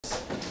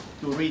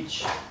to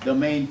reach the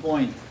main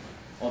point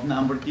of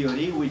number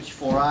theory, which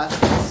for us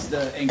is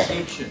the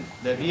encryption,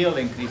 the real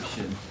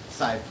encryption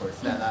ciphers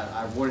that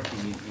are working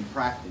in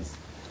practice,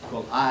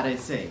 called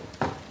RSA.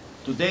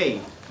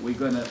 Today, we're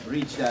going to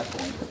reach that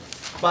point.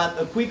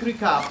 But a quick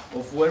recap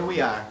of where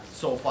we are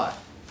so far.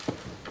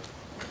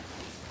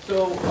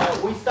 So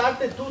we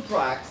started 2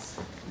 tracks,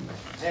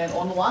 and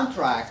on one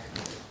track,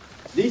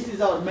 this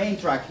is our main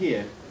track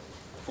here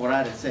for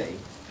RSA.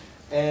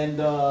 And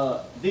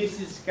this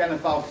is kind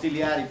of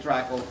auxiliary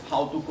track of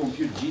how to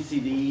compute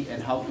GCD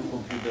and how to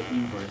compute the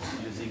inverse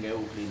using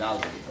Euclid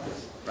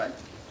algebras, right?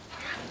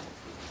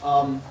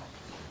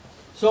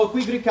 So a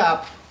quick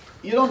recap.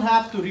 You don't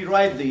have to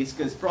rewrite this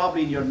because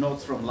probably in your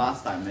notes from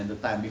last time and the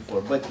time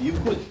before, but you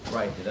could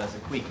write it as a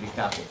quick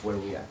recap of where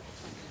we are.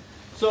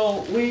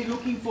 So we're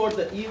looking for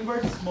the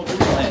inverse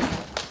modulo n,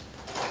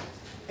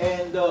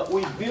 and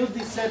we build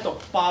this set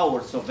of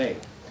powers of A,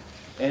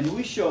 and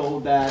we show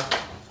that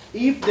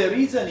if there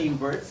is an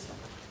inverse,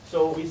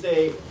 so we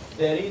say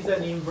there is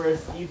an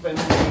inverse if and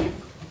only if,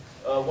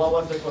 what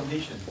was the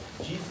condition?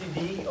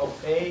 GCD of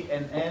A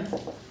and N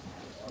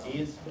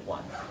is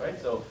 1,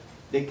 right? So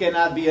there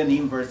cannot be an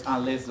inverse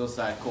unless those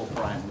are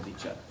co-prime with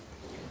each other.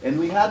 And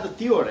we had the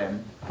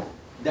theorem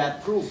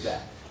that proved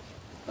that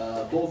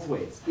both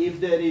ways. If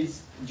there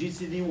is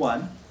GCD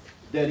 1,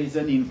 there is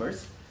an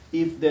inverse.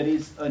 If there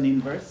is an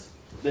inverse,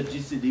 the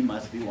GCD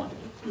must be 1.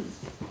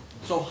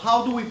 So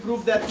how do we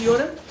prove that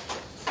theorem?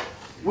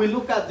 We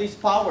look at this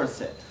power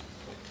set.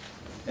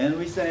 And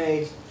we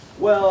say,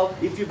 well,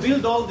 if you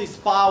build all these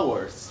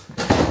powers,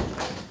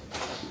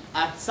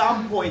 at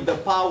some point the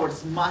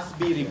powers must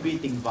be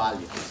repeating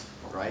values,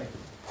 right?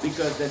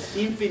 Because there's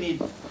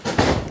infinite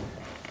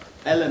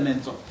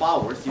elements of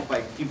powers. If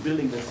I keep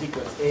building the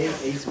sequence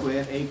A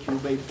squared, A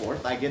cubed, A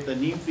fourth, I get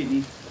an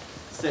infinite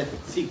set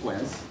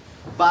sequence.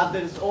 But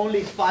there's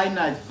only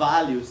finite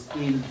values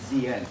in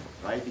Zn,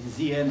 right? In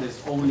Zn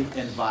there's only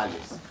n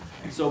values.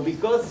 So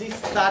because this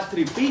starts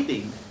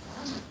repeating,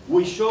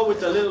 we show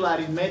with a little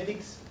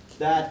arithmetics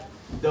that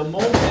the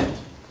moment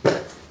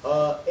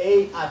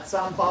A at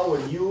some power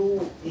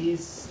u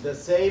is the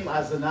same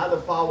as another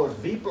power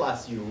v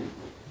plus u,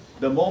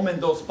 the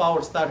moment those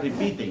powers start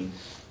repeating,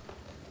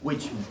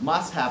 which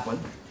must happen,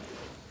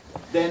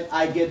 then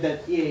I get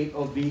that A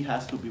of v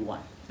has to be 1.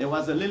 There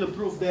was a little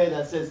proof there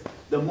that says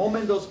the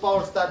moment those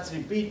powers starts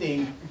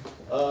repeating,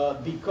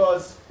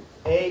 because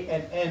A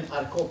and N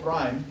are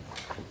co-prime,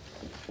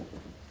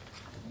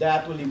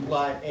 that will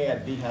imply A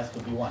at V has to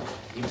be 1.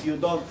 If you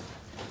don't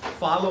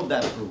follow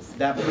that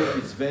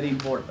proof is very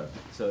important.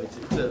 So it's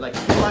like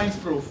a 2 lines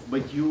proof,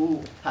 but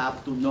you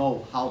have to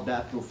know how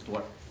that proof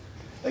works.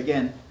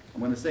 Again, I'm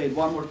going to say it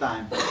one more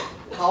time.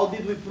 How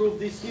did we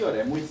prove this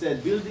theorem? We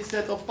said build this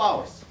set of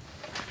powers.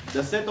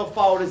 The set of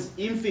powers is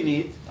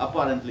infinite,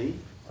 apparently,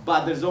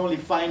 but there's only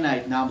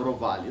finite number of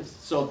values,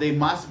 so they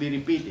must be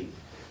repeating.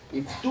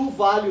 If 2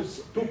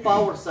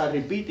 powers are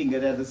repeating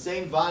and at the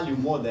same value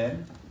more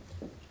than,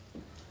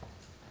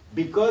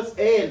 because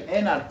A and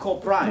N are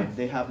co-prime,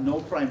 they have no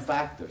prime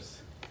factors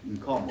in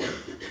common.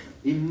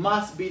 It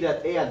must be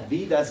that A at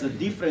V, that's the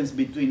difference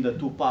between the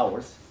 2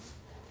 powers,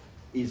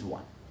 is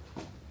 1.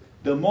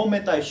 The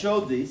moment I show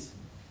this,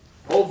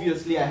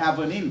 obviously I have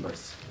an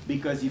inverse.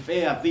 Because if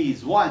A at V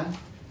is 1,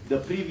 the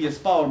previous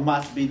power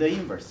must be the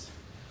inverse.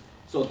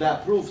 So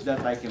that proves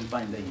that I can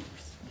find the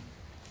inverse.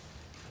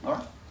 All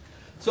right?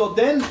 So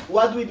then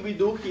what did we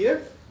do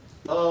here?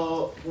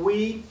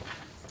 We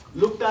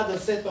looked at a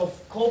set of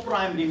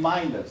co-prime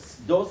reminders.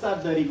 Those are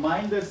the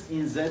reminders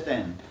in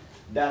Zn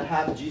that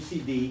have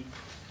GCD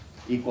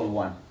equal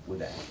 1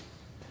 with n.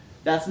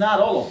 That's not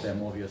all of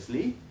them,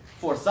 obviously.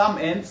 For some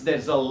n's,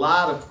 there's a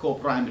lot of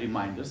co-prime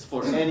reminders.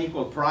 For n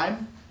equal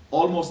prime,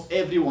 almost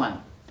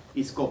everyone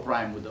is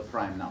co-prime with a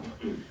prime number.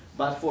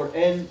 But for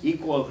n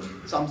equal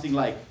something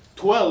like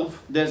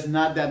 12, there's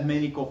not that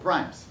many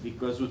co-primes.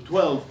 Because with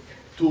 12,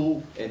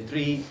 2 and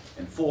 3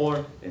 and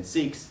 4 and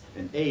 6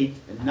 and 8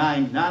 and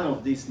 9, none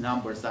of these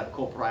numbers are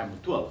co-prime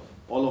with 12.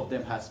 All of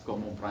them has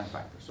common prime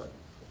factors, right?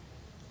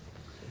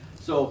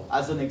 So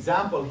as an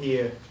example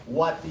here,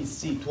 what is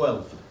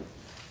C12?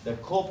 The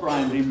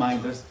co-prime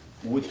reminders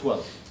with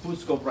 12.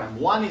 Who's co-prime?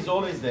 1 is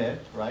always there,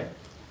 right?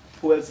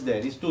 Who else is there?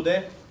 Is 2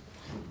 there?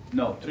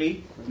 No.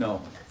 3?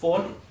 No.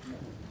 4?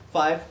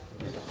 5?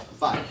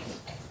 5.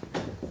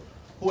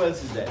 Who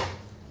else is there?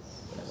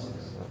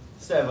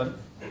 7.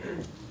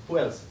 Who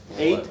else?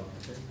 8?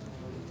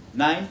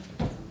 9?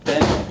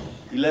 10?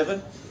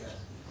 11?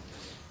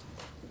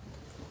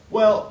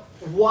 Well,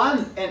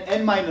 1 and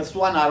n minus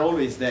 1 are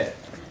always there.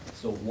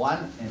 So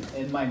 1 and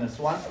n minus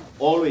 1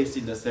 always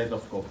in the set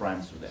of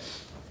co-primes with them.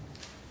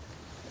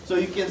 So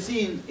you can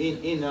see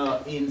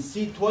in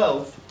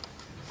C12,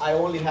 I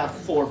only have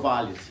 4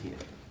 values here,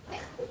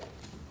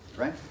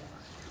 right?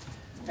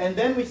 And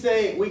then we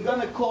say we're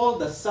going to call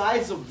the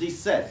size of this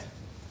set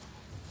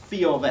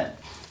phi of n.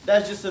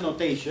 That's just a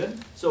notation.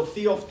 So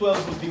phi of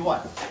 12 would be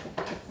what?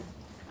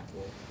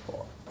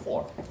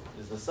 4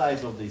 is the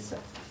size of this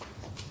set.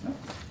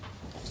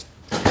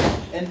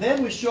 And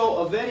then we show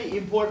a very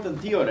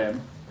important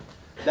theorem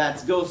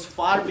that goes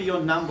far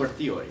beyond number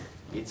theory.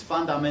 It's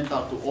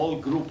fundamental to all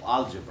group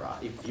algebra.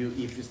 If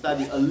you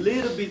study a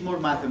little bit more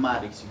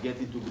mathematics, you get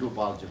into group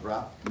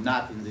algebra,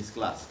 not in this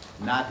class,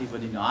 not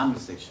even in the honor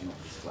section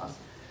of this class,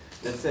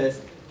 that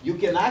says you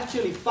can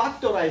actually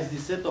factorize the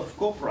set of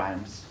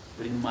coprimes,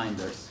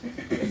 reminders,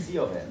 C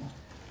of n,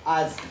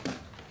 as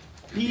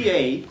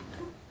PA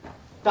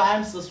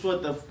times the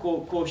sort of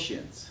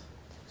quotients.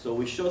 So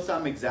we show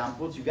some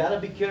examples. You gotta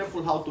be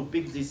careful how to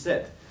pick this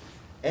set.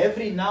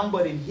 Every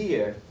number in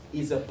here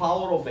is a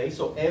power of A,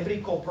 so every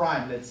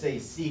coprime, let's say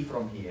C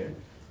from here,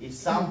 is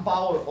some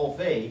power of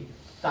A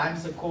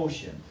times a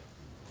quotient.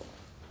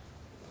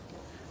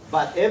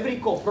 But every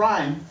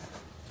coprime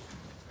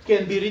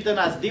can be written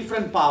as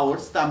different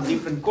powers times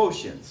different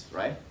quotients,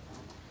 right?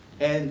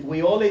 And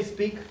we always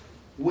pick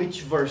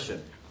which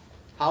version.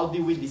 How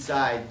do we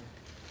decide?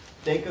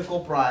 Take a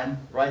coprime,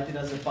 write it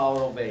as a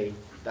power of A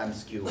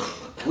times Q.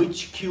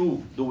 Which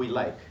Q do we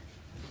like?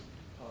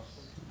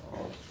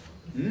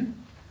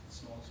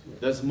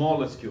 The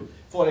smallest Q.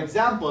 For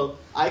example,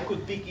 I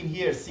could pick in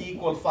here C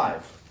equal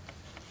 5.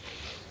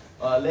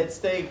 Let's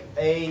take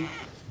A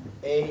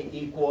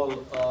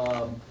equal,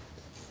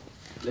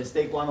 let's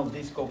take one of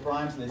these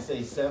coprimes, let's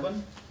say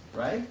 7,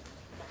 right?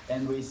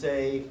 And we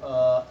say,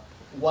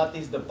 what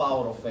is the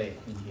power of A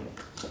in here?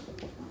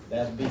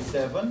 That'd be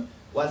 7.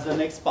 What's the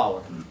next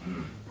power?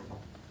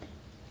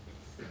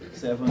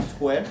 7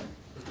 squared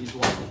is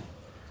 1.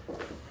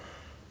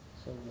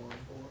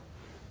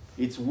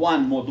 It's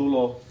 1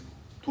 modulo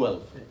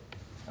 12.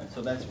 Right,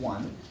 so that's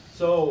 1.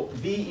 So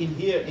V in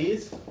here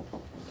is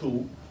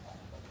 2.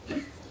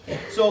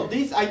 So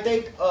this, I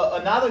take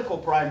another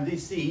coprime,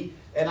 this C,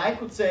 and I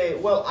could say,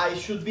 well, I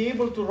should be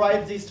able to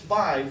write this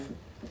 5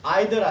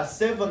 either as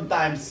 7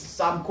 times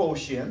some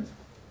quotient.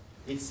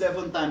 It's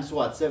 7 times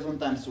what? 7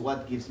 times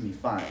what gives me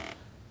 5?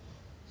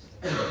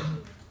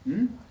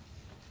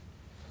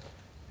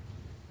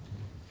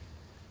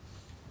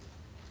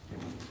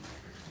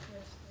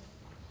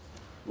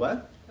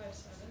 What? 5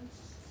 sevenths.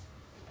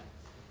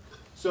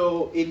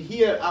 So in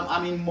here,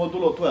 I'm in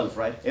modulo 12,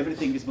 right?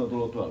 Everything is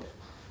modulo 12.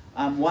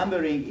 I'm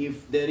wondering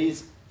if there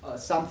is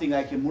something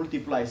I can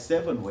multiply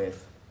 7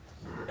 with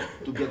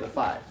to get a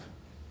 5.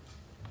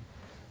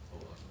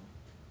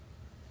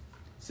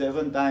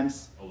 7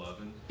 times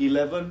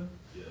 11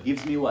 Yeah.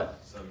 gives me what?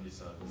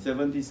 77.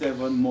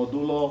 77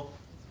 modulo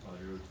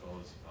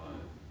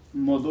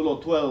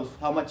 12.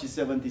 How much is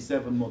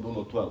 77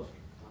 modulo 12?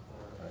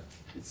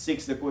 It's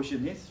 6, the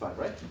quotient is 5,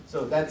 right?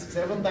 So that's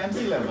 7 times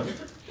 11.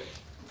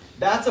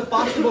 That's a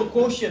possible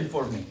quotient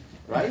for me,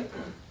 right?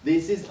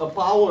 This is a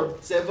power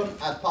 7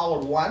 at power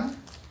 1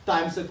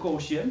 times a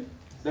quotient.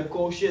 The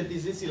quotient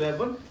is this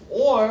 11.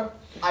 Or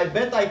I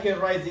bet I can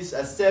write this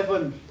as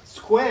 7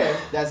 squared,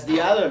 that's the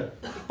other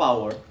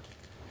power,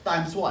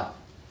 times what?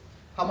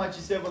 How much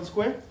is 7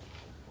 squared?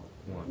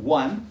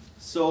 1.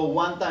 So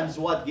 1 times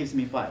what gives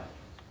me 5?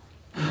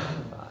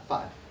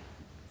 5.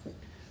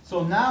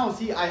 So now,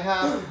 see,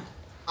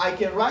 I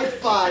can write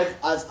 5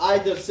 as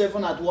either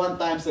 7 at 1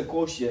 times a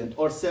quotient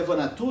or 7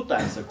 at 2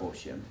 times a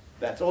quotient.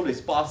 That's always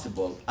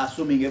possible,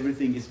 assuming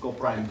everything is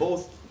coprime.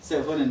 Both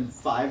 7 and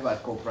 5 are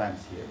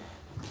coprimes here.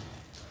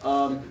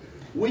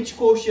 Which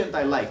quotient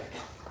I like?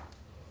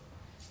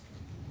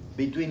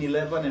 Between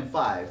 11 and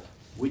 5,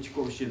 which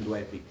quotient do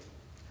I pick?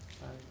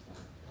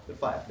 The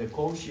 5. The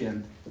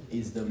quotient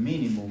is the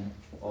minimum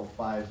of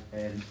 5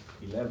 and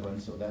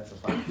 11, so that's a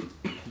 5.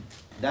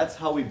 That's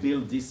how we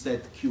build this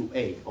set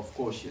QA of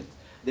quotient.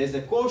 There's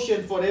a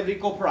quotient for every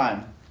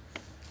coprime,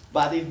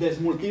 but if there's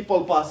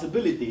multiple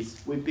possibilities,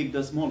 we pick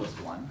the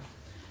smallest one.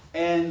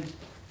 And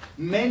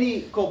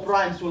many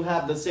coprimes will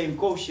have the same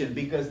quotient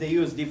because they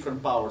use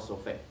different powers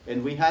of A.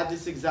 And we had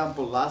this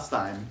example last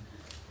time,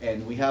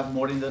 and we have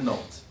more in the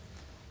notes.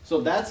 So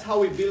that's how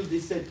we build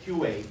this set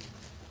QA.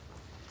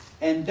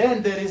 And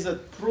then there is a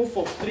proof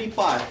of 3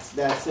 parts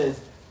that says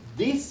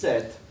this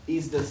set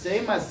is the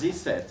same as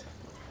this set,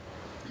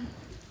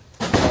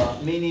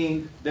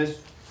 meaning there's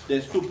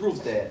 2 proofs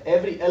there.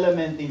 Every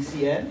element in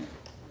Cn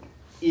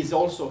is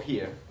also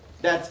here.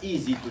 That's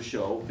easy to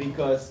show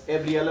because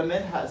every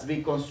element has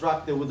been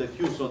constructed with a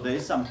Q, so there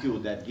is some Q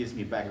that gives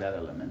me back that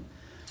element.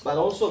 But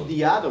also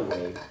the other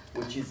way,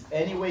 which is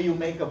any way you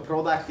make a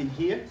product in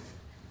here,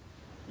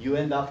 you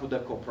end up with a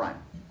coprime.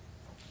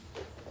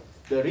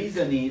 The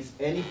reason is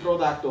any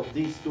product of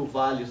these 2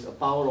 values, a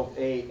power of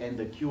A and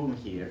the Q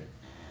here,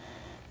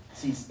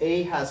 since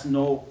A has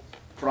no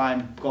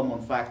prime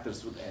common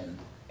factors with N,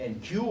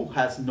 and Q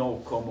has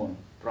no common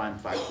prime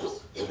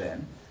factors with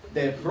N,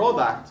 their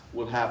product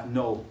will have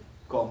no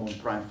common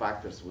prime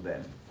factors with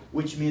N,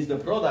 which means the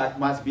product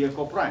must be a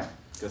coprime,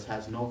 because it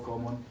has no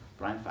common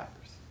prime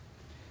factors.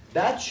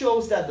 That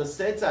shows that the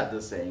sets are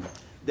the same.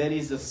 There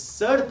is a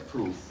third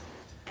proof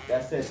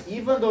that says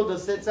even though the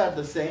sets are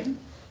the same,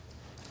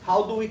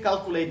 how do we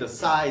calculate the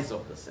size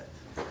of the set?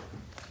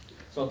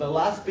 So the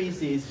last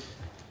piece is,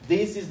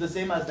 this is the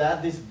same as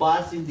that. This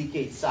bars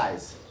indicate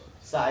size.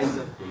 Size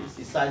of this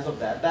is size of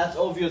that. That's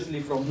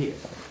obviously from here.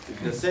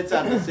 If the sets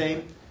are the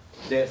same,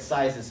 their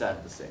sizes are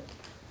the same.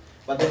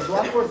 But there's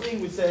one more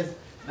thing which says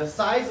the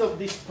size of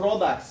this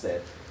product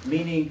set,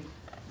 meaning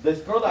this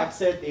product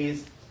set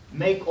is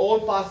make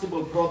all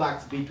possible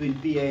products between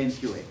PA and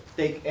QA.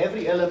 Take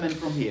every element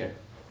from here,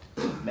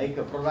 make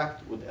a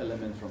product with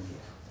element from here.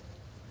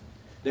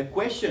 The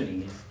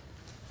question is,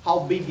 how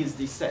big is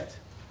this set?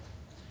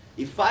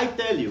 If I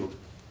tell you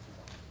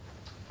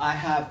I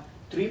have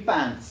 3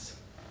 pants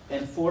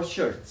and 4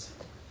 shirts,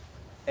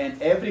 and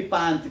every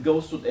pant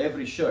goes with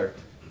every shirt,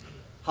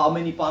 how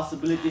many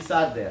possibilities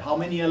are there? How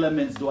many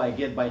elements do I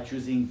get by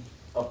choosing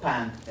a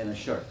pant and a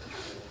shirt?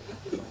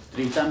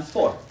 3 times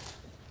 4.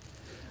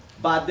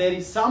 But there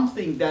is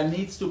something that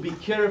needs to be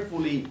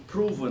carefully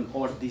proven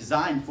or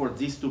designed for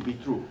this to be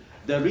true.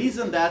 The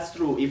reason that's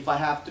true, if I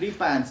have 3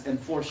 pants and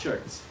 4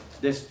 shirts,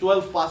 there's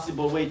 12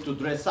 possible ways to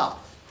dress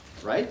up,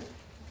 right?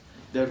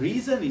 The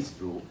reason it's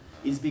true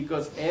is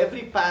because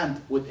every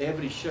pant with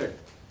every shirt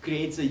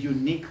creates a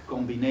unique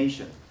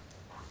combination.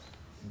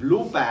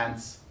 Blue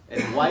pants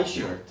and white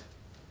shirt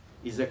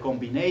is a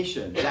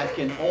combination that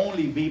can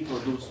only be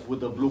produced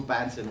with the blue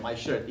pants and white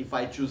shirt. If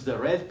I choose the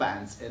red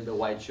pants and the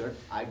white shirt,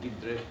 I get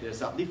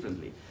dressed up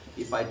differently.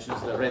 If I choose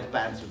the red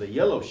pants with the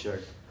yellow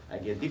shirt, I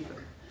get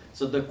different.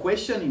 So the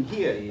question in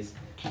here is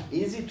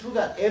it true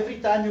that every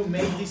time you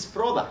make this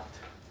product,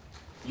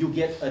 you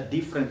get a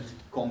different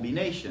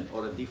combination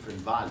or a different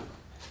value?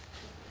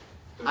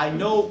 I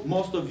know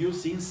most of you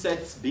seen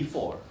sets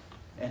before,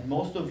 and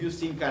most of you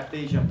seen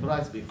Cartesian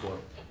products before,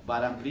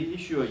 but I'm pretty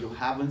sure you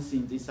haven't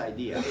seen this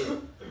idea.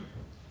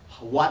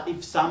 What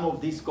if some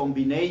of these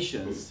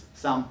combinations,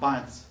 some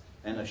pants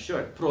and a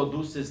shirt,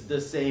 produces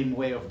the same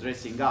way of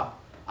dressing up?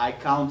 I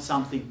count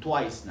something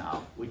twice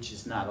now, which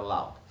is not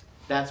allowed.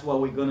 That's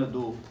what we're gonna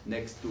do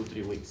next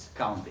 2-3 weeks,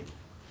 counting.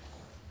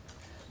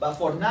 But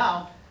for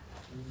now,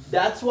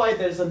 that's why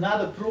there's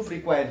another proof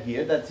required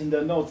here that's in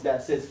the notes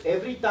that says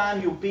every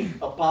time you pick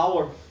a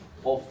power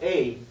of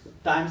A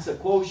times a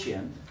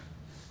quotient,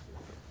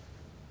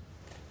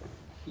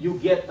 you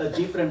get a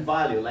different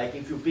value. Like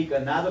if you pick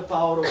another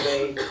power of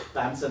A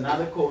times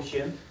another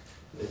quotient,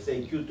 let's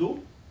say Q2,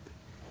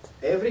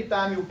 every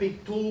time you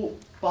pick 2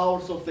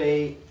 powers of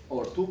A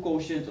or 2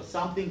 quotients or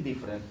something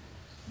different,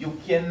 you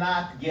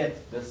cannot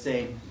get the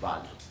same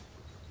value.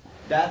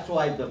 That's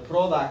why the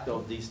product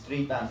of these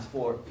 3 times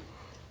 4,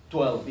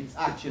 12, it's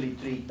actually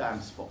 3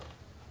 times 4.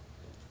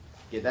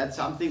 Okay, that's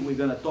something we're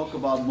gonna talk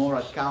about more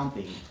at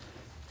counting.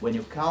 When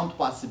you count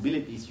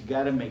possibilities, you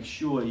gotta make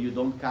sure you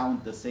don't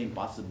count the same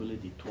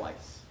possibility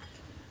twice.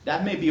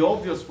 That may be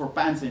obvious for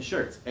pants and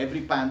shirts.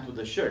 Every pant with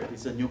a shirt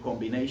is a new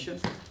combination,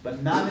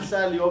 but not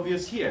necessarily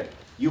obvious here.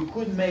 You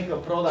could make a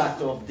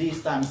product of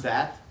this times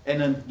that,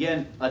 and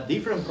again, a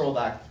different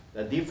product,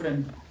 a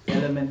different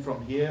element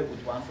from here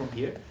with one from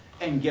here,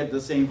 and get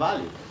the same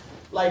value.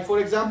 Like for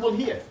example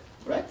here,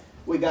 right?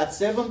 We got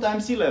 7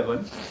 times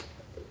 11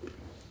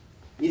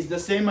 is the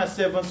same as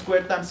 7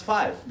 squared times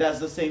 5. That's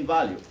the same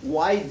value.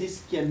 Why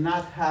this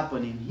cannot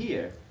happen in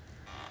here?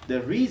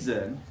 The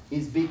reason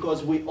is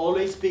because we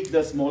always pick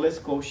the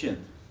smallest quotient.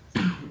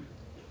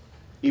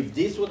 If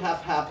this would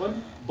have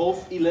happened,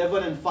 both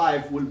 11 and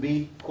 5 will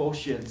be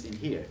quotients in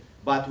here.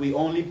 But we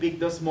only pick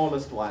the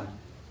smallest one.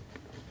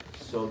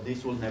 So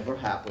this will never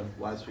happen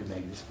once we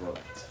make this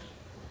product.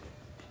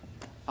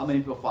 How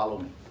many people follow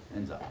me?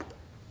 Hands up.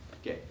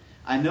 Okay.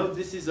 I know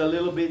this is a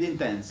little bit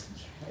intense,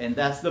 and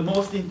that's the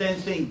most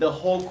intense thing, the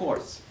whole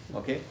course,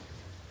 okay?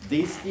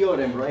 This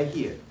theorem right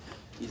here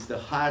is the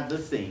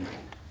hardest thing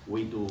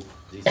we do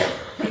this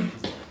year.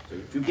 So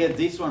if you get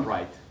this one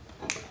right,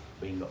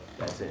 bingo,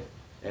 that's it.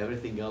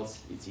 Everything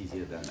else, it's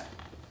easier than that.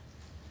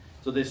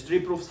 So there's 3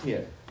 proofs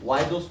here.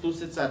 Why those 2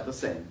 sets are the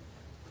same,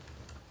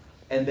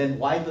 and then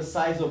why the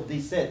size of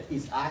this set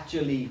is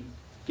actually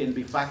can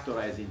be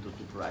factorized into 2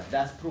 products.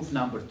 That's proof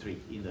number 3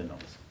 in the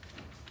notes.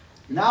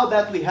 Now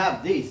that we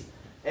have this,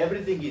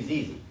 everything is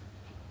easy.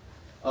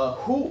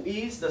 Who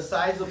is the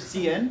size of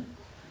Cn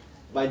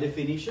by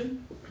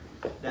definition?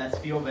 That's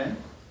P of n.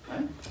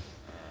 Right?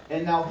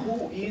 And now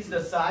who is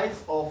the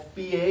size of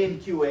PA and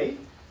QA?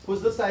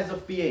 Who's the size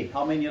of PA?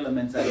 How many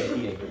elements are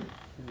in PA?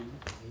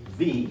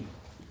 V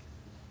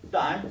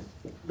times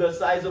the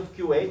size of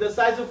QA. The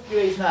size of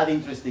QA is not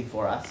interesting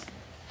for us.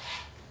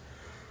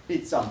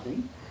 It's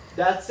something.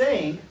 That's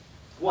saying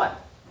what?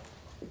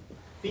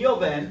 P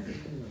of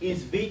n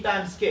is V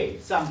times K,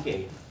 some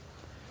K,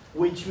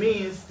 which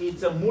means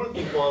it's a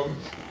multiple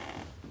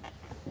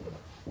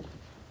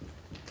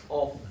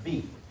of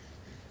V.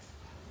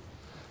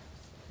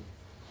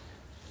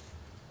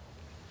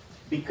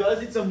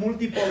 Because it's a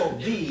multiple of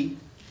V,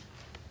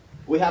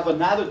 we have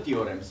another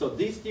theorem. So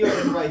this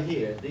theorem right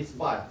here, this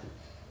part,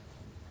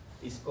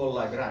 is called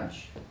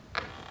Lagrange.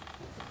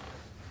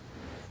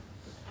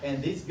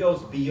 And this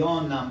goes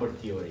beyond number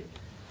theory.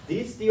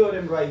 This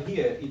theorem right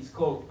here, it's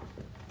called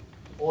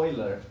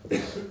Euler,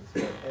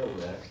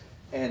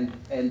 and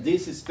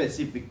this is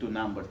specific to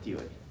number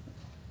theory.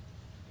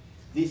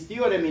 This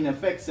theorem in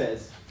effect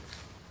says,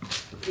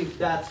 if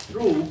that's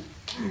true,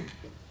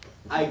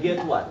 I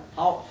get what?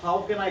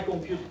 How can I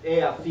compute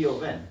A of P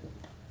of n?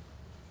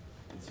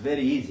 It's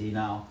very easy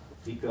now.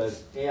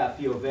 because A at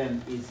phi of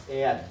n is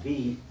A at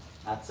V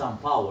at some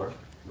power,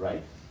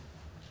 right?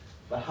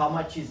 But how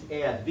much is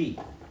A at V?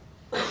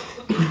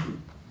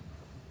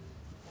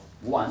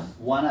 1.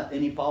 1 at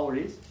any power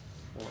is?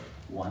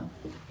 1.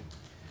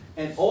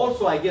 And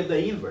also I get the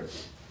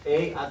inverse.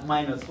 A at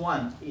minus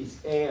 1 is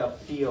A of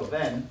phi of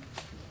n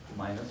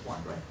minus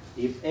 1, right?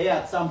 If A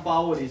at some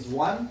power is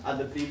 1 at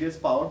the previous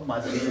power,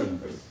 must be the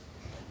inverse.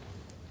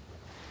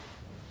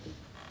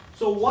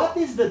 So what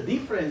is the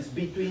difference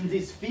between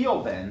this phi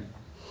of n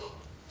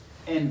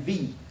and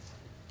V?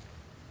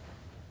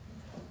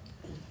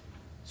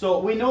 So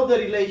we know the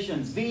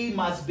relations. V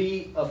must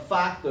be a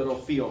factor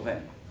of phi of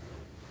n.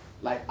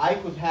 Like I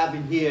could have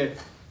in here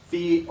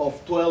phi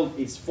of 12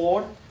 is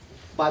 4,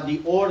 but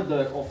the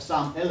order of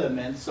some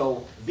element,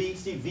 so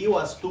V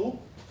was 2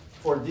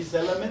 for this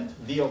element,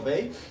 V of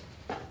A.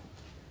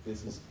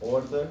 This is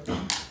order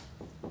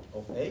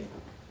of A.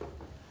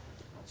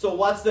 So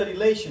what's the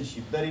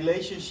relationship? The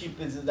relationship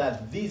is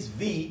that this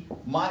V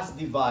must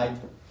divide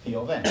phi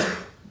of n.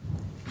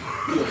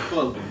 Phi of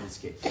 12 in this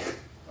case.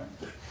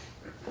 Right?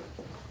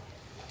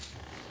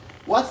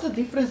 What's the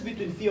difference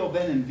between phi of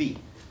n and V?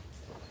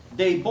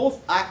 They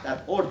both act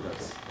at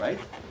orders, right?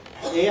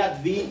 A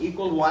at V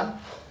equal 1.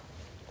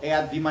 A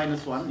at V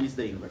minus 1 is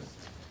the inverse.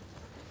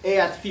 A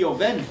at phi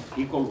of n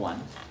equal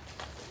 1.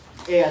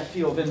 A at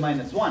phi of n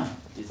minus 1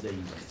 is the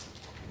inverse.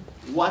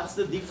 What's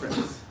the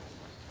difference?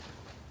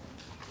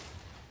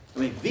 I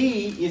mean,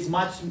 V is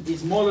much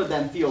smaller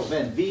than phi of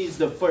n. V is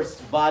the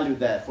first value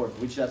that for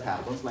which that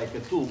happens, like a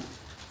 2.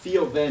 Phi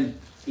of n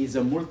is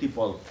a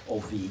multiple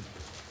of V.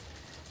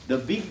 The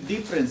big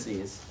difference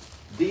is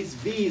this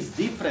V is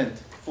different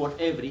for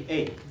every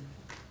A.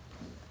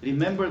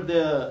 Remember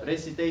the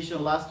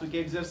recitation last week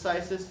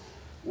exercises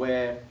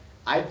where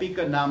I pick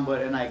a number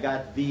and I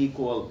got V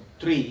equal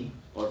 3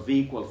 or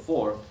V equal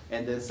 4,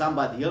 and then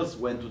somebody else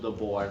went to the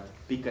board,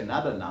 pick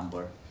another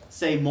number,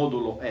 say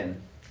modulo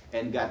n,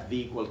 and got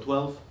V equal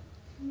 12?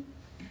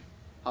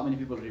 How many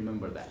people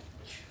remember that?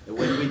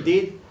 When we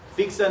did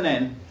fix an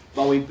n,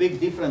 but we picked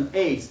different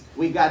a's,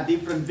 we got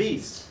different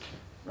v's,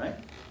 right?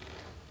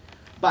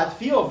 But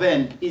phi of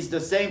n is the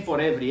same for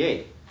every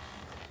a,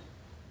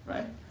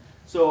 right?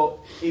 So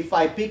if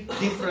I pick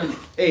different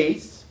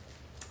a's,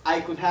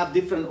 I could have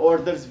different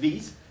orders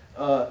v's.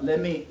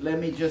 Let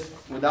me just,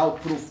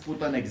 without proof,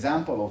 put an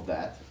example of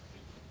that.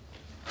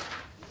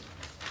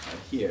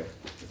 Right here,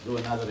 let's do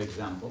another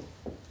example.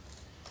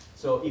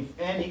 So if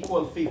n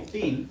equal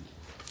 15,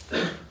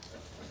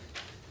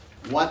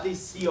 what is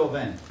C of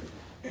n?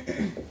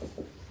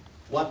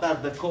 What are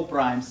the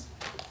coprimes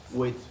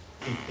with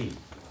 15?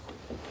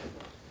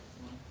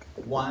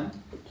 1,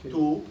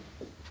 2,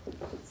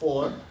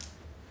 4,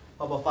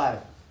 how about 5?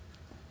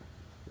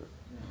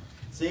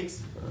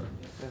 6,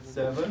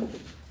 7,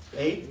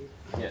 8,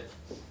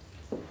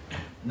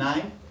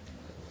 9,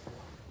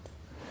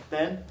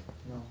 10,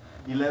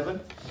 11,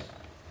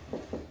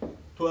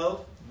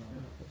 12,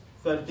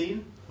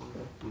 13,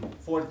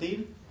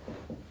 14.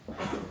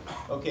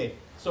 Okay,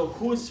 so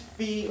who's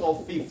phi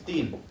of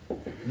 15?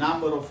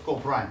 Number of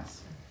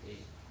coprimes?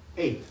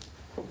 8.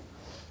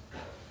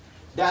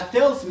 That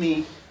tells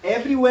me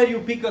everywhere you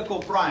pick a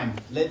coprime,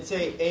 let's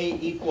say A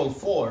equal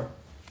 4,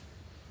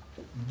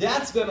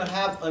 that's going to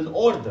have an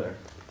order,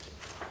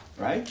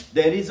 right?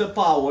 There is a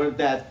power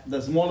that,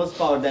 the smallest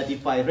power that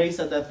if I raise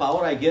at that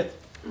power, I get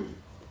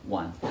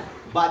 1.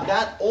 But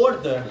that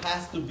order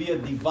has to be a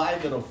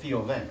divisor of phi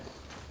of n.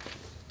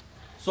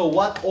 So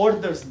what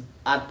orders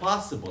are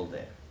possible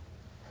there?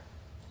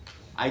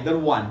 Either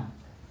 1.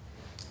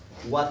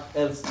 What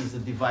else is a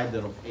divisor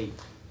of 8?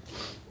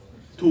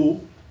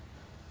 2.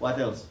 What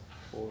else?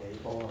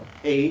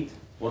 8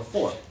 or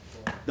 4.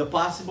 The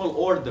possible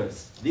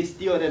orders. This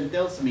theorem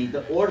tells me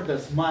the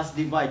orders must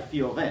divide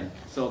phi of n.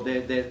 So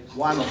they're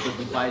one of the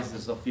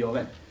divisors of phi of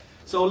n.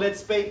 So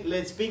let's pick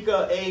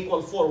a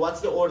equal 4. What's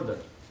the order?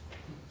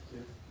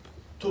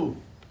 2.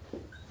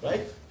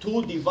 Right?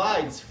 2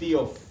 divides phi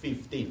of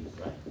 15.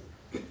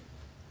 Right?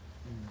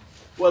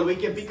 Well, we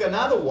can pick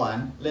another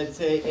one. Let's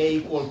say A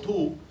equal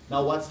 2.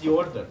 Now what's the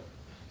order?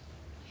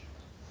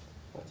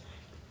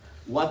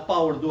 What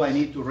power do I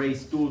need to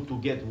raise 2 to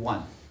get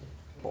 1?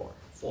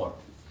 4.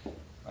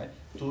 Right?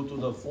 2 to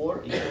the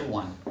 4 equal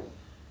 1.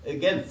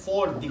 Again,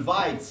 4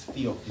 divides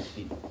phi of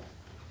 15.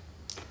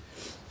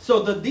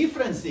 So the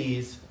difference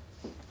is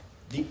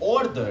the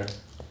order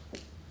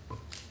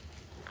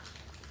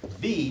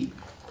V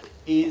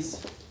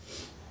is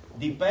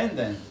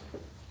dependent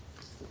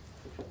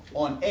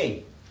on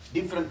A.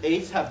 Different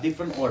A's have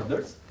different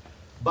orders,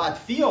 but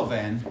phi of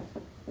n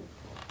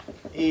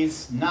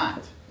is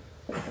not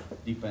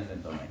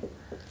dependent on A.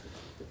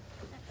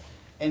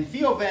 And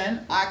phi of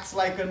n acts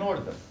like an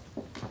order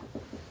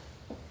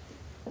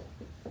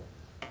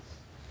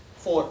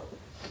for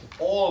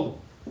all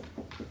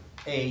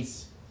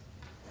A's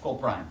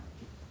coprime.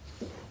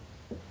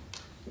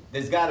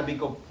 There's got to be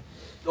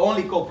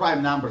only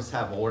coprime numbers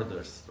have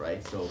orders,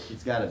 right? So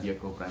it's got to be a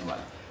coprime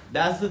value.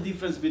 That's the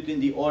difference between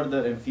the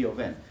order and phi of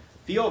n.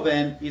 Phi of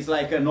n is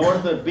like an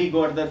order, big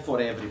order for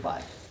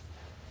everybody.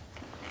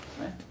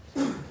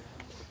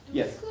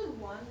 Yes. Include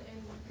 1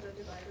 in the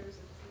dividers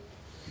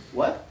of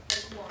What?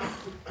 like 1.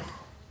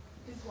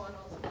 Is 1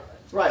 also valid?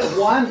 Right,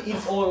 1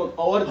 is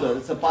order,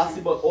 it's a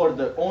possible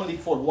order only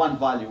for one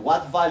value.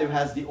 What value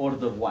has the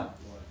order 1?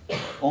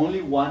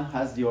 Only 1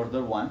 has the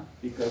order 1,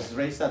 because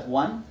raised at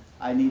 1,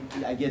 I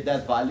get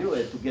that value,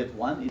 and to get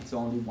 1, it's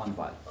only one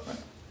value. Right?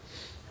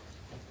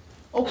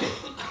 Okay.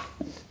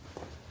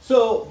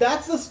 So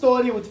that's the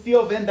story with phi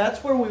of n.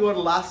 That's where we were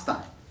last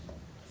time.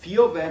 Phi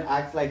of n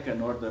acts like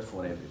an order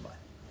for everybody.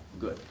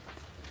 Good.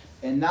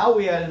 And now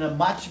we are in a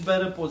much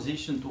better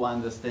position to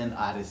understand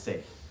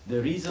RSA.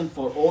 The reason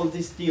for all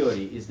this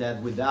theory is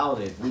that without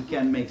it, we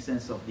can't make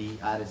sense of the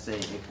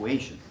RSA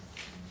equation.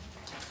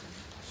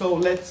 So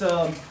let's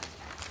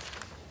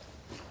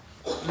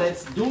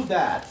do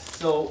that.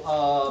 So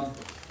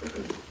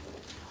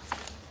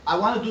I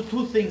want to do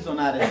two things on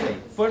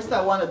RSA. First,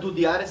 I want to do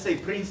the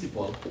RSA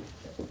principle.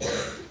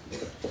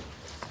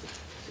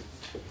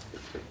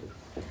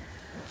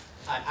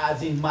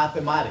 As in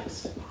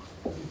mathematics,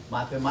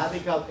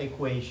 mathematical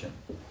equation.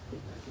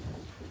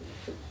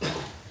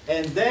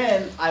 And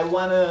then I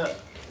want to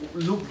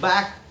look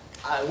back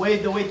way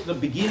to the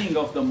beginning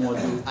of the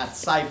module at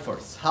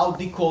ciphers, how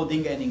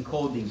decoding and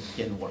encoding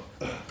can work.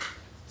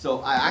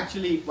 So I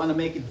actually want to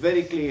make it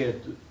very clear,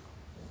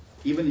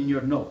 even in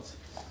your notes.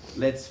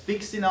 Let's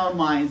fix in our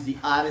minds the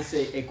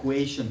RSA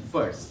equation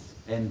first,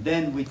 and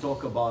then we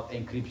talk about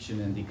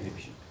encryption and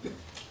decryption.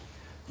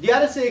 The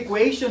RSA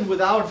equation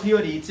with our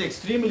theory, it's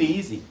extremely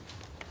easy.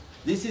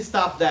 This is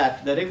stuff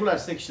that the regular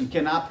section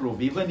cannot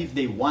prove, even if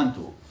they want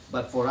to.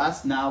 But for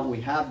us now,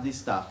 we have this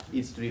stuff.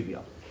 It's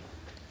trivial.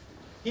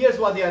 Here's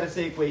what the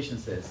RSA equation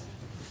says.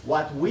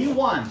 What we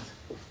want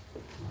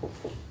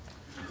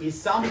is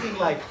something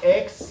like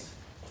x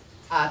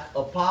at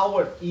a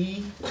power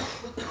e,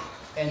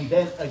 and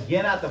then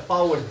again at the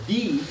power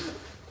d,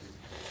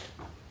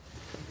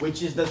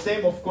 which is the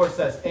same, of course,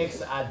 as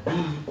x at d,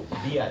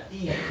 d at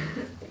e,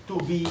 to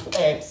be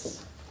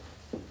x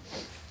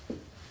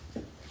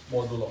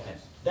modulo n.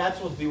 That's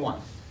what we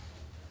want.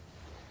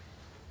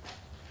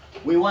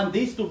 We want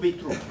this to be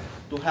true,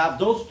 to have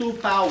those two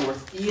powers,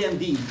 e and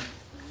d,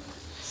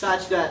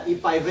 such that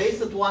if I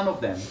raise at one of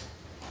them,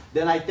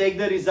 then I take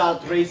the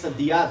result raised at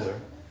the other.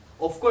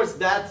 Of course,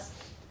 that's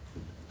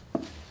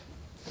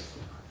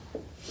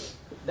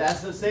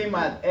the same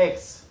as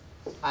x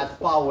at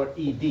power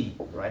ed,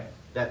 right?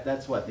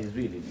 That's what it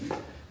really means.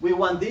 We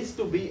want this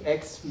to be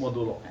x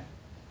modulo n.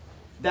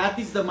 That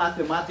is the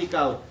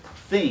mathematical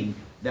thing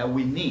that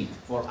we need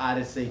for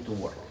RSA to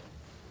work.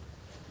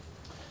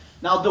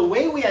 Now, the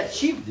way we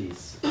achieve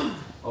this,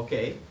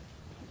 okay,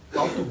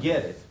 how to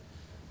get it,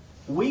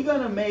 we're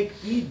going to make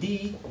ed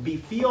be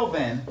phi of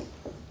n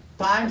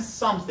times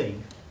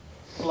something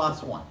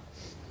plus 1.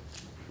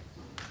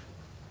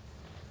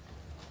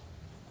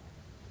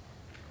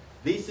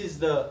 This is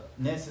the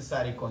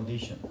necessary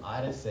condition,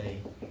 RSA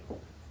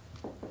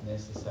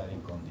necessary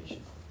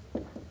condition.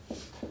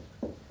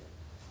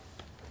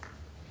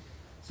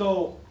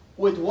 So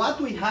with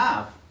what we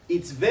have,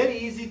 it's very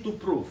easy to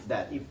prove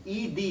that if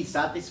ed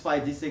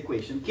satisfies this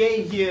equation,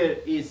 k here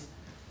is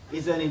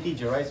an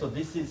integer, right? So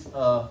this is,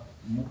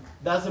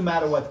 doesn't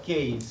matter what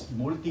k is,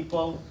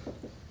 multiple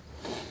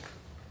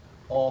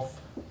of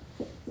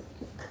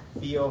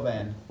phi of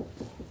n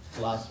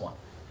plus 1.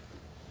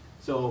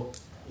 So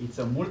it's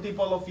a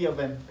multiple of phi of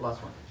n plus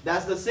 1.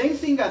 That's the same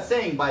thing as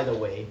saying, by the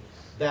way,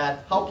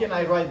 that how can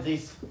I write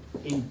this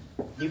in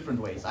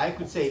different ways? I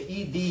could say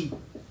ed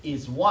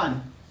is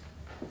 1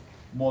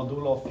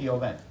 modulo phi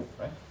of n,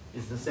 right?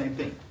 It's the same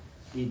thing.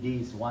 ed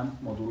is 1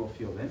 modulo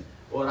phi of n.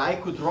 Or I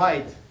could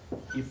write,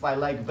 if I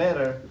like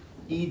better,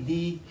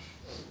 ed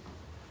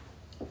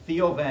phi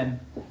of n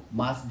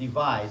must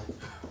divide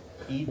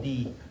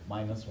ed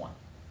minus 1.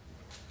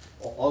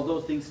 All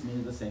those things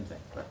mean the same thing,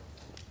 right?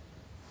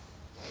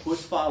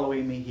 Who's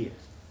following me here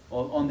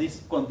on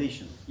this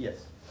condition?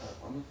 Yes?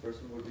 On the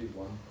first one would be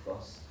 1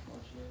 plus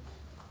modulus.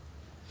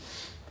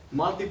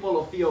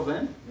 Multiple of phi of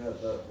n? No,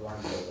 the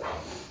line below that.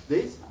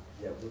 This?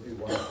 Yeah, would be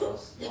 1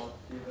 plus mod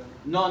phi of n.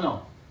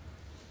 No.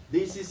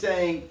 This is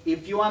saying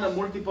if you want a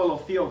multiple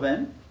of phi of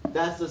n,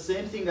 that's the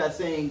same thing as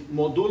saying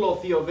modulo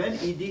phi of n,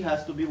 ed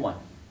has to be 1.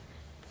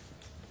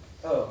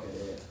 Oh,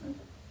 okay,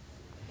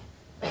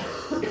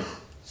 yeah.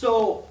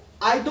 So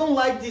I don't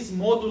like this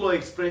modulo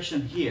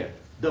expression here.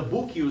 The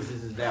book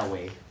uses it that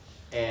way,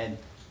 and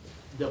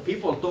the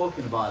people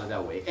talking about it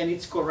that way, and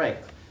it's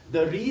correct.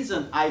 The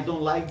reason I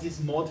don't like this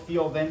mod phi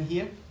of n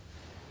here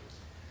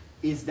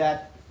is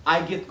that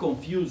I get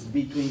confused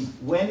between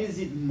when is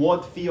it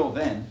mod phi of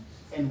n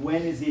and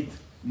when is it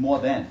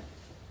mod n.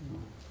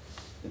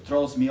 It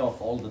throws me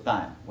off all the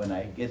time when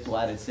I get to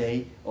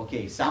RSA.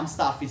 Okay, some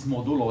stuff is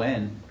modulo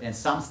n and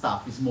some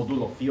stuff is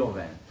modulo phi of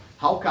n.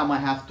 How come I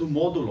have two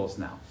modulos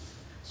now?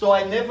 So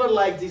I never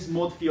like this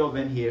mod phi of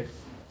n here.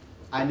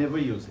 I never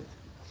use it.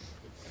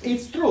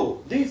 It's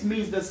true. This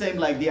means the same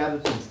like the other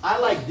things. I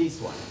like this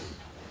one.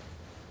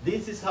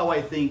 This is how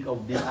I think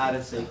of the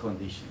RSA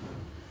condition.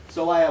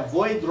 So I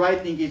avoid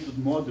writing it with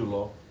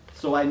modulo,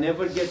 so I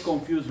never get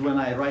confused when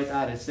I write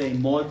RSA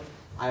mod.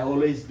 I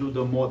always do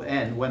the mod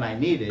n when I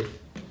need it,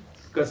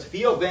 because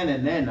phi of n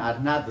and n are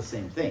not the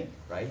same thing,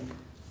 right?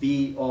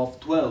 Phi of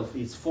 12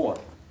 is 4.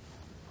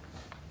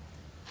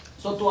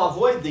 So to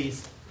avoid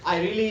this, I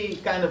really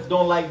kind of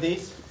don't like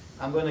this.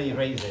 I'm going to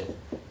erase it.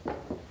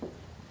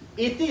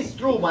 It is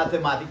true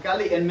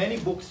mathematically, and many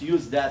books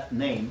use that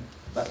name,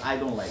 but I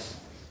don't like it.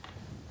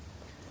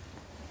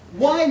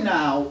 Why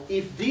now,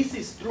 if this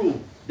is true,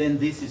 then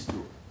this is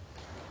true?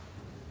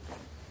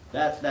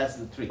 That's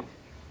the trick.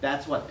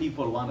 That's what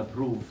people want to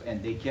prove,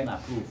 and they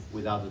cannot prove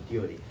without the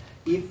theory.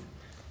 If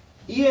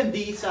E and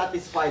D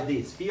satisfy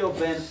this, phi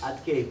of n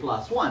at k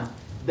plus 1,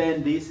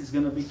 then this is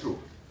going to be true.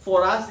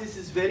 For us, this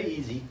is very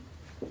easy.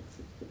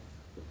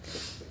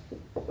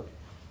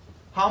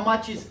 How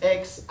much is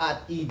x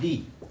at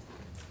ED?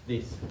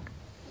 This.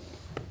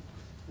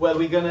 Well,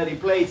 we're going to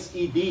replace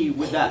ED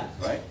with that,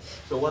 right?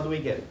 So what do we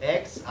get?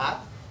 X at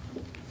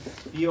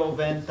phi of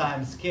n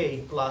times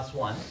k plus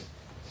 1,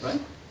 right?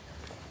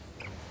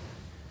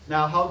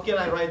 Now, how can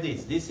I write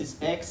this? This is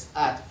x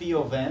at phi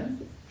of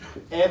n,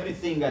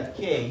 everything at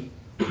k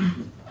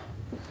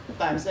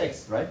times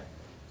x, right?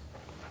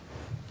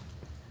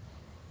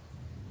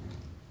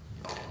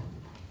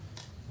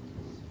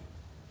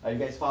 Are you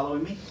guys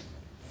following me?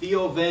 Phi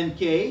of n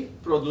k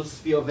produces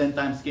phi of n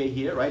times k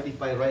here, right?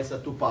 If I raise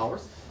at 2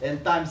 powers.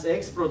 And times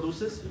x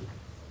produces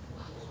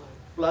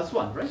plus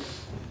 1, right?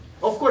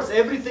 Of course,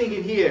 everything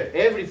in here,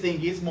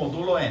 everything is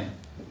modulo n.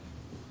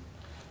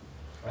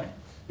 Right?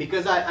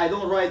 Because I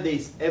don't write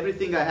this,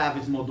 everything I have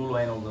is modulo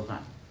n all the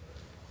time.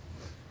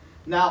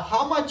 Now,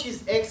 how much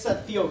is x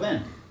at phi of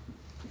n?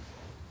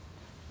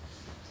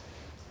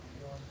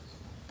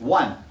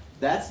 1.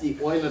 That's the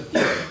Euler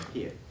theorem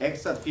here.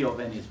 X at phi of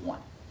n is 1.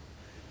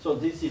 So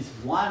this is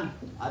 1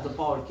 at the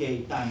power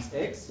k times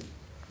x,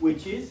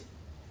 which is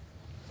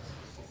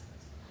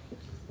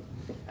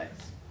x.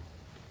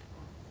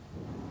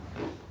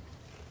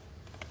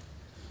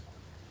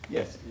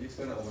 Yes? Can you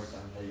explain that one more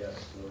time?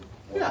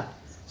 Yeah.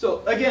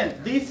 So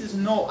again, this is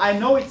no, I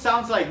know it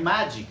sounds like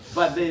magic,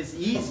 but it's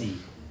easy.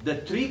 The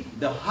trick,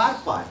 the hard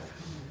part,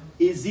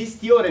 is this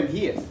theorem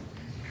here.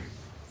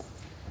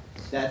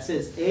 That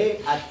says A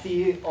at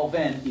phi of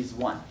n is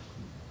 1.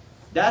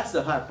 That's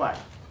the hard part.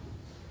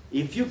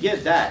 If you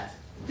get that,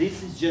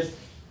 this is just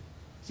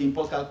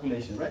simple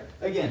calculation, right?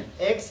 Again,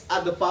 x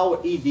at the power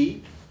ed,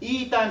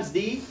 e times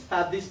d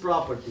have this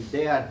property.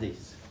 They are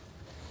this.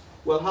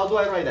 Well, how do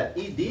I write that?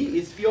 Ed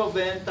is phi of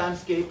n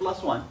times k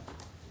plus 1.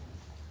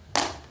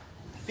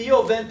 Phi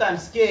of n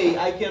times k,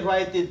 I can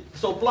write it,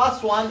 so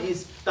plus 1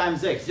 is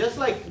times x, just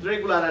like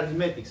regular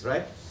arithmetics,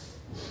 right?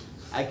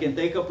 I can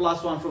take a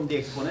plus 1 from the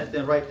exponent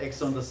and write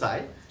x on the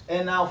side.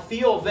 And now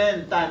phi of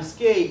n times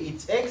k,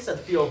 it's x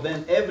at phi of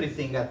n,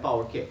 everything at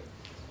power k.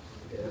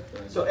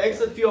 So x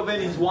at phi of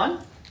n is 1.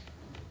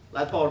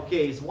 At power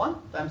k is 1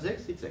 times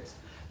x, it's x.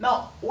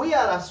 Now, we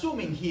are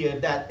assuming here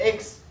that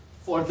x,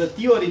 for the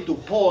theory to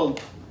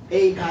hold,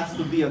 a has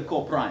to be a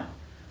coprime.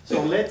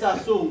 So let's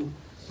assume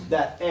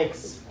that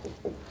x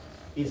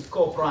is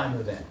coprime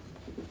with n.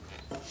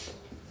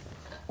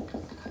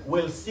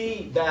 We'll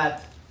see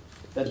that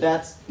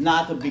that's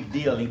not a big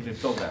deal in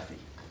cryptography.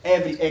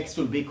 Every x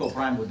will be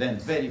coprime with n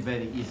very,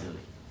 very easily.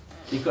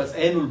 Because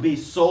n will be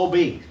so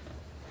big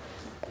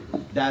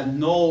that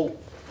no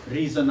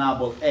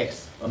reasonable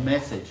x, a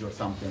message or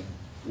something,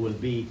 will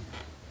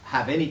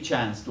have any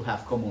chance to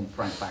have common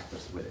prime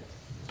factors with it.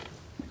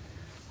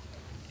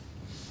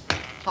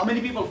 How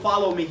many people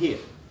follow me here?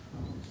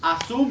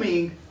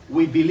 Assuming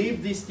we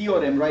believe this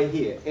theorem right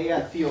here, A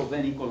at phi of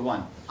n equal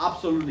 1,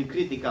 absolutely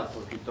critical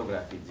for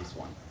cryptography, this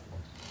one.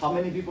 How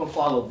many people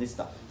follow this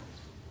stuff?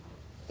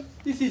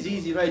 This is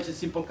easy, right? It's a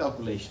simple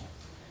calculation.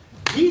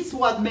 This is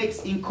what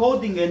makes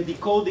encoding and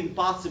decoding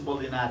possible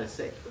in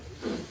RSA.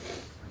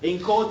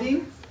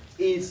 Encoding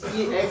is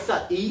x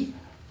at e,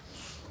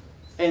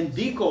 and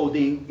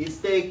decoding is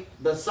take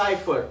the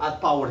cipher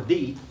at power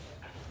d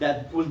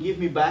that will give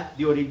me back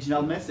the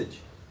original message.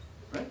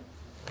 Right?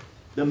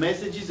 The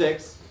message is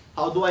x.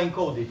 How do I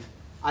encode it?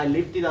 I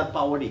lift it at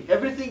power d.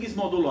 Everything is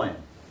modulo n.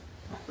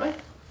 Right?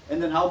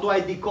 And then how do I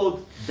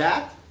decode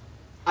that?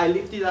 I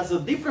lift it as a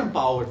different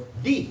power,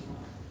 d.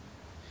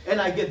 And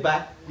I get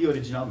back the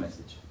original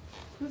message.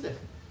 That's it.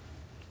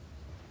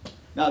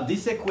 Now,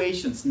 this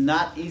equation's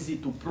not easy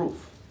to prove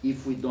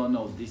if we don't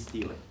know this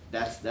theory.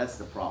 That's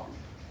the problem.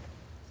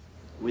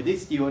 With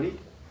this theory,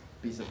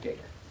 piece of cake.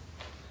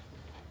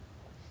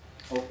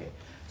 Okay.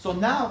 So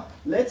now,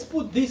 let's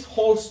put this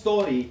whole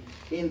story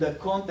in the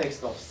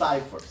context of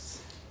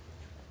ciphers.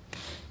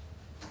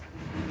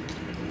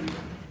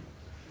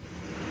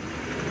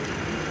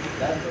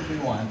 That's what we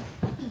want.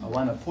 I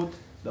want to put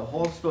the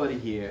whole story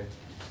here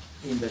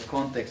in the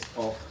context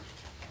of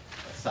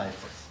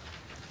ciphers.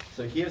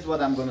 So here's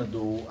what I'm going to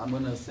do. I'm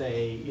going to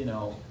say,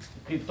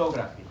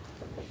 cryptography.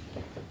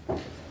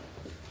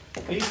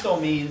 Crypto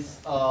means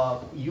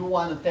you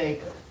want to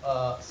take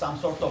some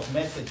sort of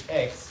message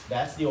X,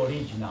 that's the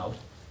original,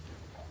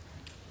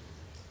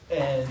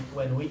 and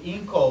when we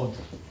encode,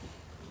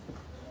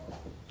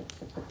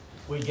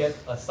 we get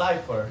a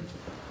cipher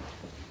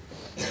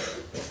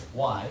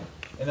Y.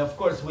 And of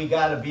course, we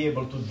got to be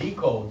able to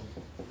decode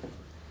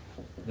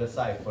the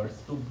ciphers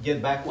to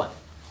get back what?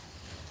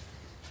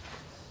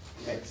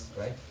 X,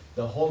 right?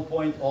 The whole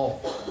point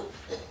of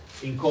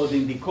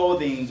encoding,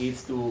 decoding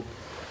is to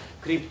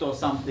crypto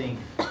something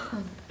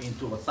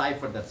into a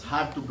cipher that's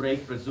hard to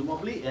break,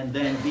 presumably, and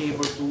then be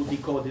able to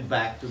decode it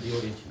back to the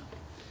original.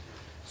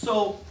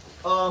 So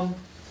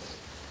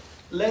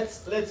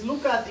let's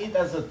look at it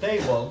as a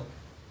table.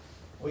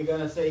 We're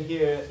gonna say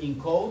here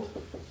encode.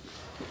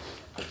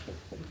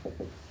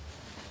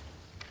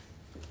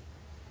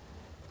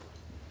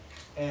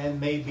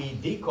 And maybe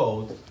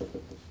decode.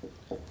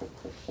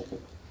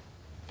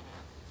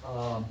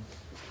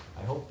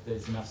 I hope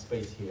there's enough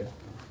space here.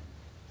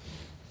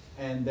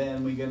 And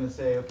then we're going to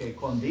say, okay,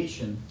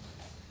 condition.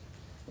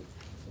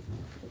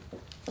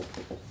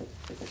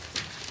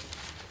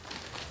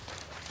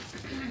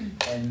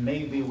 And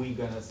maybe we're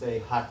going to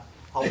say how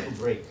to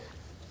break.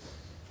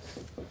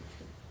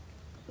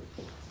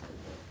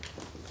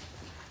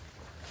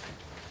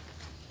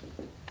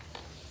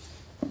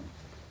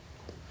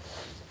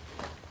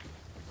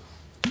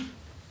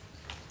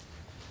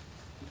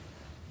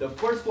 The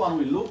first one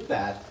we looked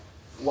at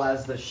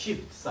was the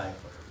shift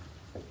cipher,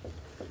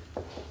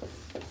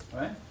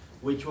 right?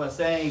 Which was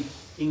saying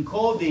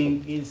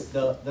encoding is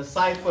the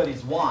cipher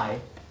is Y,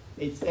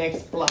 it's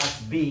X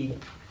plus B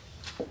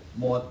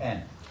mod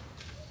N.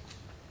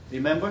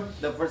 Remember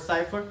the first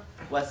cipher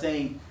was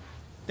saying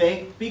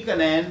pick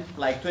an N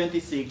like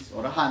 26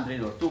 or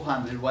 100 or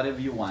 200, whatever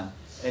you want,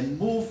 and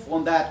move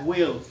on that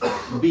wheel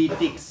B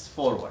ticks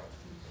forward.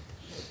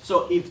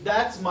 So if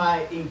that's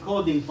my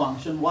encoding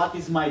function, what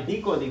is my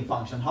decoding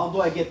function? How do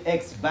I get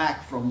X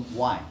back from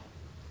Y?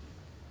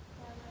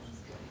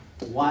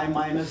 Y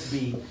minus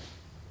B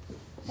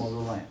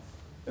modulo N.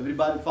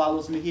 Everybody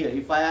follows me here.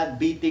 If I add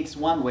B ticks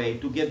one way,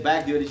 to get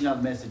back the original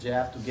message, I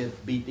have to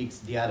get B ticks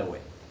the other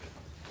way,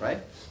 right?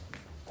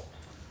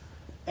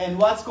 And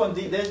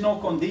there's no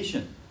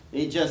condition.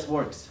 It just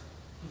works.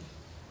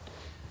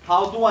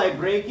 How do I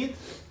break it?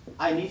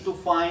 I need to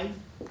find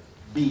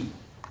B.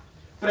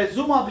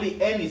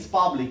 Presumably N is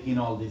public in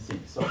all these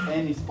things, so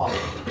N is public.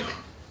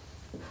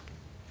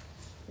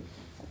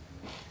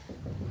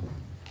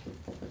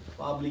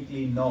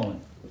 Publicly known.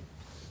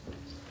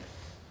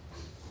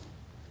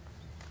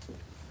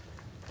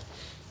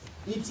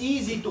 It's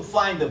easy to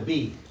find a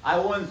B. I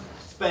won't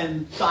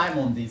spend time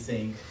on this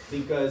thing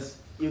because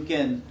you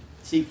can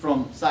see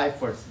from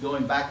ciphers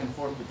going back and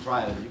forth to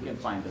trials, you can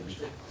find a B.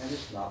 And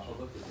it's not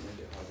public, does it make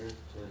it harder to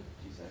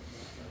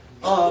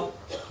decipher?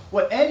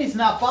 Well, N is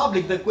not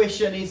public. The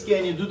question is,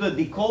 can you do the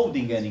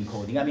decoding and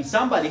encoding? I mean,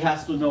 somebody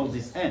has to know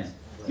this N.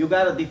 You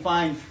got to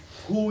define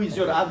who is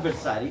your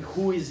adversary,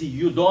 who is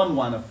you don't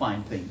want to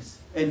find things,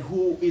 and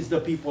who is the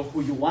people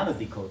who you want to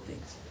decode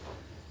things.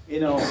 You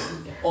know,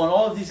 on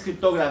all this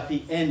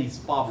cryptography, N is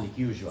public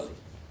usually.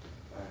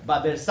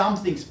 But there's some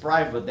things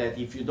private that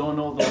if you don't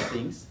know those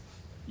things,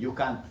 you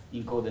can't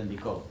encode and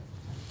decode.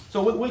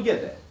 So we'll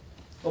get there.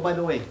 Oh, by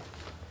the way,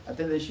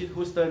 attendance sheet,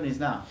 whose turn is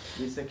now?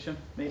 This section,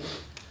 maybe?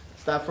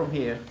 Start from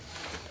here,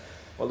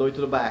 all the way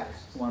to the back,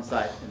 one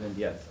side, and then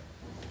the other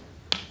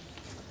side.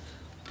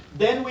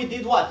 Then we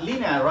did what?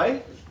 Linear,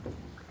 right?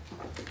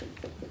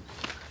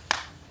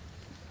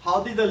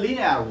 How did the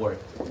linear work?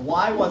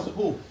 Y was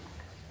who?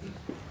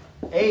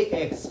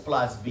 AX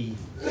plus B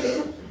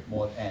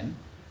mod N.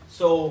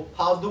 So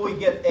how do we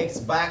get X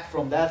back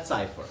from that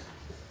cipher?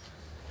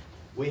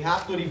 We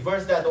have to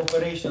reverse that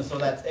operation, so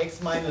that's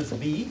X minus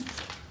B,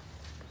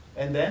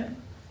 and then?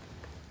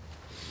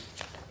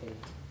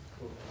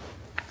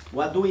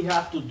 What do we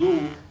have to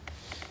do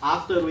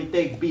after we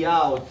take B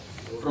out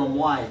from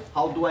Y?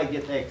 How do I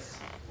get X?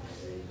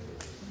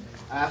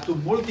 I have to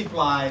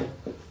multiply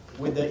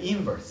with the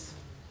inverse.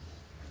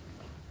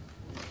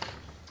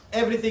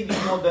 Everything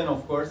is mod N,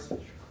 of course.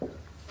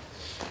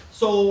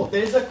 So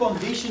there's a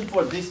condition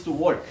for this to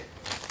work.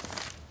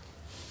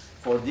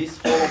 For this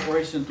whole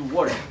operation to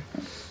work.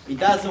 It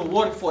doesn't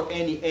work for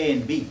any A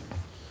and B.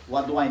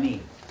 What do I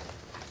need?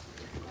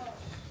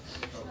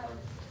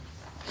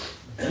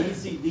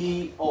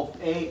 GCD of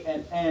A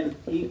and N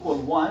equal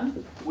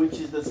 1, which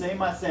is the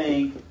same as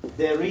saying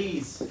there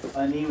is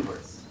an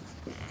inverse.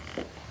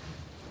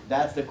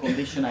 That's the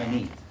condition I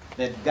need.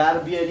 There's got to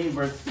be an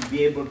inverse to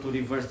be able to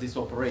reverse this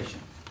operation.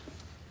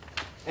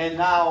 And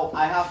now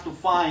I have to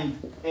find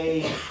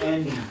A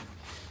and B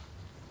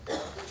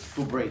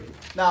to break it.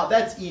 Now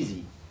that's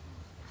easy.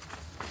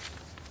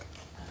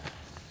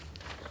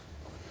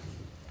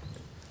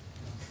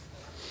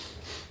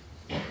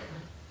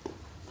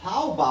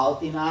 How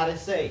about in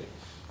RSA?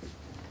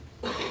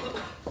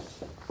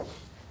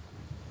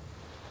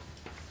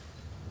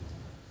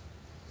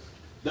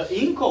 The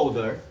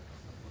encoder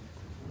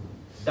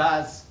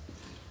does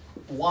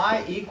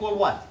Y equal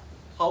what?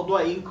 How do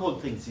I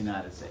encode things in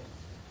RSA?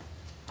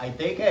 I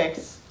take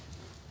X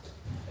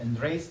and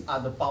raise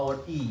at the power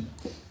E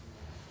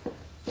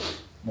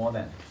more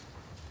than.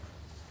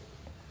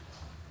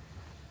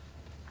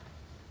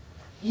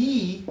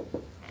 E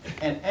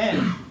and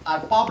N are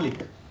public.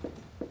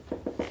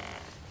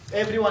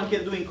 everyone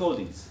can do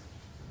encodings.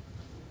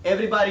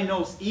 Everybody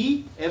knows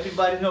E,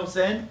 everybody knows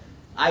N.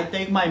 I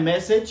take my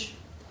message,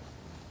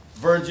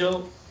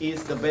 Virgil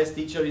is the best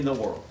teacher in the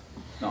world.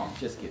 No,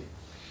 just kidding.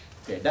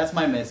 Okay, that's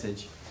my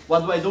message.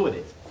 What do I do with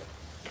it?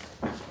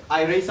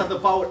 I raise up the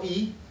power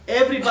E.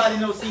 Everybody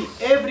knows E.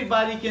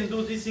 Everybody can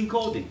do this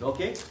encoding,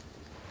 okay?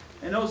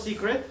 And no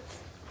secret.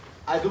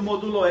 I do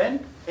modulo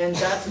N, and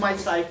that's my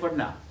cipher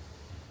now.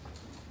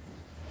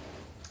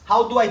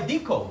 How do I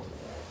decode?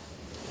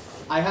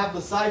 I have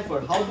the cipher.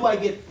 How do I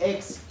get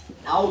X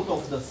out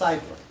of the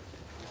cipher?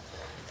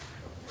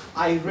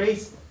 I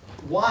raise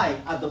Y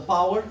at the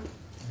power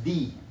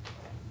D.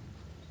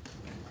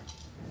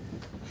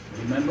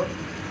 Remember?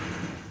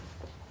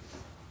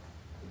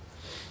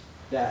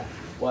 That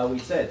what we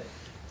said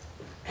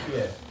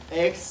here.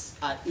 X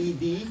at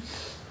ED,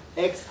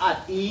 X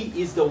at E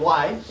is the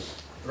Y,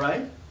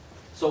 right?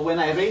 So when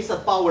I raise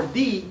at power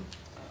D,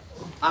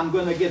 I'm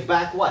going to get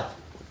back what?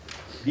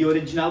 The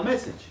original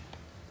message.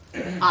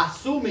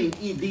 Assuming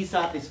ED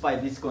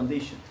satisfies this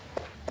condition.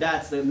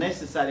 That's the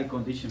necessary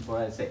condition for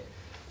RSA.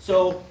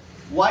 So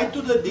Y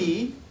to the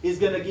D is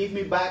going to give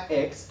me back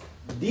X.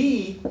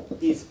 D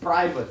is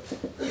private.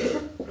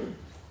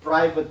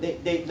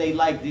 Private, they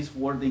like this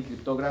word in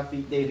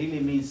cryptography. They really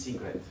mean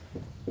secret.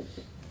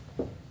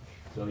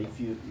 So if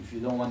you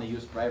don't want to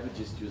use private,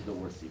 just use the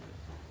word secret.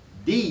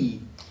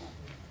 D,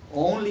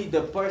 only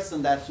the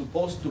person that's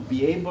supposed to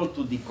be able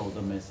to decode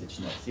the message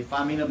knows. If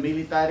I'm in a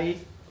military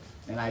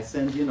and I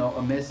send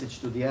a message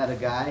to the other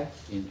guy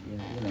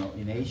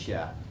in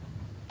Asia,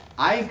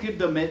 I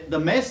encrypt the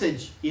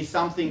message is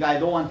something I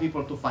don't want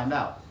people to find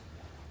out.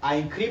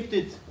 I encrypt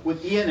it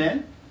with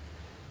ENN.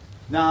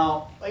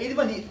 Now,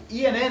 even if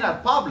ENN are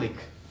public,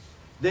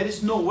 there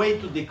is no way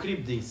to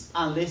decrypt this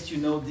unless you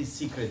know this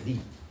secret D.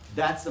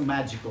 That's the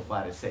magic of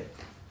RSA.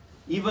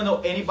 Even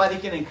though anybody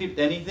can encrypt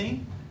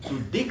anything, to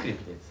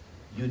decrypt it,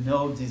 you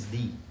know this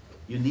D.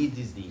 You need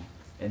this D.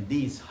 And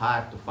D is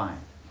hard to find.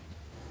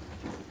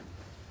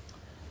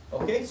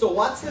 Okay, so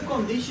what's the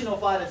condition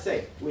of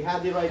RSA? We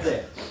have it right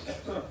there.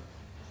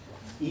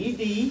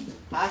 ED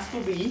has to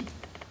be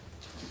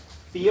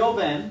phi of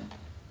n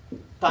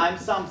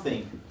times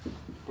something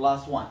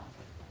plus 1.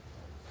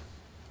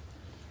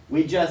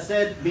 We just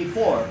said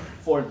before,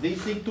 for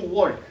this thing to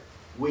work,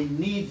 we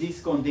need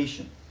this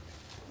condition.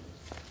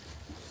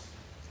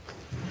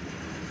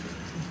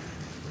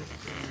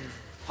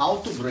 How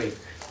to break?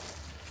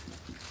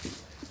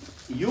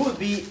 You would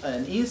be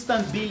an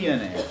instant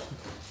billionaire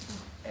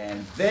and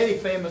very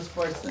famous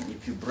person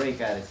if you break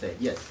RSA.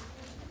 Yes?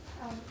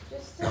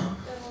 Just to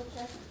double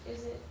check,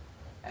 is it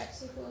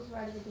x equals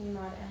y to the d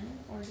mod n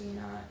or d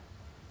naught?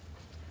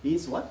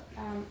 Is what?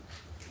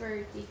 For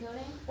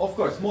decoding? Of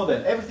course,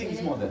 modern. Everything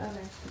is modern. Okay.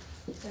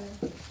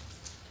 So,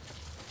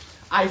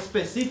 I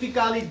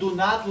specifically do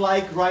not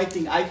like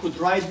writing. I could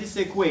write this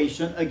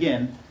equation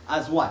again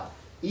as what?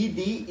 ED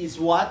is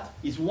what?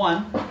 Is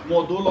 1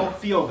 modulo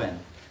phi of n.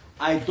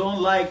 I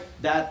don't like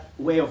that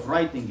way of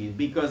writing it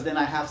because then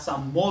I have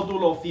some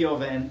modulo phi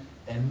of n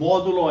and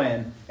modulo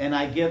n and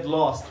I get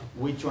lost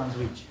which one's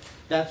which.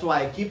 That's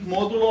why I keep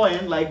modulo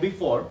n like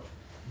before,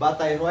 but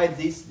I write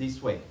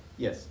this way.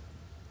 Yes?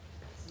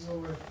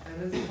 So if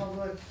n is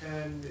public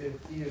and if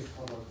e is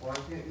public, why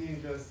can't you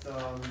just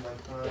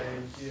like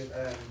find g of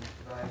n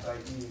divided by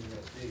e and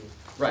get d?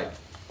 Right.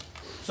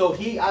 So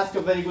he asked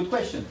a very good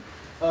question.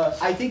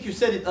 I think you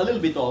said it a little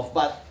bit off,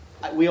 but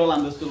we all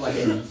understood what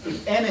it means.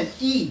 If n and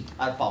e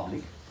are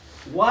public,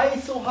 why is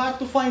it so hard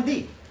to find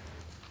d?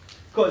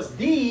 Because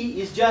d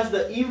is just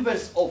the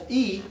inverse of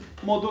e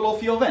modulo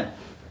phi of n.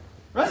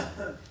 Right?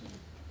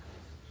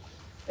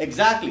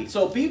 Exactly.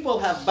 So people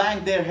have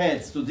banged their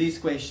heads to this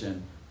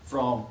question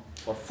for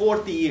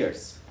 40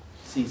 years,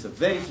 since a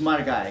very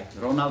smart guy,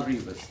 Ronald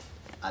Rivest,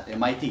 at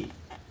MIT,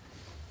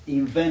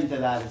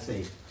 invented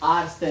RSA.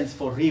 R stands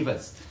for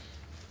Rivest.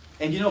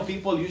 And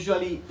people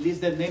usually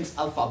list their names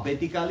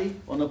alphabetically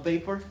on a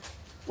paper.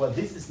 Well,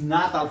 this is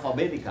not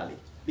alphabetically,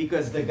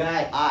 because the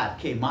guy R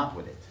came up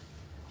with it.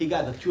 He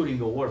got the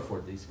Turing Award for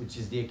this, which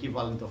is the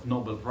equivalent of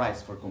Nobel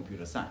Prize for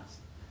computer science.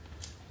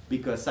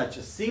 Because such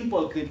a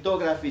simple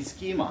cryptography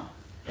schema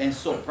and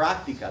so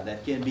practical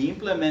that can be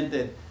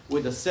implemented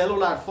with a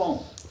cellular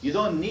phone. You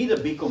don't need a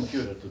big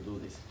computer to do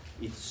this.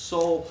 It's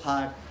so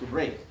hard to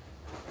break.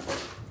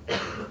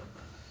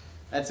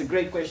 That's a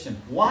great question.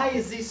 Why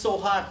is this so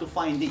hard to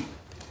find D?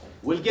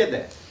 We'll get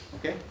there,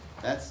 okay?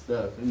 That's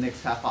the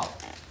next half hour.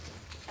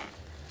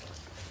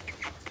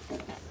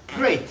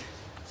 Great.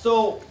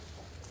 So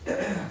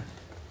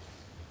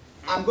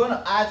I'm going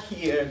to add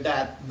here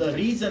that the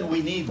reason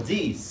we need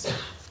this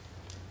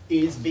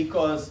is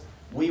because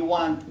we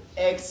want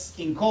x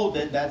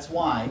encoded, that's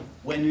why,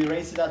 when we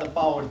raise it at the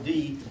power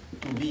d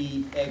to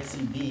be x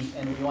in d,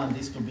 and we want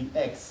this to be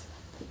x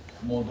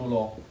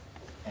modulo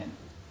n.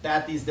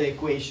 That is the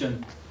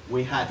equation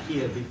we had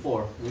here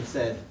before. We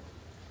said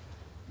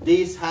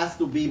this has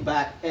to be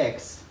back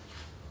x,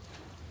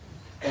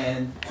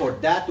 and for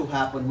that to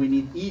happen, we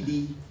need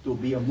ed to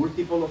be a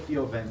multiple of phi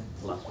of n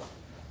plus 1.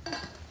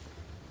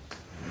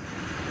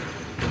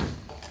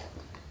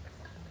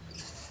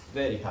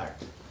 Very hard.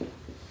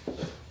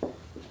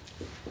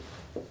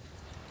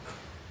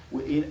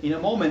 In a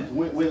moment,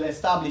 we'll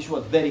establish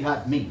what very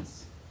hard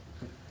means.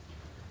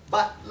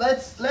 But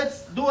let's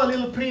do a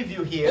little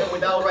preview here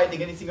without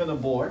writing anything on the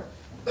board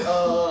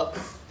about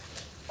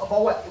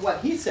what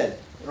he said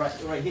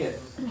right here.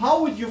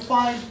 How would you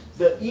find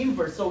the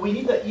inverse? So we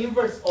need the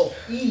inverse of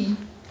E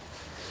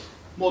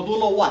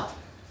modulo what?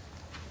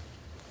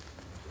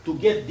 To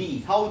get D,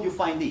 how would you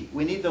find D?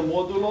 We need the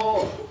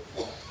modulo,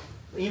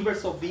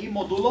 inverse of V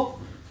modulo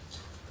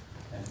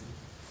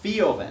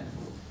phi of n.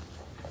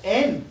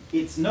 N,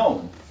 it's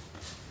known.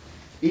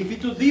 If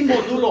it would be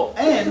modulo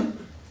n,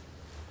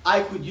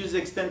 I could use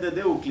extended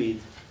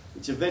Euclid,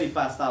 which is a very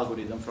fast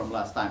algorithm from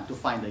last time, to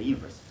find the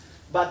inverse.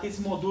 But it's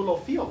modulo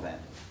phi of n,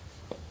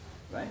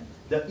 right?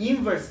 The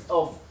inverse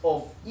of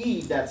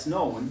E that's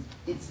known,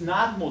 it's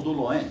not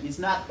modulo n. It's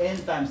not n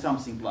times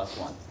something plus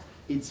 1.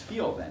 It's phi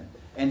of n.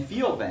 And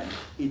phi of n,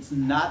 it's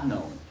not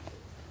known.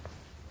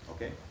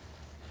 Okay?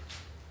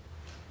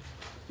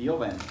 Phi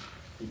of n,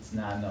 it's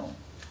not known.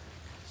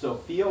 So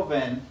phi of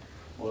n,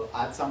 we'll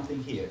add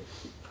something here.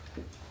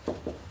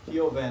 Phi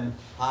of n,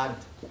 hard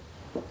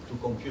to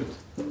compute.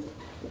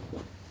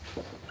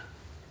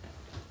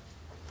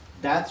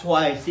 That's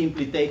why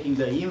simply taking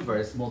the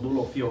inverse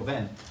modulo phi of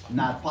n,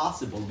 not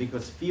possible,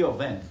 because phi of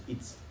n,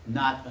 it's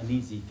not an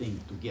easy thing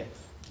to get.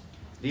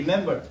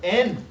 Remember,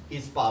 n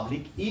is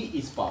public, E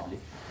is public,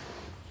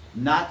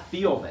 not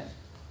phi of n.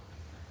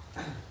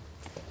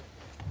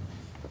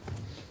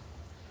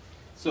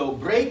 So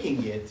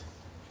breaking it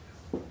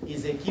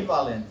is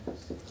equivalent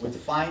with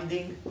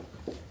finding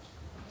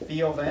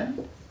phi of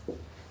n,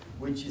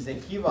 which is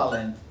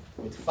equivalent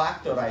with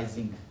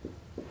factorizing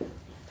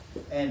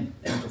n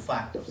into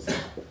factors.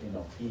 You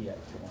know, here.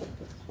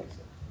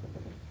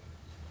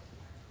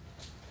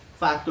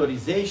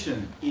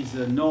 Factorization is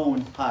a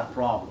known hard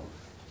problem.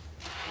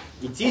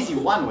 It's easy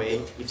one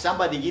way. If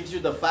somebody gives you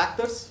the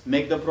factors,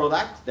 make the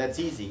product, that's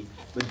easy.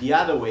 But the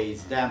other way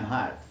is damn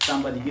hard.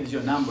 Somebody gives you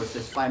a number,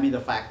 says, find me the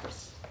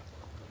factors.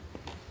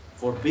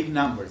 For big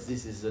numbers,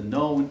 this is a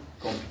known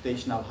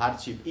computational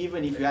hardship,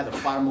 even if you had a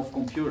farm of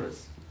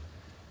computers.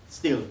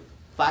 Still,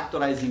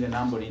 factorizing a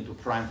number into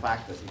prime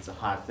factors, it's a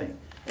hard thing.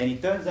 And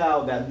it turns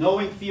out that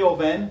knowing phi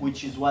of n,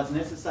 which is what's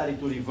necessary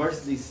to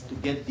reverse this to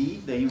get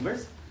D, the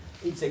inverse,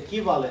 it's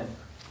equivalent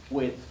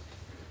with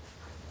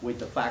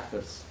the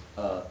factors,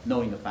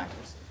 knowing the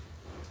factors.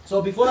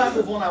 So before I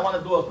move on, I want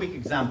to do a quick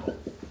example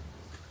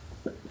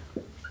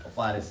of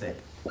RSA.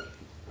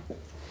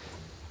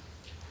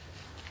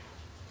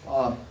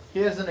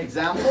 Here's an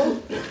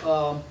example.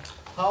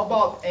 How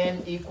about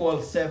n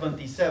equals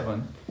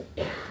 77?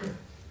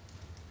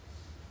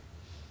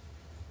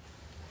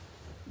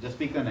 Just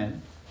pick an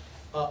n.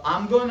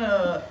 I'm going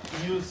to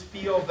use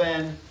phi of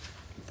n.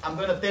 I'm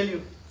going to tell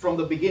you from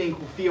the beginning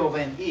who phi of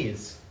n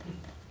is.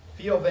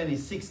 Phi of n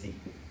is 60.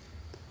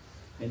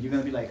 And you're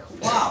going to be like,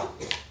 wow,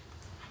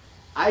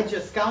 I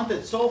just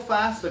counted so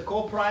fast the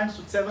co-primes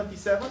with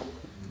 77?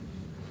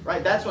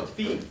 Right, that's what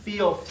phi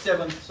of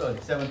 77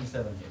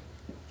 here.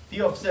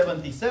 Phi of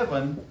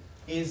 77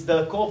 is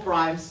the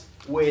co-primes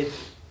with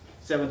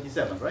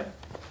 77, right?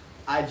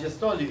 I just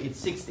told you it's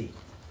 60.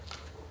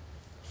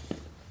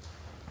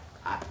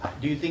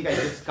 Do you think I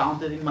just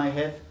counted in my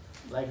head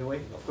like a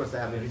way? Of course I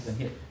have a reason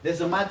here.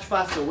 There's a much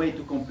faster way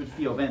to compute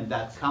phi of n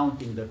than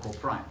counting the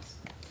co-primes.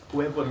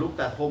 Whoever looked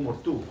at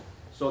homework 2,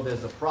 so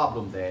there's a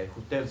problem there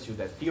who tells you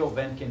that phi of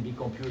n can be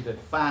computed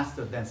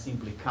faster than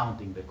simply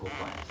counting the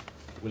co-primes.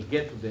 We'll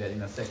get to that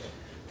in a second.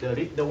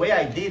 The way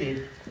I did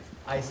it,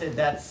 I said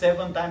that's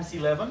 7 times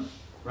 11,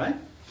 right?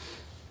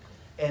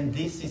 And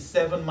this is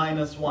 7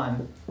 minus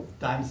 1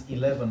 times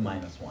 11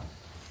 minus 1.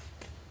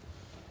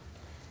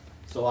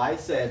 So I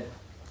said,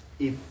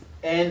 if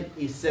n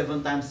is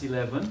 7 times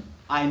 11,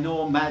 I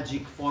know a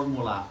magic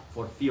formula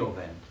for phi of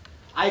n.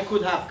 I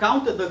could have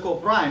counted the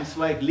co-primes,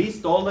 like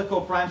list all the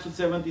co-primes with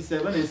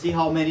 77 and see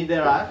how many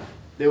there are.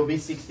 There will be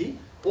 60.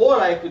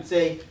 Or I could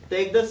say,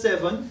 take the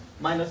 7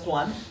 minus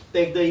 1,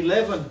 take the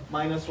 11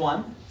 minus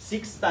 1,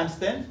 6 times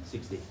 10,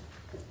 60.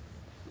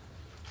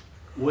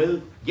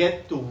 We'll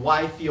get to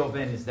why phi of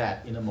n is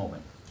that in a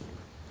moment.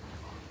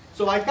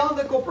 So I count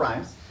the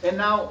co-primes, and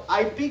now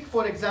I pick,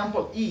 for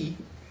example, E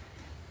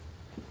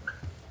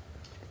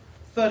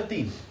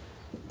 13.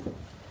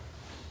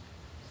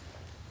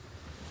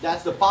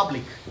 That's the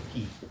public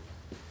key.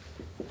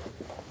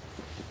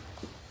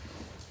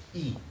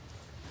 E.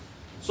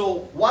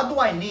 So what do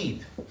I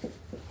need?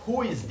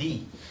 Who is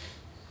D?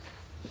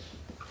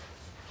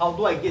 How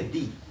do I get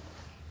D?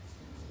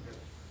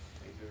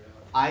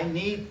 I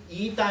need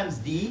E times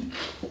D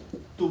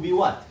to be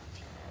what?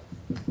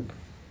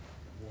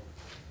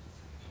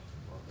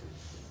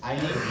 I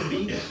need to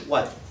be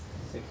what?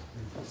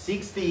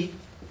 60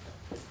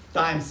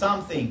 times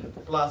something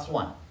plus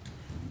 1.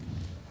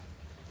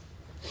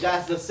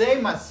 That's the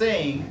same as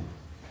saying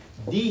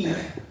D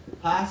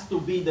has to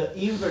be the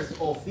inverse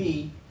of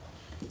E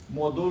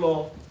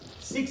modulo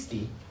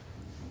 60,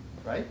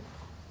 right?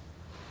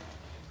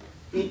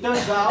 It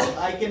turns out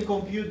I can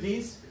compute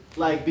this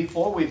like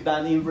before, we've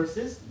done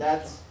inverses.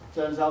 That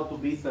turns out to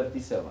be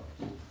 37.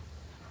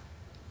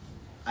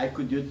 I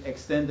could use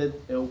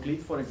extended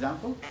Euclid, for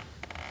example,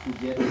 to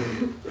get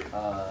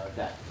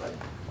that, right?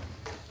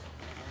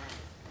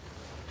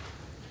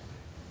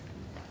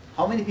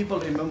 How many people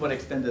remember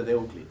extended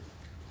Euclid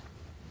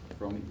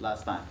from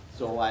last time?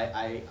 So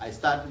I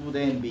start with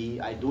A and B,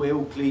 I do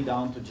Euclid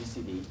down to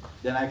GCD,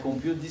 then I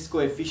compute these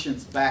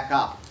coefficients back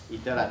up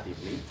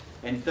iteratively,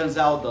 and it turns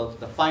out that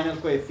the final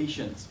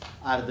coefficients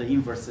are the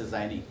inverses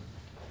I need.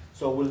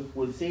 So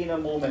we'll see in a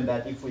moment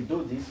that if we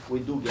do this, we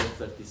do get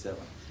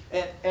 37.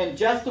 And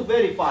just to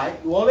verify,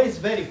 you always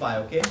verify,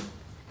 okay?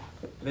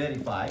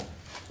 Verify.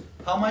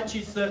 How much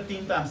is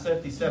 13 times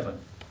 37?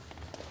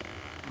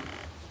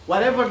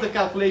 Whatever the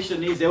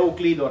calculation is,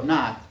 Euclid or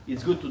not,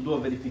 it's good to do a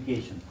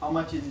verification. How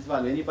much is this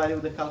value? Anybody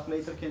with a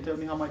calculator can tell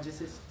me how much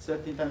this is?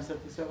 13 times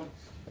 37?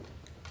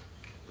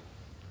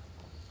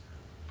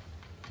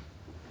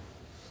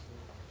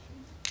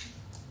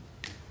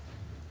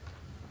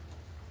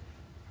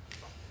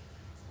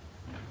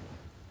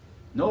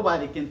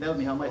 Nobody can tell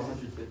me how much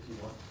this is.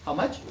 451. How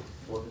much?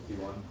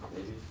 451,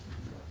 maybe.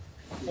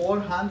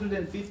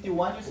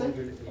 451, you said?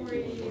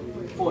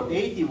 481.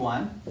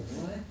 481.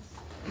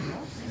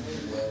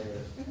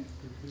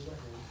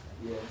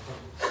 Yeah.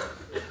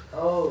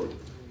 Oh,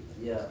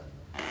 yeah.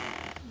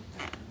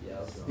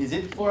 Yeah. Is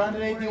it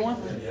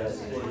 481?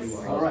 Yes,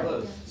 41. All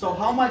right. So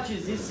how much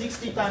is this?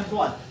 60 times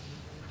what?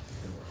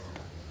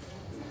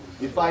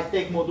 If I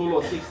take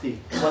modulo 60,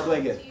 what do I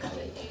get?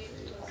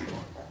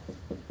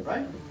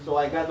 Right? So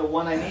I got the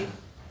one I need.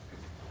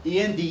 E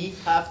and D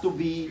have to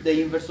be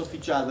the inverse of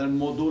each other,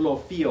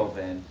 modulo phi of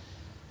n.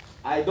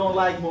 I don't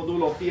like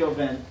modulo phi of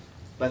n,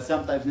 but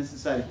sometimes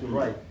necessary to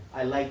write.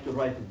 I like to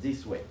write it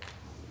this way.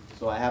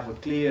 So I have a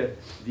clear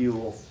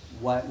view of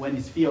when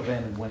it's phi of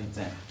n and when it's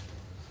n.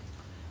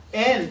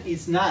 N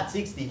is not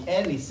 60,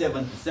 n is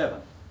 77.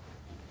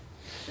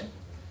 Okay?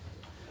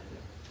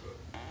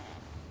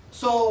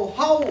 So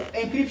how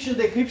encryption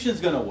decryption is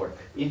going to work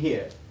in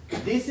here?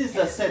 This is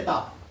the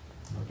setup.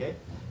 Okay?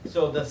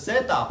 So the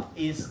setup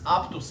is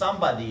up to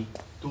somebody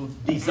to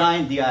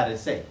design the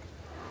RSA.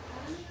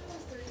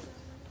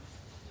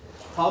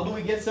 How do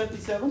we get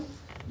 37?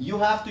 You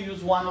have to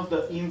use one of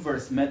the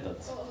inverse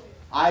methods.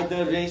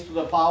 Either raised to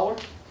the power,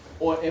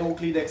 or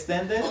Euclid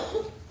extended,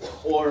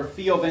 or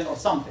phi of n, or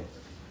something.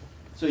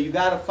 So you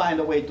got to find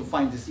a way to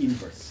find this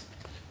inverse.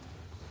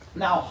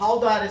 Now, how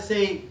the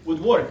RSA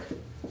would work?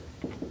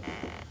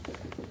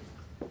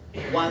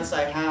 Once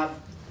I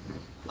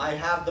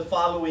have the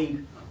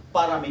following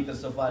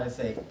parameters of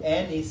RSA.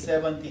 N is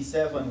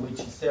 77,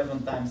 which is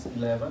 7 times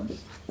 11.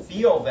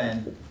 Phi of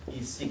n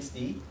is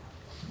 60.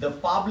 The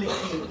public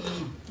key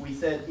E, we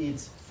said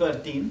it's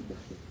 13.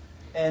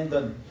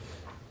 And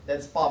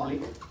that's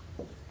public.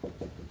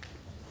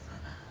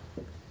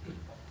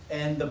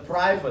 And the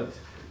private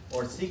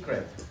or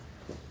secret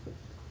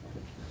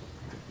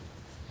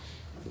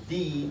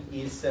D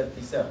is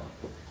 37.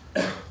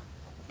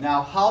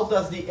 Now, how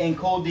does the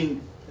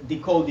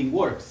decoding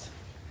works?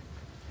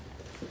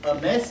 A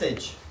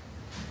message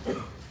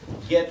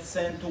gets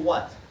sent to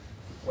what?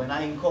 When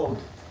I encode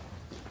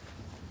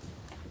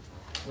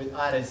with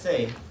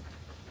RSA,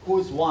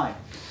 who's Y?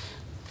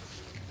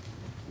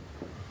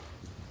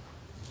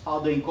 How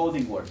the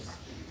encoding works?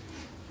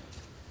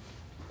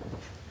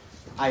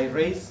 I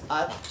raise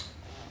at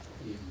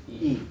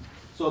E.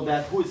 So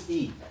that who's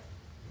E?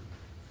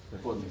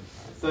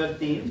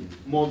 13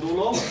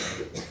 modulo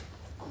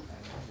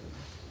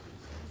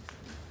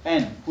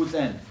N. Who's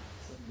N?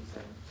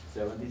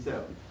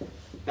 77.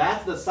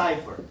 That's the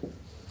cipher.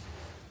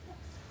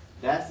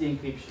 That's the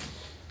encryption.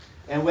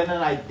 And when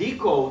I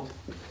decode,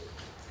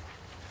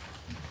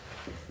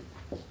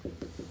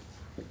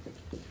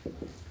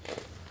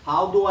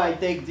 how do I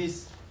take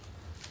this?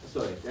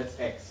 Sorry, that's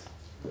X.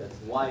 That's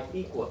Y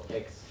equal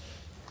X.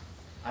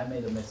 I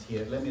made a mess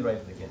here. Let me write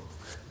it again.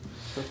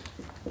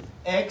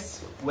 X,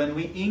 when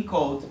we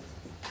encode,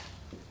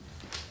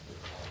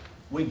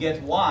 we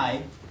get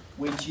Y,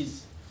 which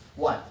is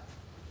what?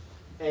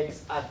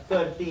 X at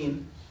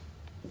 13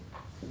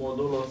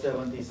 modulo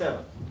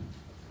 77.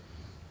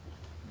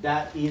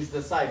 That is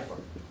the cipher.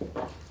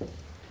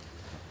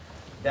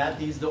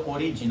 That is the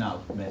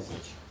original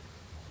message.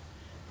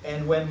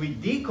 And when we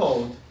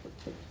decode,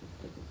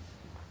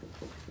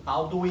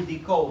 how do we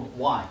decode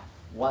Y?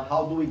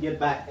 How do we get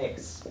back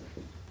X?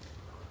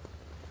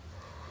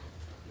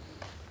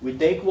 We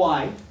take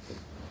Y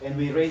and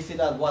we raise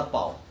it at what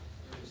power?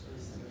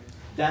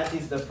 That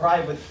is the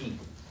private key.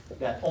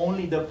 That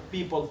only the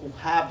people who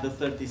have the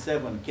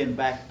 37 can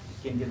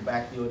get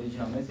back the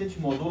original message.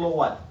 Modulo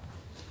what?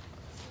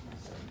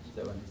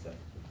 77.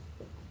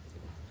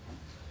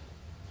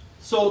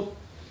 So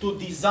to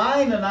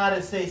design an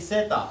RSA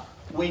setup,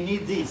 we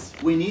need this.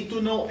 We need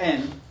to know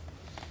N.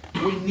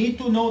 We need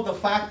to know the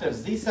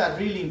factors. These are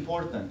really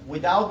important.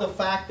 Without the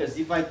factors,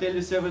 if I tell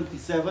you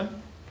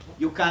 77,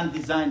 you can't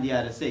design the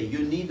RSA. You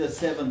need a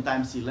 7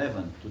 times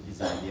 11 to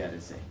design the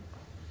RSA.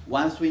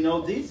 Once we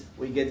know this,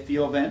 we get phi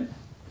of n,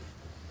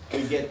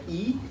 we get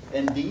E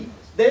and D,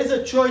 there's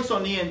a choice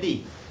on E and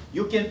D.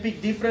 You can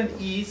pick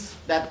different E's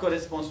that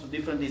corresponds to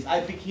different E's.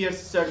 I pick here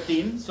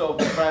 13, so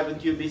the private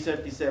key will be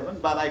 37,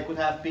 but I could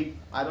have picked,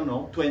 I don't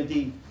know,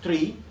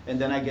 23, and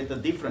then I get a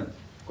different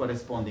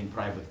corresponding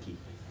private key.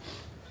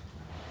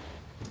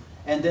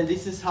 And then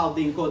this is how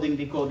the encoding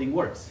decoding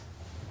works.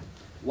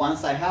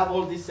 Once I have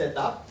all this set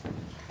up,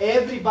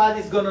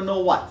 everybody's going to know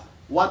what?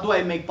 What do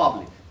I make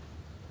public?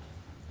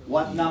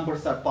 What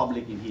numbers are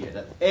public in here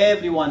that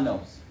everyone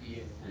knows?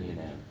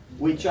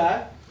 Which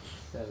are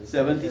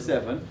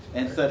 77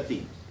 and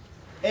 13.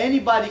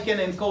 Anybody can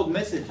encode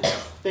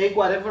messages. Take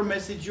whatever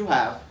message you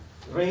have,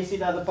 raise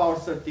it at the power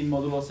 13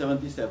 modulo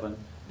 77.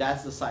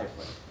 That's the cipher.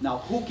 Now,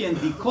 who can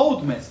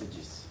decode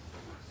messages?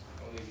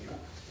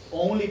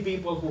 Only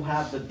people who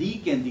have the D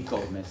can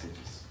decode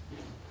messages.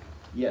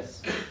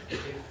 Yes?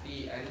 If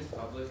the N is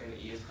public and the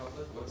E is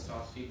public, what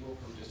stops people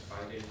from just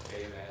finding phi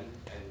of N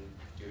and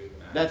doing the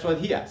math? That's what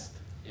he asked.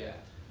 Yeah.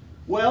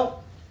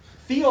 Well,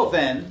 phi of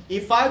N,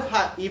 if I've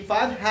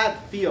had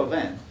phi of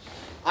N,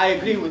 I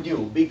agree with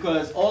you,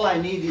 because all I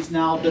need is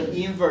now the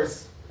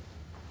inverse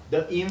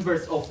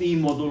of E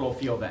modulo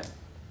phi of N.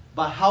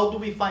 But how do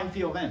we find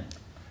phi of N?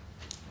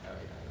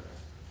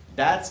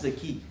 That's the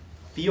key.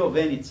 Phi of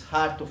N, it's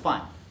hard to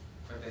find.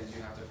 But then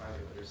you have to find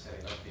it when you're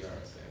setting up the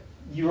RSA.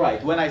 You're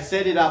right. When I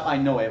set it up, I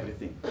know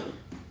everything.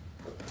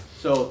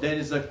 So there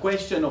is a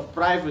question of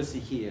privacy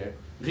here,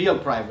 real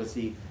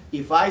privacy.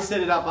 If I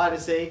set it up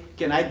RSA,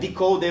 can I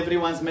decode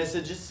everyone's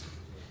messages?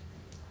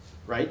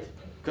 Right?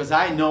 Because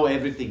I know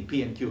everything,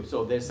 P and Q.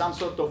 So there's some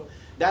sort of,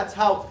 that's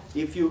how,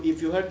 if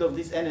you heard of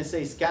this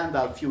NSA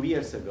scandal a few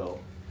years ago,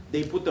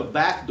 they put a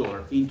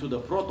backdoor into the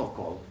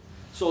protocol.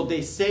 So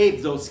they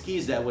saved those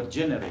keys that were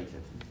generated.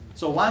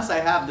 So once I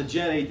have the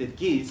generated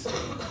keys,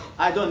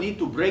 I don't need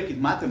to break it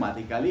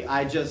mathematically.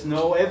 I just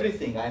know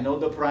everything. I know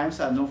the primes,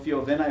 I know phi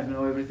of N, I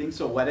know everything.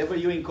 So whatever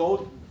you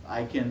encode,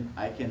 I can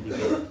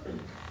decode.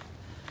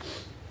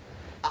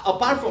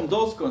 Apart from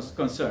those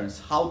concerns,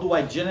 how do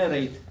I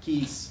generate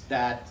keys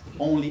that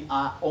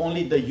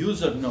only the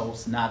user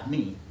knows, not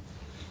me?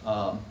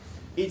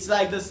 It's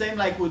like the same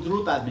like with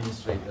root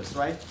administrators,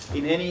 right?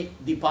 In any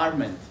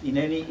department, in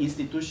any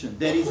institution,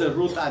 there is a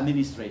root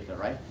administrator,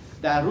 right?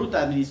 That root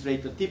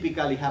administrator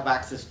typically have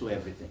access to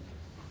everything.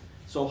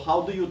 So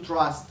how do you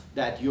trust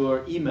that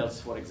your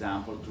emails, for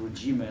example, through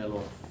Gmail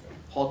or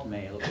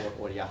Hotmail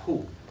or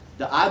Yahoo,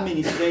 the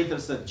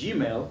administrators at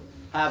Gmail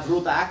have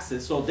root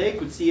access so they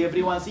could see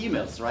everyone's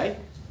emails, right?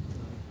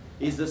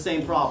 It's the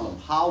same problem.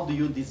 How do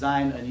you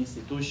design an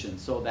institution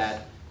so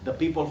that the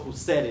people who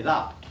set it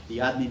up,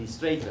 the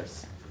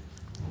administrators,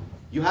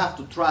 you have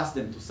to trust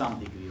them to some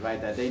degree,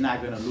 right? That they're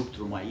not going to look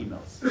through my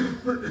emails.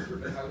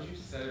 But how would you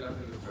set it up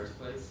in the first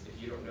place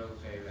if you don't know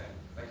phi of N?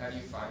 Like, how do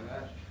you find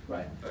that?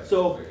 Right. But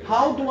So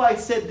how do I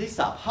set this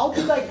up? How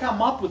did I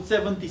come up with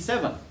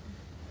 77?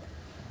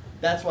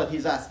 That's what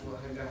he's asking. Well,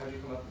 how do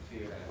you come up with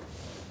phi of N?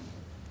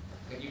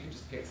 Like, you could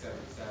just pick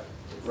 77.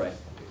 Right.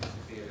 Because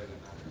the phi of N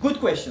doesn't matter. Good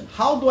question.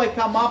 How do I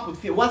come up with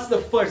phi? What's the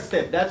first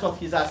step? That's what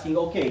he's asking.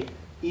 Okay,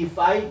 if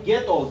I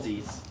get all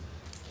these,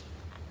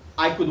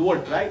 I could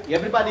work, right?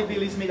 Everybody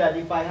believes me that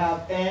if I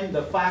have N,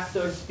 the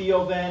factors, phi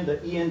of N,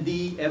 the E and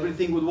D,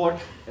 everything would work.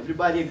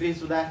 Everybody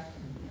agrees with that?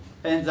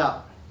 Hands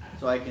up,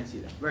 so I can see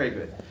that. Very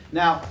good.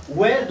 Now,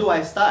 where do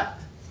I start?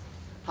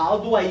 How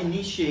do I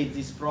initiate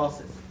this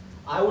process?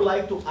 I would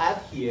like to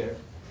add here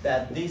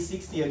that this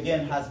 60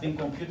 again has been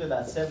computed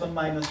as 7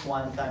 minus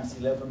 1 times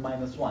 11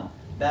 minus 1.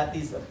 That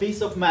is a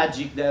piece of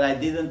magic that I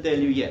didn't tell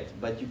you yet,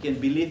 but you can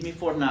believe me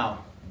for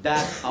now.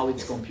 That's how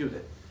it's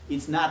computed.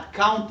 It's not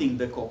counting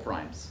the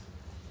coprimes.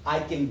 I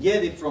can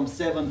get it from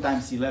 7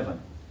 times 11.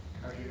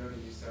 How do you know to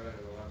use 7 and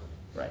 11?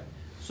 Right.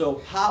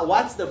 So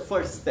what's the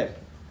first step?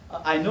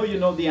 I know you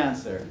know the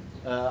answer.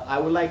 I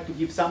would like to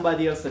give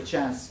somebody else a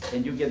chance,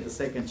 and you get the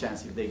second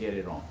chance if they get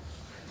it wrong.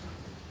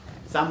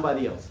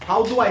 Somebody else.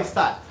 How do I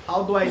start?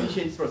 How do I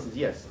initiate this process?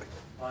 Yes?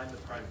 Find the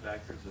prime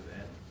factors of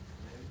N,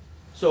 maybe?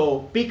 So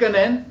pick an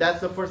N, that's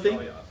the first thing.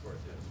 Oh, yeah, of course,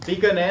 yeah.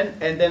 Pick an N,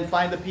 and then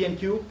find the P and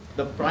Q,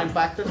 the prime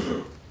factors.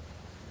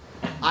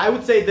 I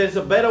would say there's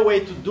a better way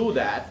to do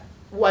that.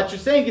 What you're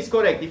saying is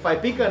correct. If I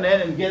pick an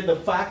N and get the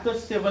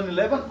factors 7,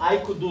 11, I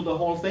could do the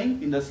whole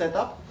thing in the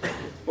setup.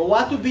 But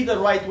what would be the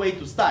right way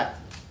to start?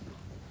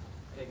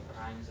 Pick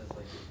primes as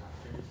like the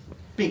factors.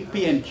 Pick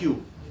P and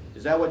Q.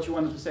 Is that what you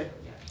wanted to say?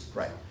 Yes.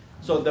 Right.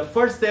 So the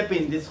first step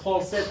in this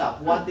whole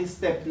setup, what is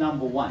step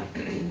number 1?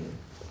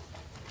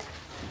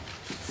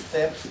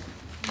 Step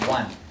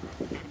 1.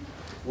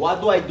 What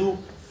do I do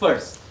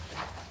first?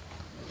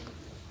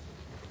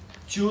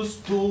 Choose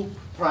 2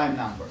 prime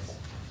numbers.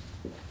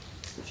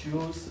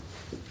 Choose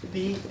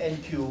P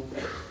and Q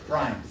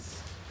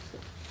primes.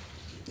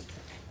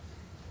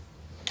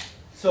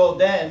 So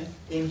then,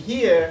 in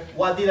here,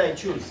 what did I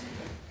choose?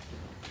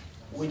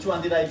 Which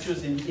one did I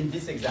choose in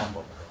this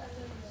example?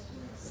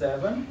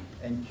 7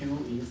 and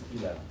Q is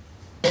 11.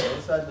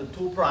 Those are the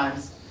 2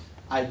 primes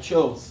I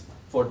chose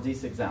for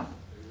this example.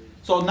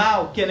 So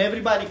now, can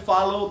everybody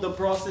follow the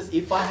process?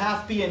 If I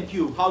have P and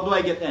Q, how do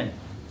I get N?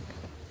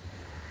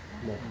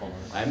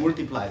 I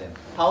multiply them.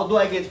 How do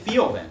I get phi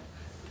of n?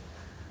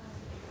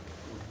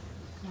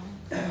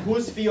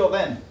 Who's phi of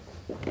n?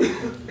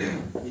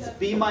 Is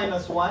p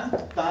minus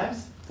 1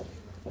 times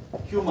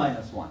q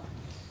minus 1.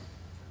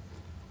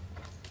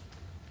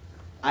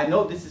 I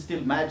know this is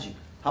still magic.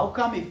 How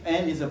come if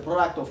n is a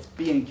product of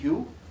p and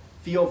q,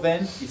 phi of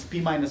n is p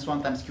minus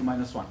 1 times q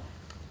minus 1?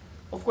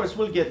 Of course,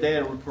 we'll get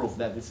there, we'll prove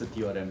that. It's a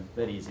theorem,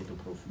 very easy to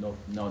prove.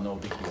 No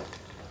big deal.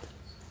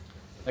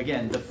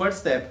 Again, the first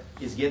step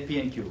is get p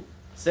and q.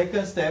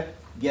 Second step,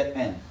 get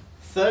n.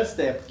 Third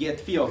step, get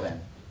phi of n.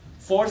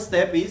 Fourth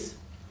step is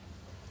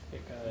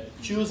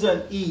choose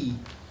an e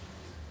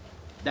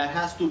that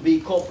has to be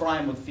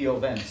co-prime with phi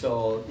of n.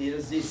 So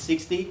is this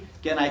 60?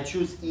 Can I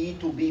choose e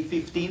to be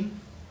 15?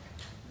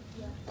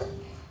 Yeah.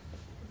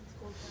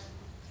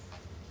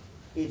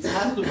 It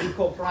has to be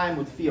co-prime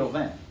with phi of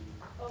n.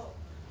 Oh,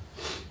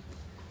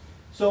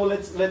 So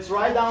let's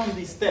write down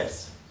these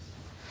steps.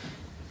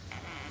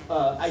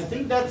 I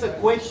think that's a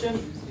question.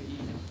 Choose the E.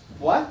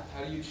 What?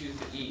 How do you choose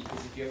the E?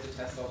 Because if you have to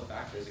test all the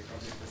factors, it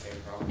comes with the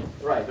same problem.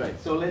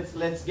 Right. So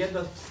let's get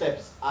the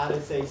steps,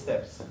 RSA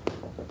steps.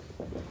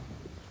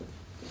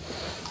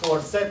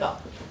 For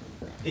setup.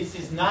 This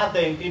is not the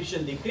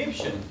encryption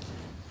decryption.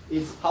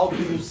 It's how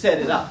do you set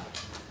it up.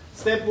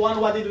 Step 1,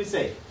 what did we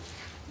say?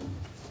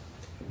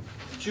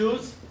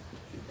 Choose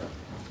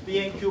P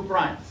and Q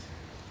primes.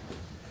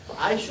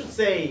 I should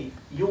say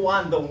you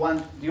want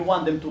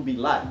them to be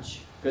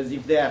large. Because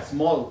if they are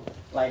small,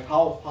 like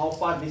how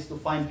far is to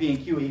find P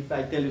and Q if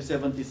I tell you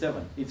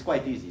 77? It's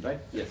quite easy, right?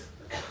 Yes.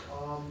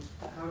 How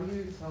do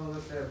you tell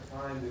that they're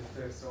primed if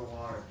they're so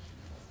large?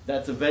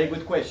 That's a very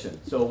good question.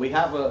 So we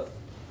have a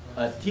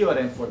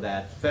theorem for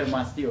that,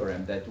 Fermat's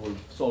theorem, that will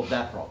solve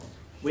that problem.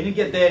 We didn't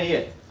get there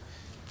yet.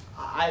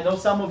 I know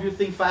some of you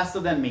think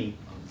faster than me,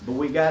 but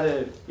we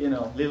gotta,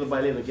 little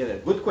by little get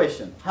it. Good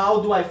question.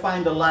 How do I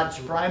find a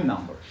large prime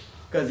number?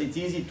 Because it's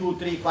easy 2,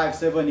 3, 5,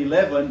 7,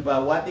 11,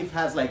 but what if it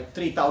has like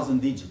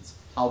 3,000 digits?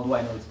 How do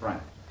I know it's prime?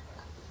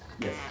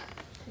 Yes.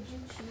 Could you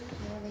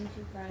choose more than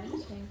 2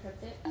 primes to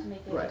encrypt it to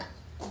make it Right.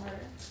 harder?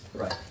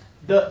 Right.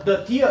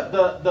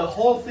 The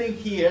whole thing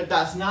here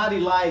does not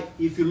rely,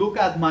 if you look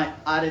at my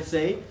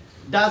RSA,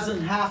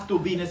 doesn't have to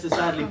be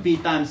necessarily P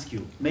times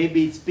Q.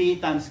 Maybe it's P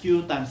times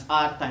Q times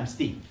R times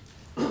T.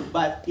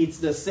 But it's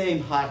the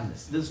same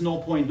hardness. There's no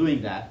point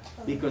doing that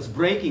because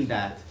breaking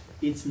that,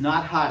 it's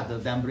not harder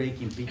than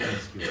breaking P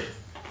times Q.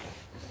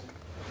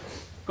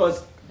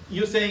 Because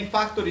you're saying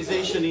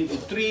factorization into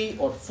 3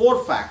 or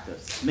 4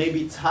 factors,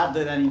 maybe it's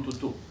harder than into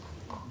 2.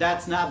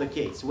 That's not the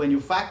case. When you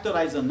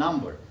factorize a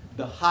number,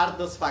 the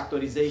hardest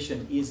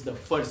factorization is the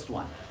first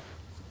one.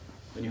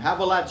 When you have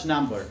a large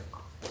number,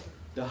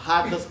 the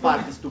hardest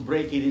part is to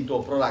break it into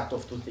a product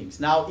of 2 things.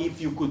 Now,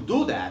 if you could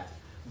do that,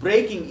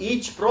 breaking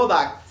each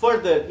product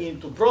further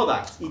into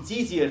products, it's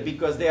easier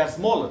because they are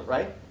smaller,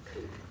 right?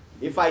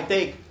 If I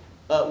take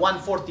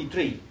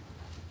 143,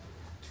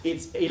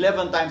 it's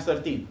 11 times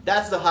 13.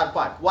 That's the hard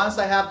part. Once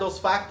I have those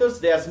factors,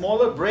 they are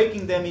smaller,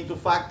 breaking them into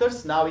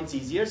factors, now it's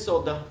easier.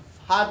 So the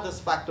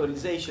hardest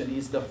factorization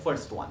is the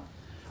first one,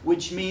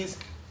 which means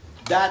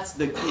that's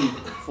the key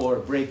for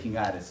breaking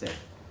RSA.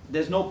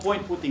 There's no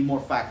point putting more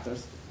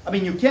factors. I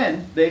mean, you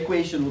can, the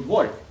equation would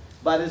work,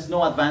 but there's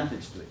no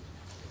advantage to it.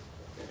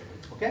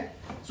 Okay?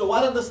 So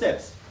what are the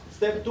steps?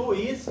 Step 2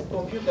 is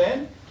compute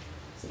n.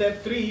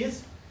 Step 3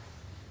 is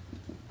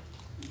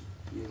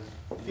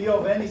phi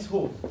of n is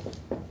who?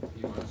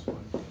 P minus 1,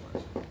 P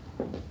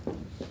minus 1.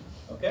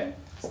 Okay?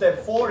 Step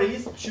 4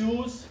 is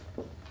choose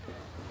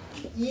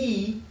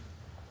E.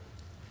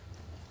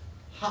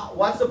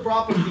 What's the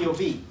property of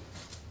E?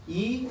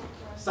 E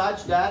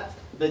such that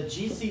the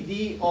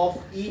GCD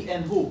of E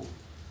and who?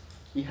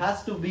 It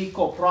has to be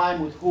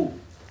coprime with who?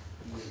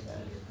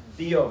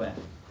 Phi of n.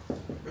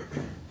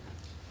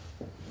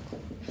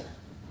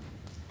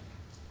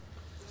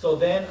 So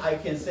then I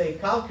can say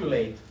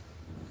calculate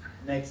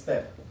next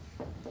step.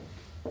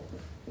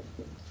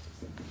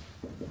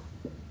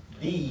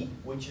 D,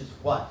 which is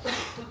what?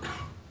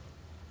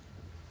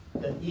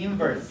 The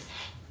inverse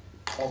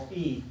of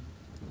E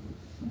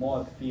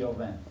mod phi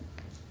of n.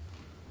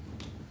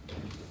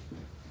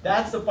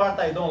 That's the part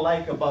I don't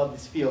like about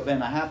this phi of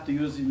n. I have to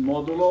use in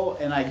modulo,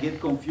 and I get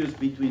confused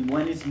between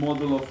when it's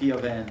modulo phi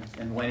of n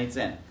and when it's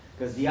n.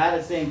 Because the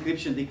RSA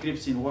encryption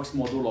decryption works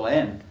modulo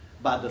n,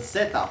 but the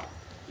setup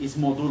is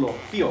modulo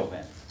phi of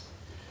n.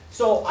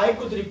 So I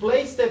could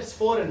replace steps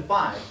 4 and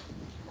 5.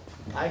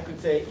 I could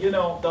say,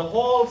 the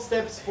whole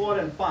steps 4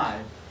 and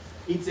 5,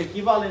 it's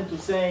equivalent to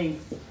saying,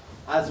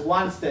 as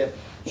one step,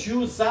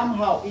 choose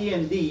somehow E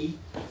and D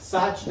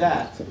such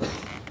that,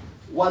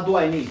 what do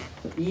I need?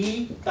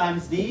 E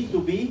times D to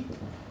be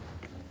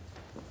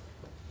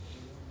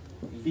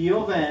phi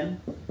of n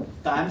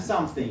times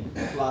something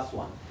plus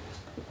 1.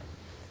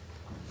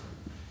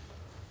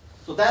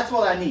 So that's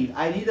what I need.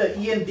 I need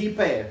an E and D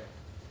pair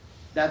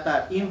that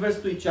are inverse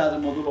to each other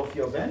modulo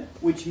phi of n,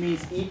 which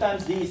means E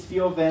times D is phi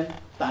of n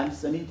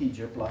times an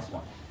integer plus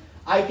 1.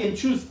 I can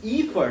choose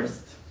E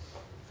first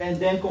and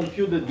then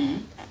compute the D,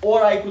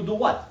 or I could do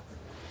what?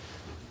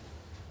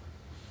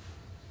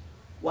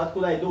 what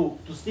could I do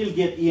to still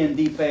get E and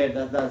D pair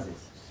that does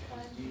this?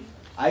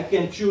 I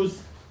can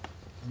choose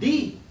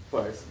D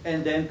first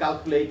and then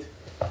calculate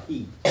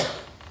E.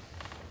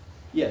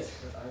 Yes?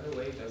 But either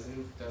way,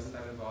 doesn't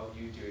that involve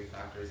you doing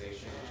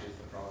factorization, which is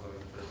the problem in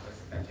the first place,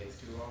 if that takes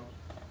too long?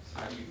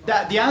 How do you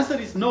The answer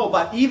is no,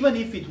 but even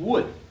if it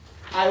would,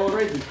 I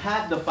already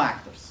have the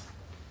factors.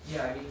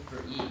 Yeah, I mean for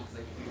E, it's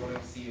like if you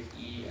want to see if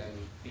E and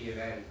phi of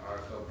n are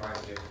co-prime,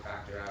 you have to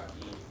factor out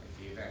E and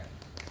phi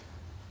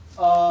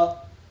of n.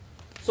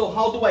 So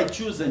how do I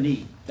choose an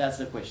E? That's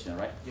the question,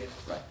 right? Yes.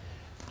 Right.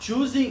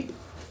 Choosing,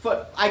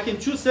 I can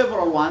choose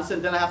several ones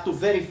and then I have to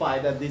verify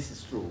that this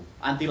is true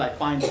until I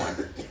find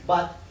one.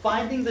 But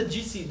finding the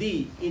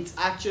GCD, it's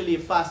actually a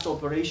fast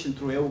operation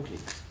through Euclid.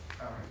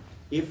 Alright.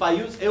 If I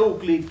use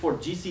Euclid for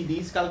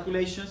GCD's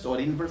calculations or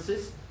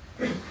inverses,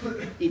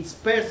 it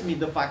spares me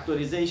the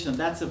factorization.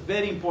 That's a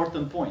very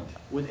important point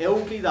with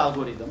Euclid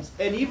algorithms.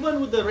 And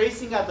even with the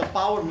racing at the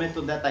power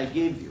method that I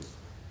gave you,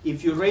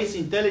 if you race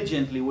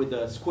intelligently with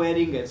the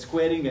squaring and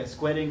squaring and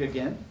squaring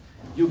again,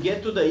 you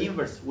get to the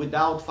inverse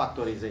without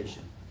factorization.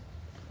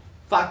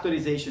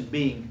 Factorization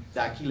being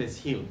the Achilles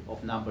heel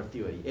of number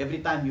theory. Every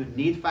time you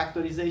need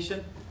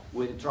factorization,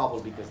 we're in trouble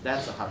because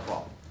that's a hard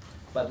problem.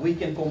 But we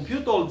can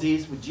compute all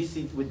these with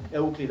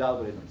Euclid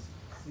algorithms.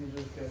 So you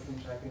just get some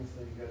checking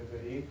so you get a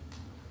good E?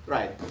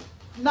 Right.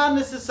 Not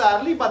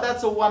necessarily, but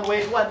that's one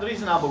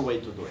reasonable way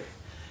to do it.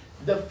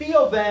 The phi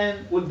of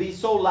n would be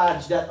so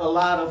large that a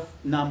lot of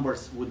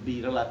numbers would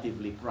be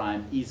relatively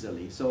prime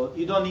easily. So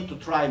you don't need to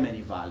try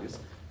many values.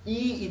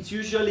 E, it's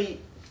usually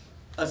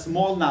a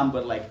small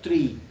number like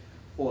 3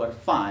 or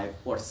 5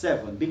 or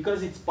 7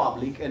 because it's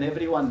public and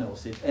everyone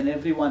knows it and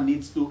everyone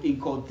needs to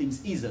encode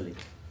things easily.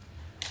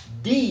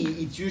 D,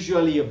 it's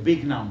usually a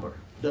big number,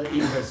 the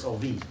inverse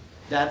of E.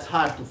 That's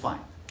hard to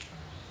find.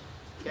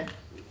 Okay?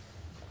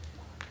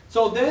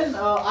 So then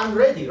I'm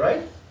ready,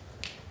 right?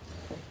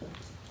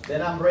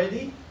 Then I'm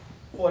ready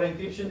for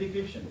encryption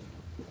decryption.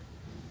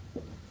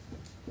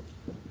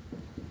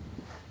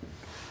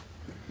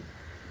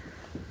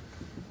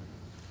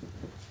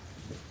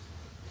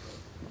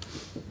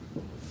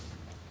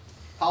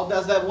 How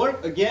does that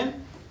work?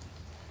 Again,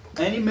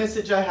 any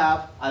message I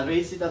have, I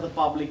raise it at the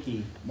public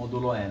key,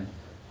 modulo n.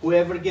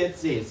 Whoever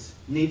gets this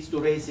needs to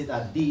raise it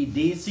at D.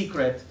 D is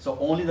secret, so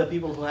only the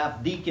people who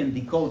have D can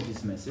decode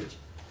this message.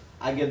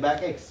 I get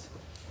back X.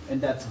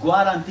 And that's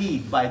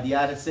guaranteed by the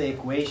RSA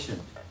equation,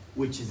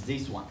 which is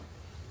this one.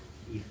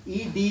 If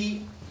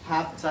ED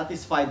have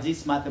satisfied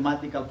this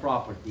mathematical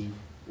property,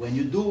 when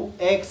you do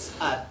X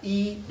at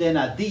E, then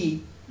at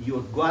D,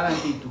 you're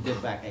guaranteed to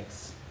get back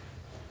X.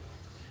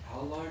 How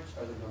large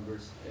are the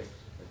numbers X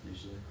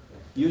usually?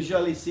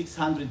 Usually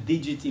 600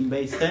 digits in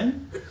base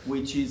 10,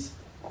 which is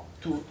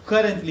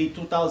currently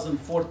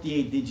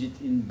 2048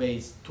 digits in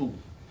base 2.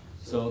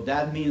 So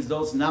that means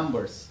those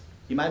numbers,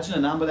 imagine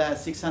a number that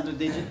has 600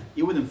 digits,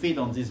 it wouldn't fit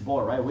on this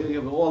board, right?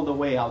 We'll go all the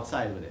way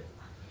outside with it.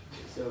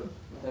 So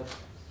that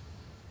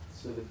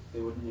they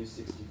wouldn't use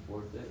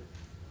 64-bit?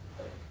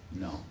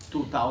 No,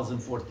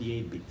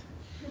 2048 bit.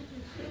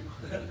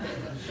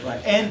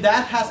 Right. And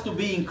that has to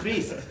be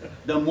increased.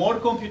 The more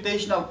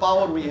computational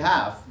power we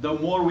have, the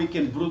more we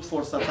can brute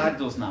force attack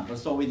those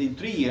numbers. So within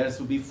 3 years, it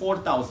will be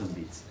 4,000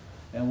 bits.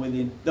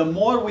 And the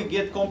more we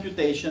get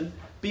computation,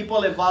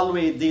 people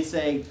evaluate this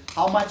saying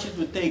how much it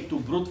would take to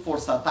brute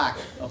force attack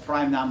a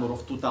prime number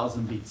of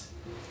 2,000 bits.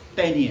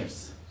 10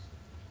 years.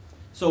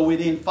 So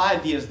within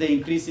 5 years, they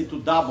increase it to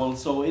double.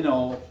 So, you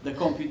know,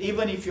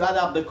 even if you add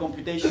up the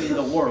computation in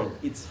the world,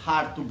 it's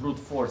hard to brute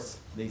force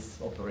this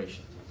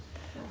operation.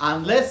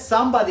 Unless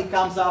somebody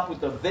comes up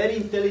with a very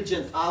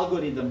intelligent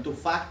algorithm to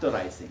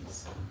factorize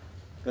things.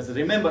 Because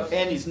remember,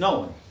 n is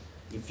known.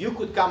 If you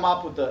could come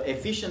up with an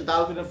efficient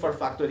algorithm for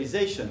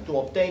factorization to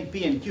obtain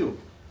P and Q,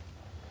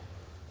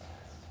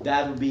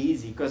 that would be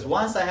easy. Because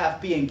once I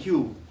have P and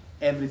Q,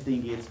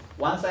 everything is.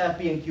 Once I have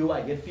P and Q,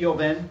 I get phi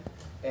of n.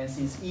 And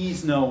since E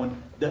is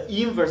known, the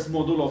inverse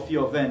modulo phi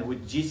of n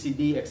with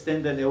GCD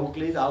extended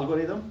Euclid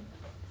algorithm,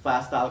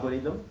 fast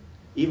algorithm,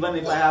 even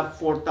if I have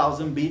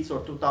 4,000 bits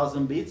or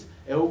 2,000 bits,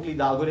 Euclid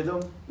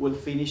algorithm will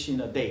finish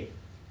in a day.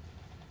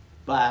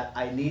 But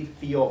I need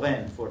phi of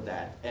n for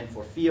that. And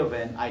for phi of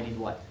n, I need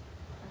what?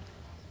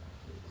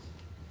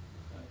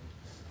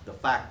 The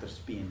factors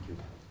P and Q.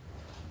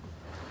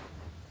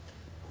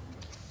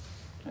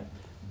 Okay.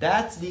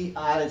 That's the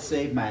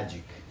RSA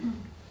magic.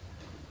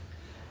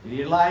 It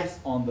relies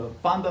on the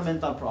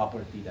fundamental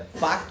property that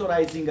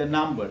factorizing a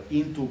number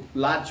into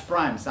large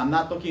primes, I'm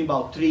not talking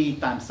about 3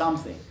 times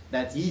something,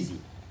 that's easy.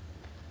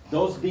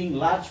 Those being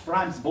large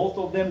primes, both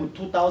of them with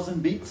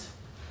 2,000 bits,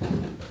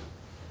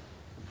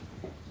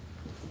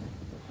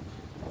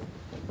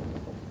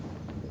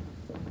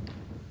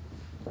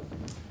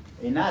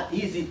 it's not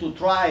easy to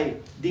try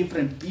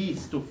different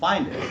p's to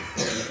find it.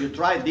 If you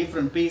try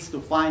different p's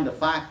to find a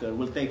factor, it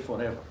will take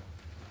forever,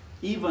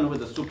 even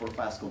with a super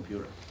fast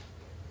computer.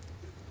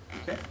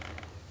 Okay?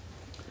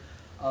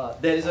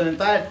 There is an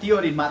entire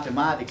theory in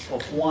mathematics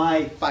of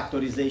why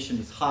factorization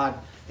is hard,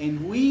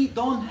 and we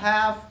don't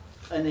have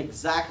an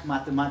exact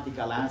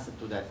mathematical answer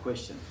to that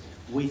question.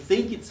 We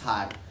think it's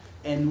hard,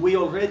 and we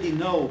already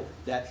know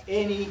that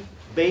any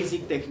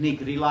basic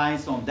technique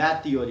relies on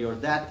that theory or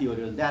that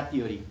theory or that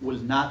theory will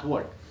not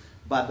work.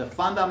 But the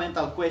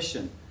fundamental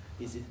question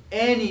is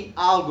any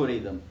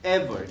algorithm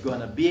ever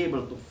going to be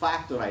able to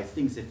factorize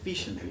things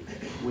efficiently?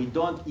 We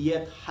don't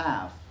yet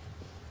have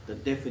the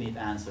definite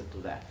answer to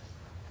that.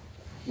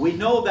 We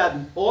know that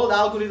all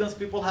algorithms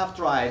people have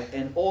tried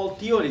and all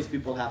theories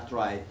people have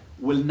tried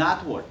will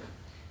not work.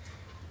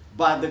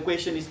 But the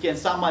question is, can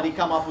somebody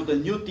come up with a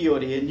new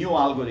theory, a new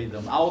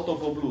algorithm, out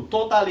of a blue,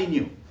 totally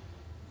new,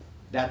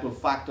 that will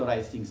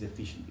factorize things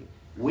efficiently?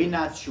 We're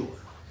not sure.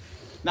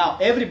 Now,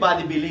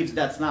 everybody believes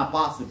that's not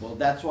possible.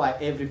 That's why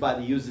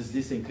everybody uses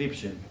this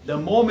encryption. The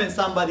moment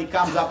somebody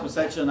comes up with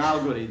such an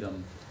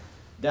algorithm,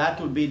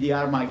 that will be the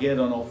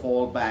Armageddon of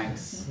all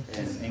banks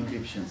and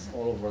encryptions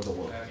all over the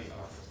world. That'd be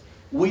awesome.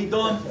 We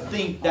don't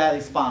think that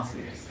is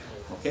possible,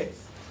 okay?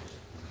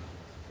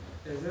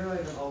 Is there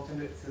like an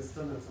alternate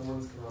system that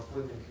someone's come up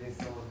with in case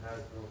someone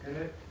has broken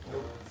it?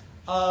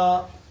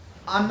 Or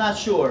I'm not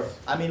sure.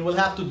 I mean, we'll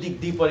have to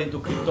dig deeper into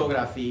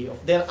cryptography.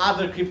 There are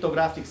other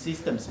cryptographic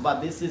systems,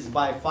 but this is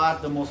by far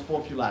the most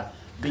popular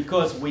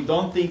because we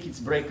don't think it's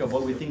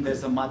breakable. We think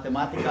there's a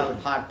mathematical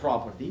hard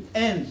property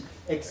and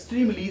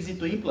extremely easy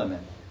to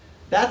implement.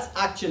 That's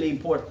actually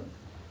important.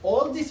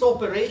 All these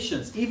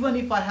operations, even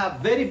if I have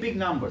very big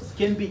numbers,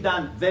 can be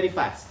done very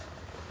fast.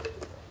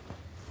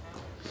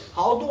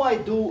 How do I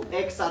do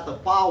x at the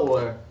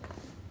power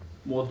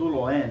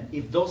modulo n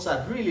if those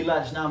are really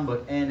large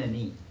number n and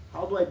e?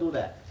 How do I do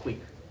that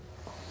quick?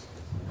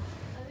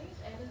 I think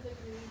n is like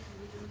really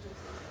huge and just.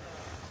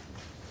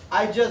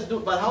 I just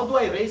do, but how do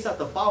I raise at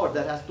the power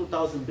that has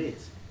 2000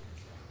 bits?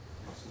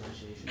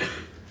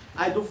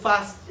 I do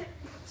fast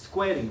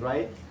squaring,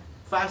 right?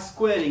 Fast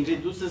squaring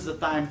reduces the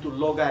time to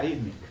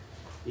logarithmic.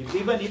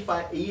 Even if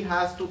e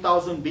has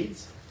 2000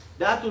 bits,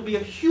 that will be a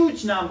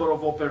huge number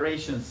of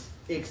operations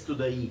x to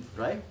the e,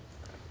 right?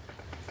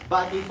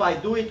 But if I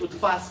do it with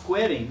fast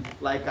squaring,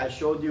 like I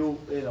showed you,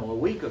 a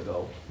week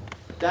ago,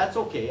 that's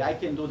okay. I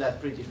can do that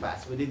pretty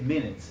fast. Within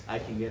minutes, I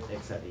can get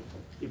x at e,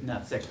 if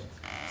not seconds.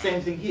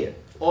 Same thing here.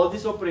 All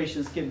these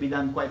operations can be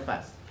done quite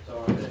fast. So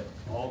are they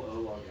all O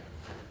log n?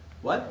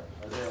 What?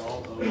 Are they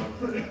all O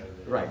log n?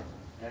 Right.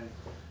 And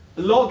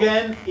Log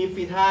n, if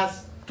it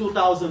has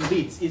 2000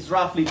 bits, is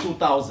roughly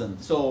 2000.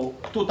 So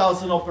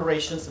 2000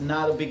 operations,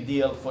 not a big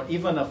deal for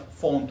even a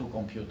phone to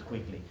compute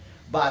quickly.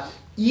 But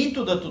e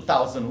to the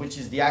 2000, which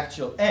is the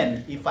actual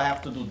n, if I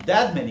have to do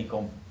that many,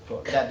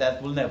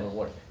 that will never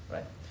work,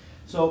 right?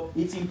 So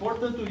it's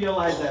important to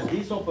realize that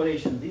these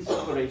operations,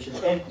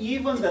 and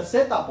even the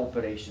setup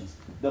operations,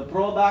 the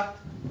product,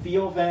 phi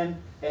of n,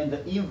 and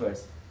the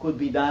inverse could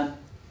be done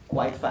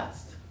quite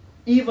fast,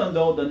 even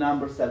though the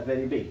numbers are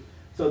very big.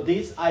 So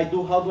this I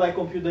do, how do I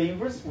compute the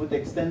inverse? With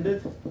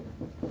extended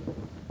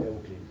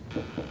Euclid.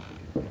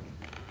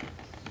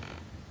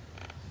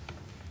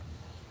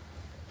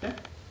 Okay.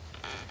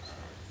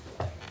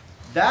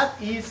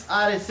 That is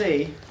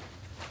RSA.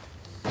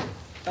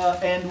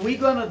 And we're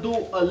going to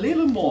do a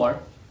little more.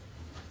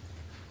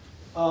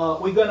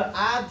 We're going to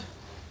add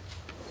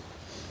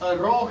a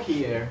row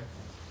here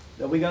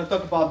that we're going to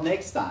talk about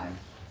next time,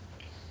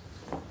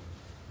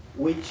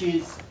 which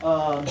is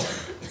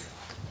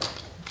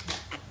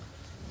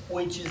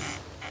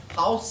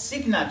how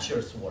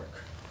signatures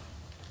work.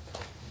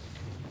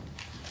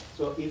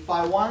 So if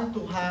I want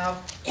to have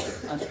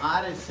an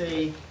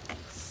RSA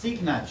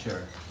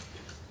signature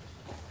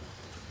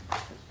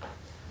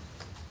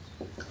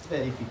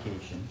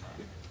verification,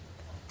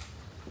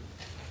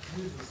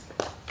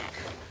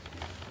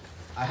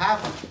 I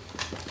have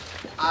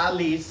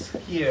Alice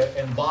here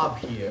and Bob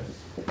here.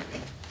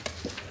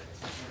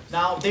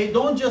 Now, they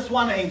don't just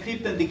want to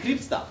encrypt and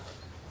decrypt stuff.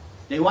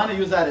 They want to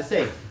use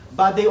RSA.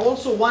 But they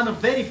also want to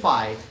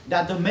verify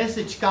that the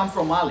message comes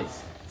from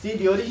Alice. See,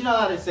 the original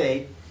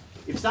RSA,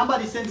 if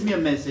somebody sends me a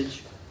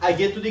message, I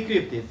get to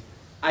decrypt it,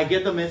 I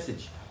get the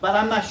message. But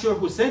I'm not sure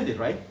who sent it,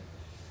 right?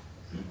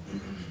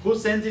 Who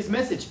sends this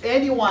message?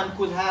 Anyone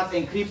could have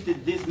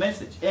encrypted this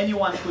message.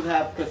 Anyone could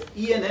have, because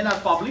E and N are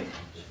public,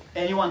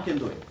 anyone can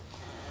do it.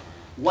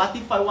 What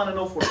if I want to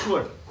know for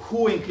sure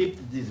who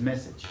encrypted this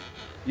message?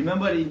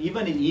 Remember,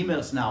 even in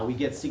emails now, we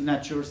get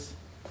signatures,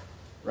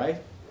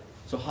 right?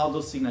 So how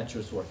those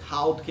signatures work?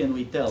 How can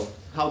we tell?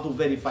 How to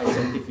verify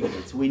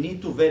certificates? We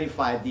need to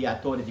verify the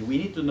authority. We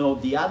need to know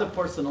the other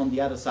person on the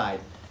other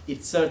side.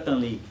 It's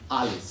certainly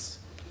Alice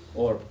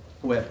or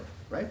whoever,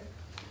 right?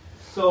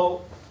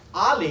 So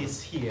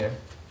Alice here,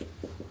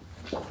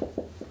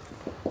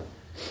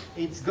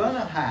 it's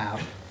gonna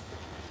have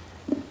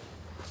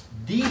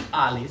the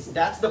Alice,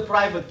 that's the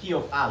private key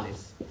of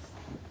Alice,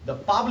 the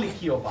public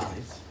key of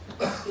Alice.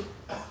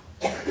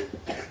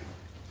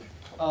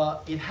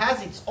 It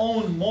has its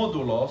own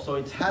modulo, so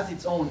it has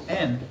its own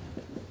n.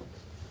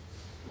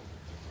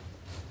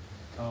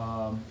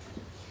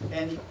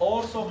 And it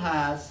also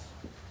has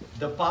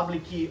the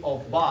public key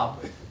of Bob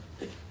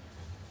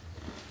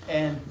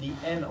and the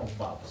n of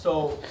Bob.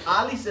 So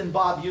Alice and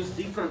Bob use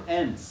different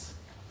n's.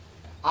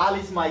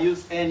 Alice might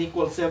use n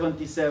equals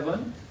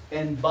 77,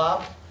 and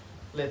Bob,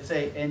 let's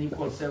say n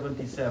equals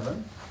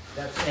 77.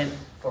 That's n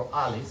for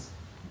Alice.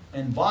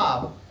 And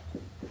Bob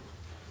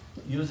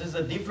uses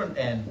a different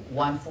n,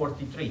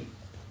 143.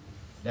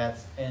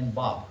 That's n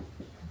Bob.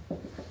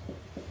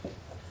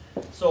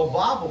 So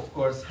Bob, of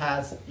course,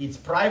 has its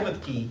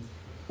private key,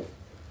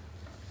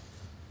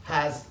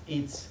 has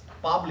its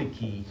public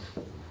key,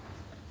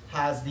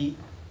 has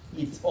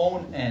its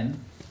own n.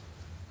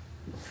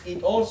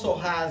 It also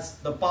has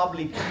the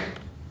public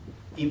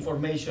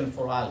information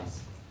for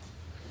Alice.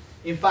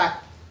 In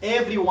fact,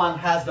 everyone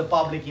has the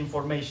public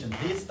information.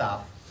 This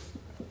stuff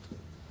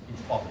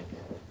is public.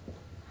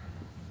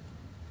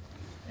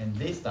 And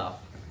this stuff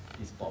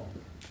is public.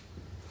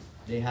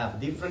 They have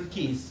different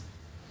keys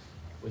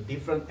with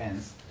different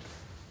n's,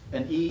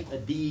 an E, a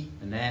D,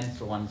 an N,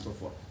 so on and so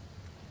forth.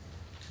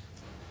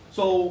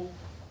 So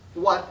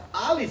what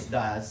Alice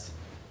does,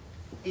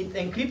 it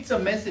encrypts a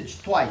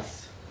message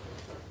twice.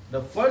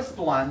 The first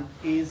one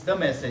is the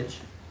message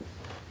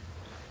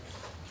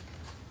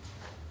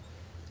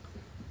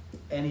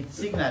and its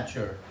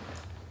signature.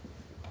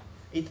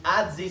 It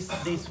adds this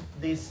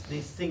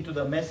thing to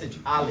the message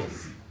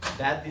Alice.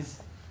 That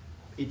is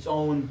its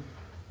own,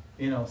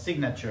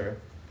 signature.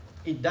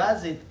 It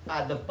does it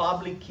at the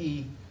public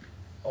key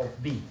of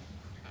B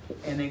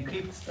and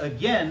encrypts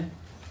again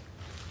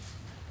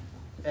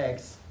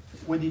X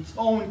with its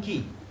own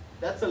key.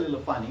 That's a little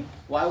funny.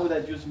 Why would I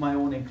use my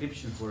own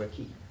encryption for a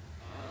key?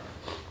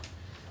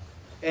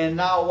 And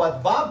now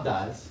what Bob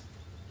does,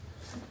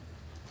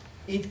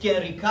 it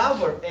can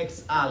recover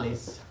X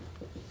Alice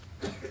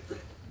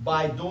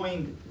by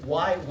doing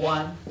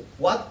Y1.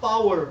 What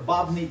power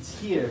Bob needs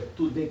here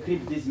to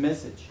decrypt this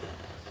message?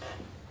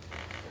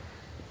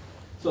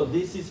 So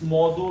this is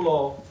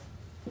modulo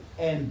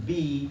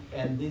NB,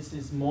 and this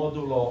is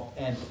modulo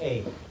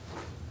NA.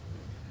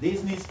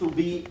 This needs to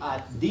be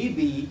at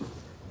DB,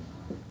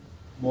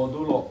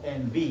 modulo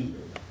NB,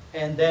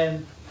 and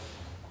then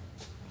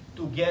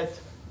to get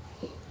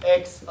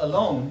X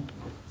alone,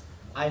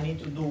 I need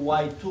to do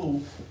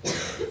Y2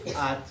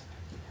 at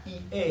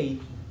EA,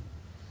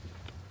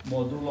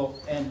 modulo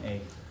NA.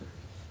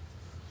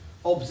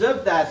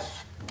 Observe that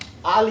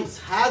Alice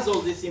has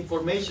all this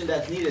information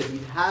that's needed.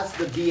 It has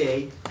the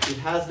BA, it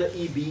has the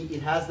EB,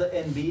 it has the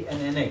NB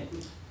and NA.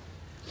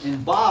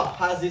 And Bob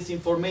has this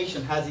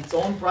information, has its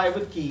own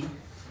private key,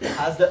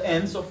 has the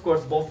N's, of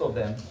course, both of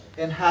them,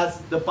 and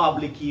has the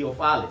public key of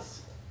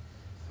Alice.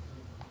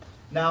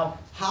 Now,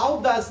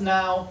 how does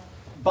now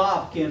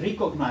Bob can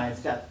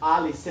recognize that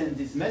Alice sent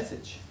this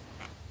message?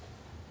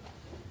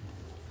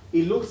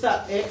 He looks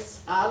at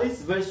X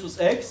Alice versus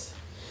X.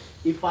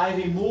 If I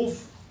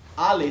remove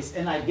Alice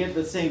and I get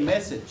the same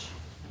message,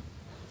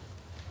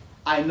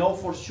 I know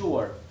for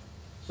sure.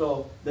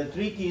 So the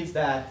trick is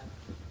that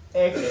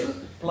X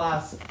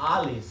plus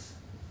Alice,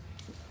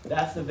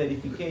 that's the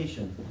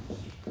verification,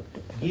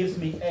 gives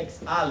me X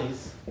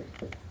Alice.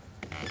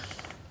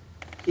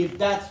 If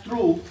that's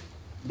true,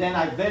 then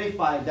I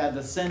verify that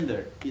the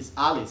sender is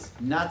Alice,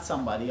 not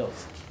somebody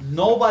else.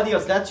 Nobody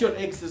else. That's your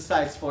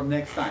exercise for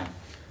next time.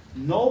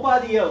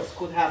 Nobody else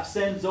could have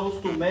sent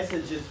those two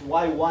messages,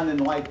 Y1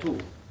 and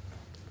Y2,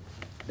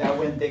 that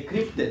when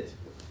decrypted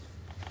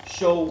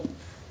show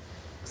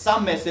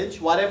some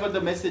message, whatever the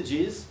message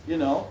is,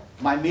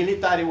 my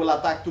military will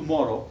attack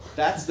tomorrow.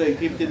 That's the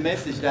encrypted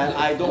message that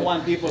I don't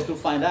want people to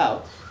find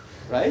out,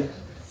 right?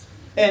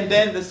 And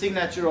then the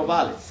signature of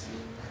Alice.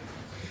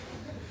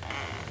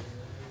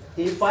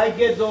 If I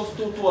get those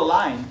two to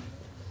align,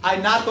 I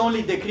not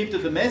only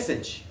decrypted the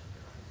message,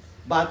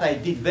 but I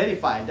did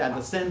verify that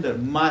the sender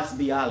must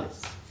be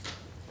Alice.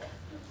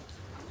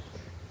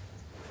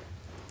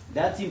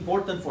 That's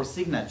important for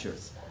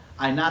signatures.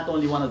 I not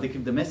only want to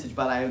decrypt the message,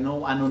 but I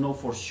don't know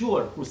for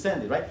sure who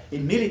sent it, right?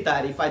 In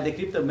military, if I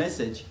decrypt a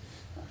message,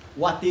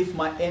 what if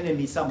my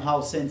enemy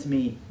somehow sends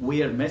me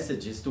weird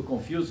messages to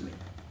confuse me,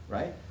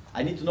 right?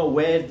 I need to know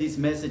where this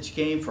message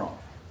came from,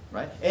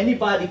 right?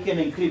 Anybody can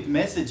encrypt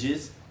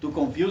messages to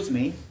confuse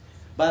me,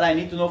 but I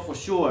need to know for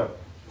sure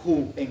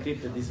who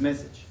encrypted this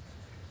message.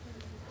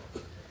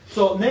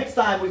 So next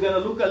time we're going to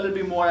look a little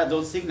bit more at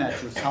those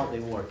signatures, how they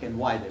work and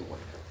why they work.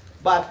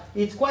 But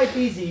it's quite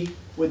easy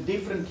with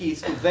different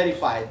keys to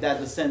verify that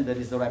the sender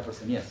is the right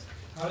person. Yes?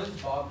 How does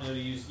Bob know to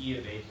use E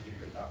of A to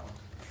decrypt that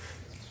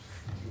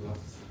one?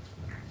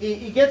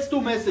 He gets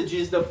two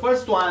messages. The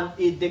first one,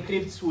 it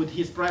decrypts with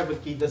his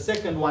private key. The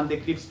second one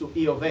decrypts to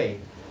E of A.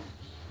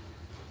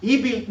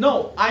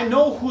 I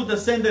know who the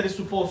sender is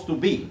supposed to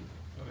be.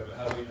 Okay, but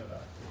how do we know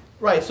that?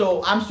 Right,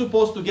 so I'm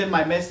supposed to get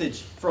my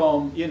message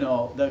from,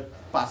 the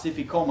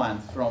Pacific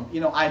Command from,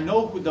 I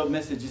know who the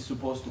message is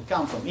supposed to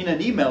come from. In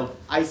an email,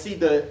 I see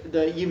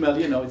the email,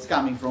 it's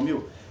coming from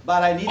you.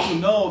 But I need to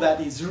know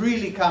that it's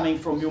really coming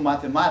from you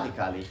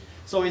mathematically.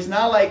 So it's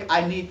not like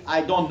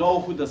I don't know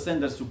who the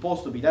sender is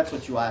supposed to be. That's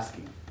what you're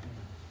asking.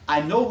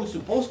 I know who's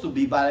supposed to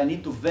be, but I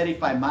need to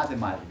verify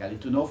mathematically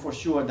to know for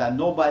sure that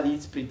nobody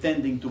is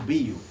pretending to be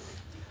you.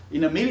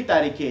 In a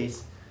military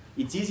case,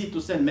 it's easy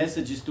to send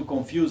messages to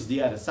confuse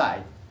the other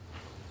side.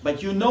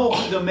 But you know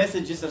who the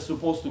messages are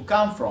supposed to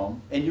come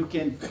from, and you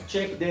can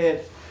check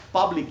the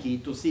public key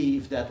to see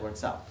if that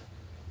works out.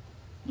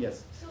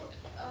 Yes? So,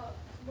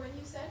 when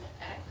you send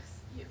X,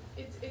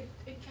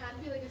 it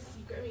can be like a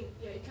secret, I mean,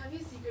 yeah, it can be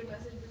a secret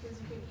message because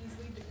you can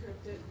easily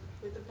decrypt it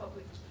with the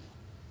public key.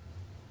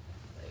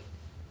 Like,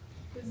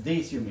 'cause-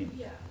 This you mean?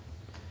 Yeah.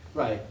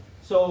 Right.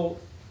 So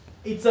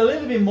it's a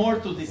little bit more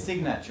to the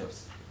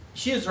signatures.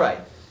 She's right.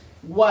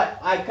 What?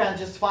 I can't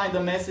just find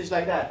a message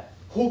like that.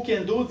 Who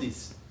can do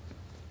this?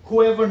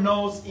 Whoever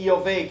knows E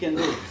of A can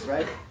do this,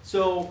 right?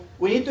 So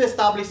we need to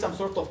establish some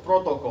sort of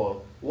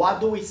protocol. What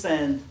do we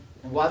send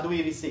and what do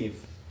we receive?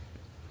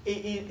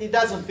 It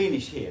doesn't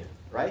finish here,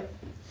 right?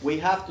 We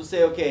have to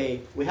say,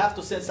 okay, we have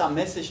to send some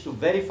message to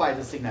verify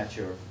the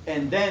signature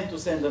and then to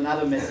send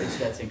another message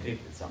that's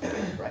encrypted somewhere,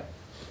 right?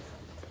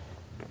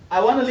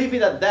 I want to leave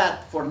it at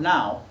that for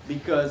now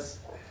because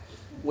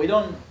we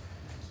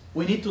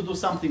need to do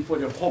something for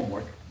your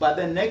homework. But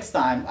then next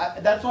time,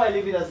 that's why I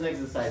leave it as an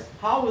exercise.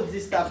 How is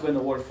this stuff going to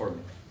work for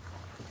me?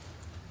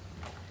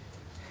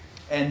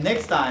 And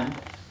next time,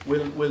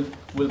 we'll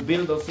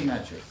build those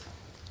signatures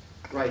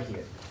right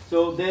here.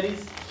 So there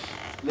is,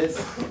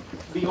 let's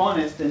be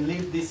honest and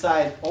leave this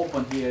side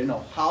open here, you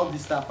know, how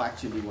this stuff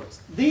actually works.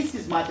 This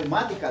is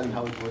mathematically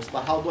how it works,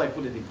 but how do I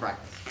put it in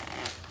practice?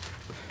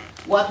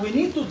 What we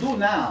need to do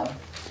now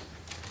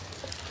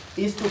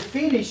is to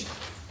finish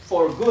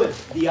for good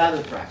the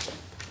other track.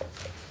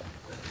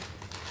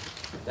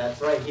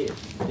 That's right here.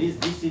 This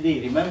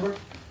DCD, remember?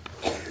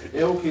 The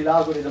Euclid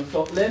algorithm.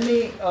 So let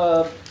me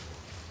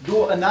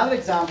do another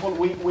example.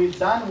 We've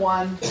done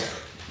one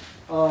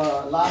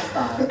last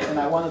time, and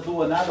I want to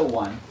do another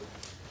one.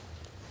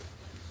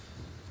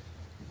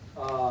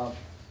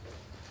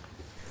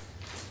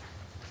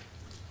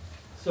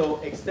 So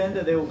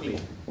extended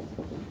Euclid.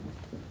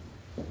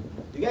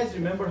 You guys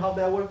remember how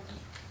that worked?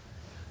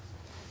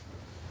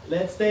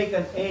 Let's take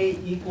an A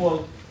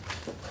equal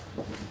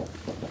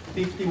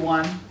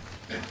 51,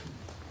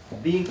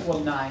 B equal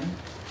 9.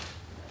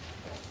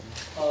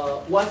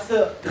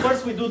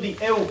 First we do the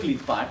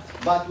Euclid part,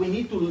 but we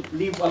need to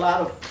leave a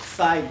lot of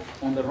side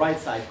on the right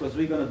side because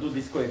we're going to do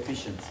these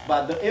coefficients.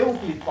 But the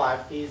Euclid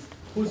part is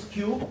whose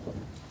cube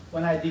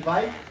when I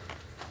divide?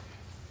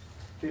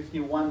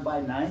 51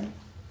 by 9.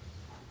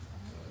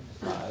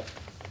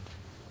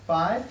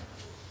 5.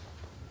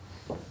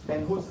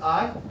 And who's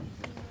I?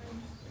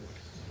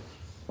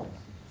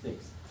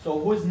 6. So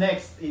who's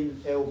next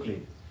in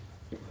Euclid?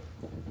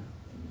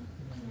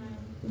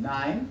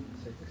 9.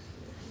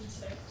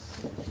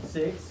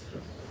 6.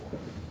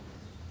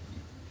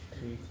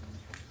 3.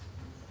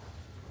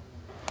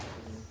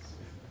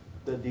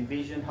 The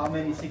division, how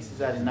many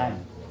 6s are in 9?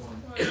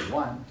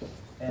 1.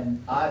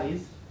 And R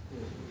is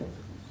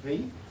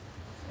 3.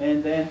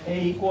 And then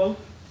A equal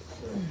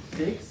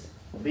 6.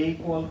 B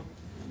equal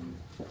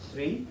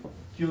 3.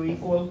 Q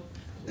equal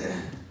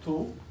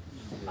 2.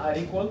 R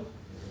equal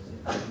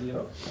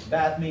 0.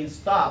 That means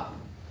stop.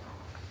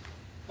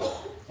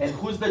 And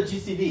who's the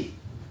GCD?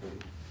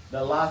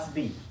 The last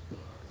B.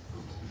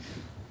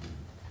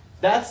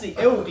 That's the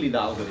Euclid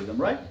algorithm,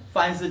 right?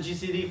 Finds the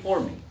GCD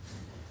for me.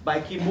 By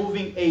keep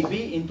moving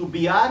AB into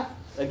BR,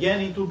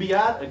 again into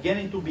BR, again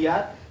into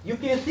BR. You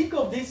can think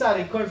of these as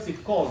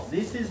recursive calls.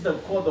 This is the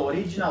code, the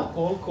original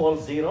call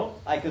 0,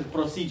 like a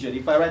procedure.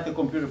 If I write a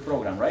computer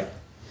program, right?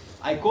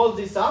 I call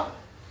this up,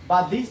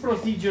 but this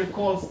procedure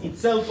calls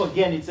itself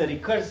again. It's a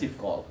recursive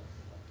call.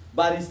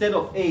 But instead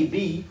of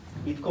AB,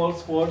 it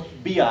calls for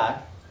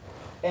BR.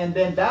 And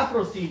then that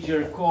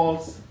procedure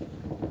calls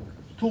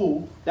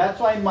 2. That's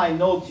why in my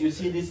notes you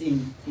see this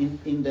in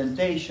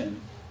indentation.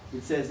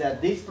 It says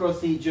that this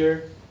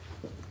procedure,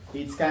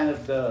 it's kind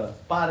of the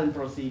parent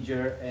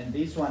procedure, and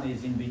this one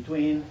is in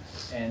between,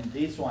 and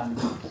this one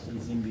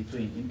is in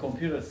between. In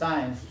computer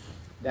science,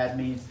 that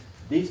means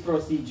this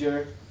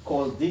procedure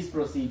called this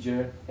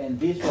procedure, and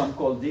this one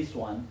called this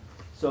one.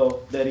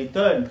 So the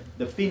return,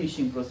 the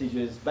finishing procedure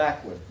is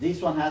backward.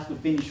 This one has to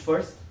finish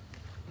first,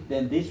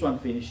 then this one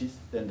finishes,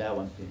 then that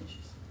one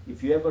finishes.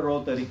 If you ever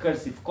wrote a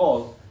recursive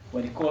call,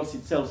 when it calls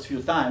itself a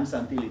few times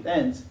until it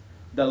ends,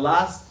 the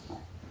last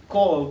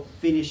call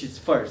finishes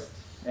first,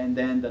 and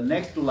then the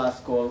next to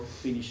last call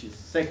finishes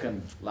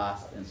second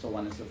last, and so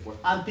on and so forth,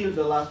 until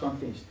the last one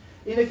finishes.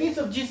 In the case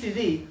of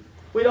GCD,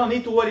 we don't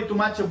need to worry too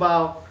much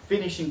about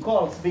finishing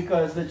calls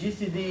because the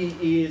GCD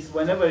is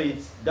whenever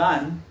it's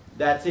done,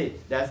 that's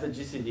it. That's the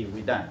GCD,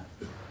 we're done.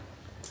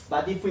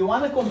 But if we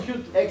want to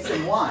compute X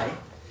and Y,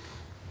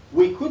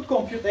 we could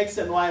compute X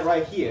and Y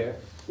right here.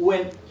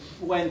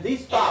 When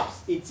this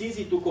stops, it's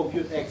easy to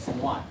compute X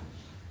and Y.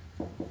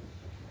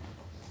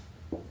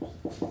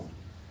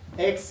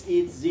 X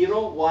is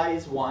 0, Y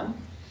is 1.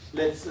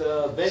 Let's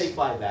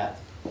verify that.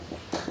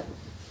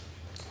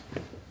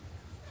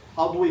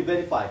 How do we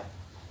verify?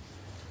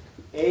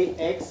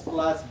 AX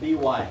plus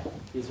BY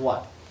is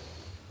what?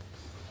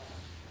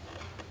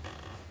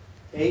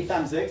 A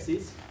times X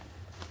is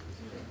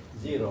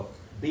 0.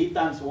 B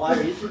times Y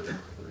is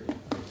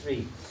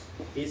 3.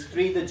 Is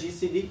 3 the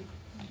GCD?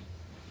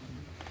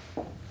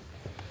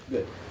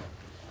 Good.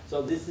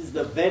 So this is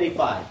the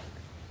verified.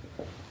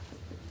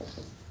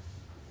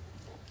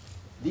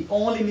 The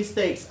only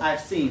mistakes I've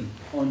seen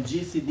on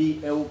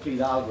GCD Euclid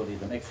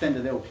algorithm,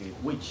 extended Euclid,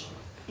 which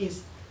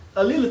is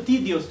a little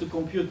tedious to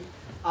compute,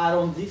 are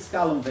on this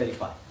column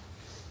verified.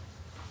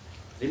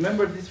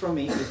 Remember this from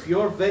me, if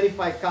your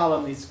verified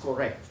column is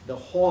correct, the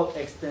whole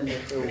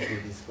extended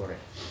Euclid is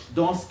correct.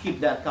 Don't skip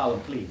that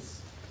column,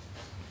 please.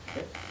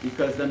 Okay?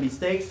 Because the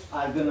mistakes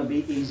are going to be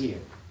in here.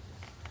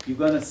 You're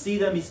going to see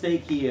the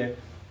mistake here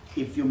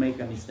if you make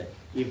a mistake.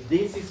 If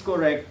this is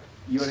correct,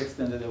 your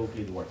extended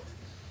Euclid worked.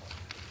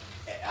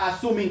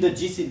 Assuming the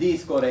GCD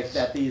is correct,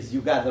 that is,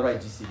 you got the right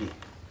GCD.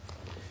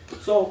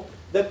 So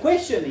the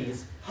question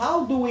is,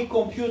 how do we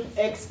compute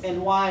x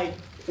and y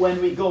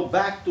when we go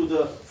back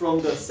to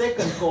from the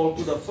second call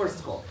to the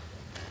first call?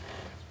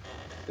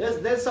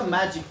 There's some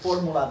magic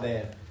formula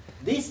there.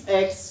 This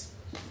x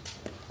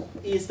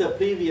is the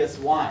previous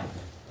y.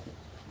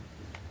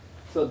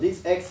 So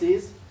this x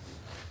is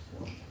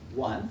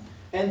 1.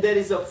 And there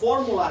is a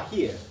formula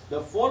here.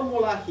 The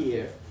formula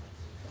here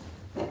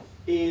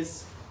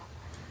is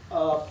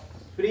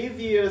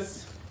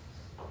previous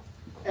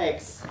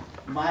x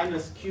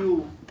minus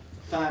q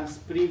times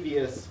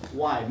previous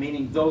y,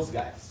 meaning those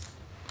guys.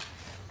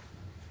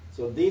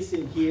 So this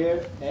in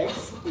here,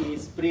 x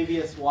is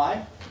previous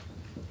y.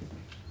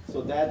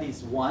 So that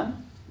is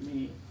 1. Let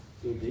me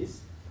do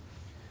this.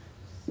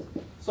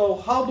 So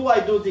how do I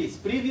do this?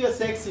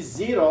 Previous x is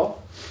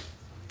 0,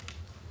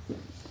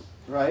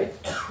 right?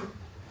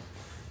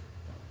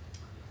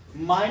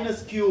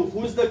 Minus q,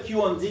 who's the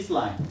q on this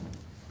line?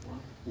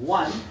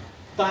 1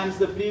 times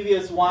the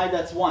previous y,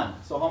 that's 1.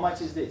 So how much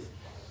is this?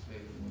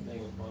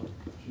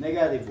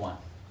 Negative 1.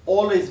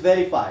 Always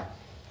verify.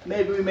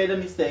 Maybe we made a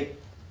mistake.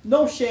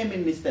 No shame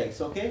in mistakes,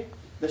 okay?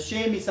 The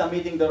shame is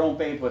submitting the wrong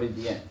paper in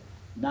the end.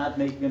 Not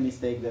making a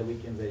mistake that we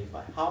can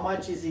verify. How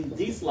much is in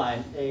this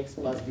line, ax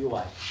plus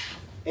by?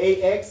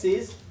 Ax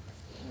is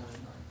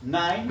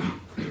 9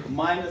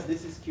 minus,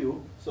 this is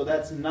q. So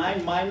that's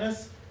 9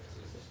 minus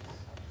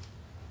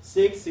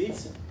 6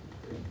 is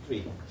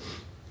 3.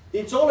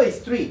 It's always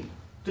 3.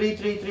 3,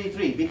 3, 3,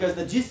 3, because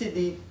the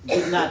GCD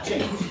did not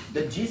change.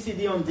 The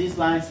GCD on this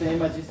line,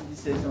 same as GCD,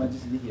 same as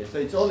GCD here. So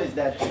it's always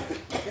that.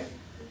 Okay?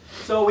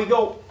 So we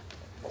go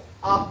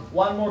up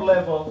one more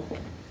level.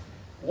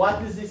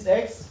 What is this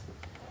x?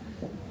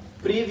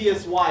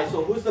 Previous y.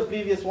 So who's the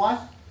previous y?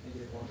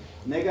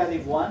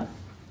 Negative 1.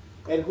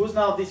 And who's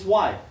now this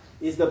y?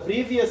 Is the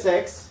previous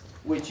x,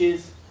 which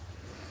is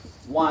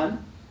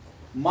 1,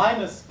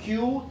 minus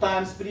q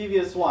times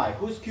previous y.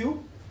 Who's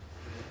q?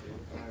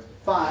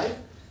 5.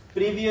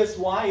 Previous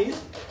y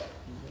is?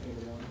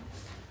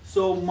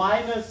 So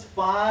minus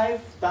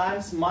 5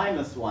 times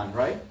minus 1,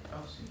 right?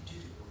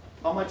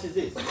 How much is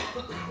this?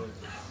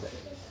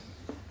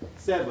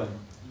 7.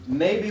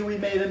 Maybe we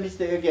made a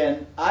mistake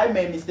again. I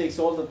make mistakes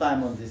all the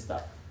time on this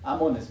stuff.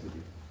 I'm honest with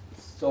you.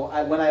 So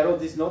when I wrote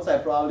these notes, I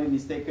probably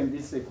mistaken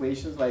these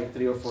equations like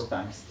 3 or 4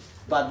 times.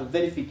 But the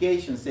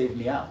verification saved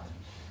me out.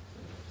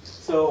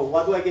 So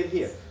what do I get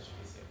here?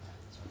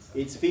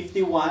 It's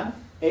 51.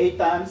 8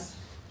 times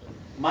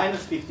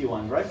minus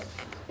 51, right?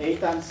 8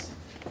 times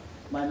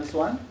minus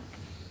 1.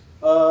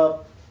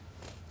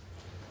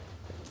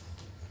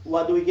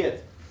 What do we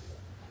get?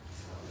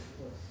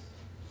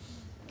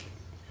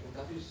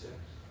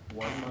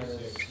 1 minus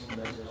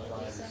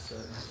 -5 is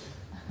 7.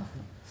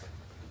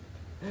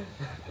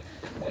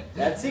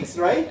 That's 6,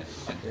 right?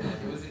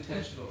 It was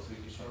intentional, so you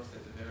can show us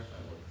that the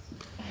verified works.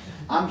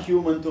 I'm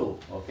human too,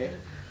 okay?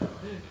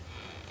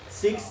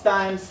 6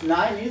 times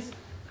 9 is?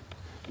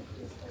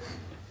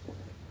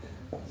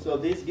 So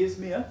this gives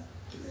me a?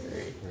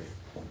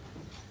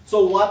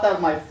 So what are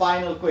my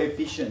final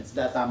coefficients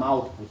that I'm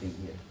outputting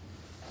here?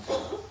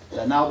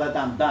 So now that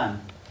I'm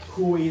done,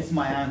 who is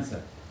my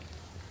answer?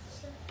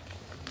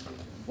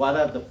 What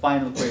are the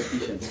final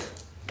coefficients?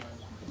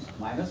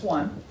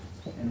 -1,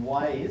 and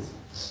y is?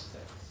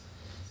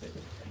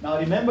 Now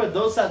remember,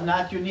 those are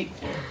not unique.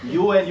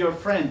 You and your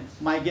friend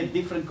might get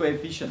different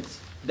coefficients.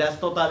 That's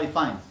totally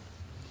fine.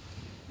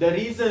 The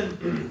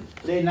reason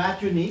they're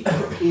not unique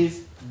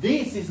is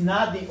this is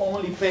not the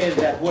only pair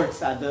that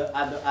works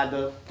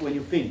when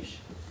you finish.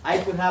 I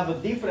could have a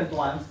different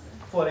ones.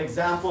 For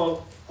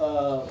example,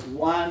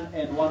 1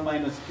 and 1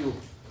 minus q,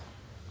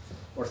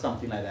 or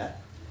something like that.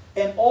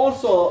 And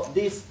also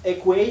these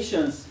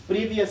equations,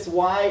 previous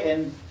y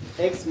and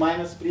x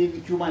minus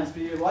q minus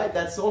previous y,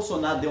 that's also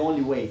not the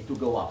only way to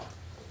go up.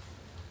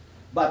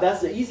 But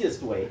that's the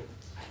easiest way,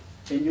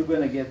 and you're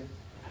going to get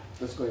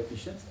those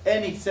coefficients.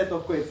 Any set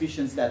of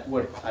coefficients that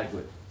work are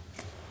good.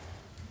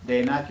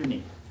 They're not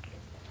unique.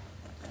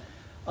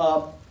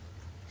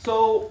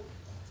 So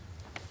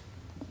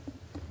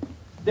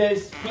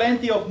there's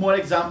plenty of more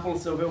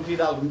examples of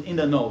Euclid algorithm in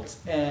the notes.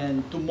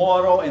 And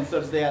tomorrow and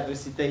Thursday at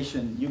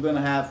recitation, you're going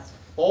to have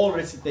all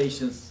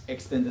recitations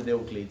extended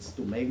Euclids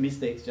to make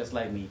mistakes just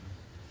like me.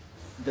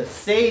 The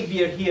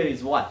savior here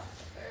is what?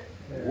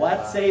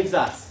 What saves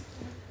us?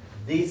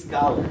 This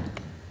column.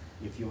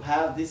 If you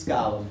have this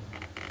column,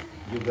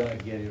 you're going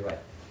to get it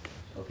right.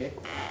 Okay?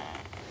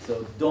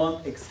 So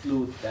don't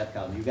exclude that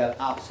column. You got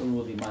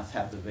absolutely must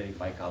have the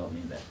verify column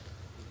in there.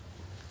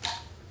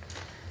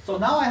 So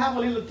now I have a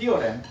little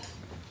theorem.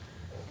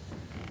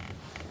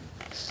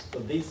 So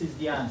this is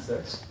the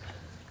answer.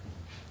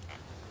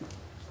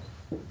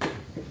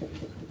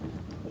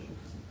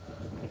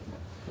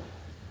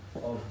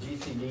 Of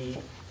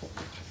GCD.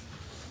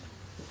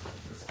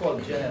 It's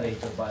called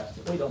generator, but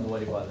we don't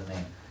worry about the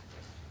name.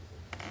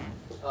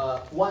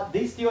 What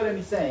this theorem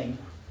is saying,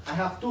 I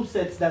have two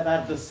sets that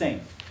are the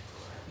same.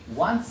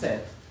 One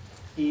set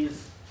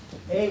is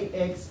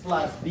ax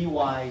plus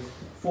by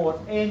for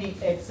any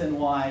x and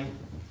y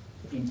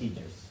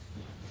integers.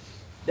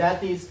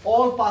 That is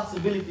all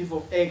possibilities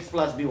of ax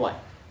plus by.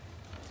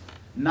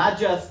 Not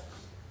just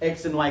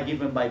x and y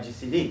given by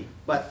GCD,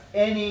 but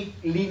any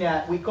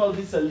linear, we call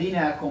this a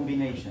linear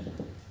combination.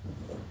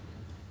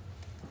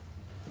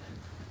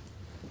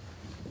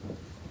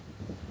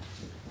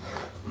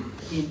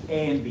 In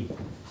A and B.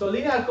 So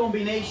linear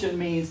combination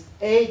means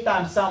A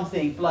times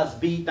something plus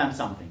B times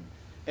something.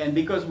 And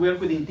because we work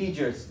with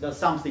integers, the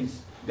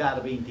something's got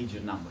to be integer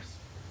numbers.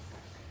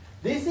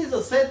 This is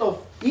a set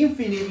of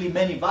infinitely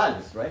many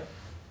values, right?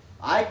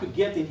 I could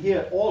get in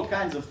here all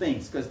kinds of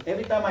things, because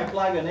every time I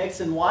plug an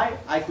x and y,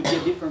 I could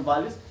get different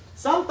values.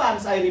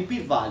 Sometimes I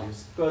repeat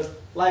values, because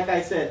like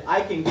I said,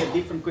 I can get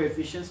different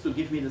coefficients to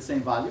give me the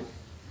same value.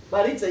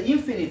 But it's an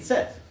infinite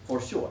set, for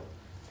sure.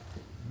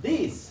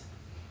 This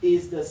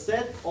is the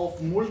set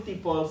of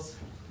multiples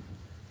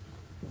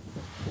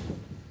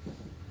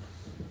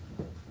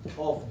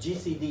of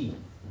GCD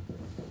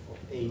of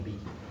AB.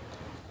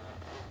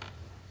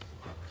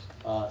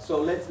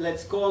 So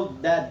let's call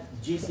that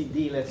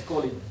GCD, let's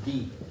call it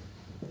D.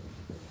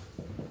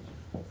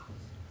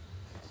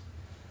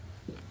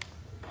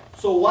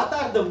 So what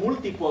are the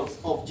multiples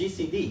of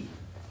GCD?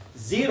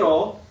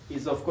 0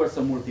 is of course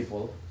a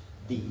multiple,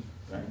 D,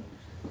 right?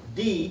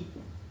 D,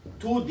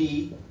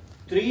 2D,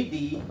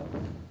 3D,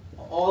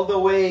 all the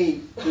way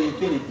to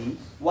infinity.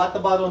 What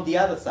about on the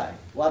other side?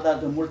 What are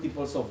the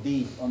multiples of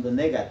D on the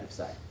negative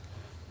side?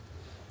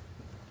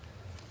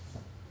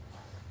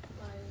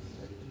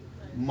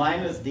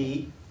 Minus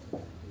D,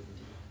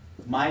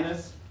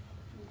 minus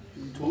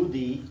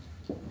 2D,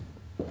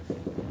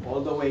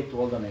 all the way to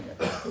all the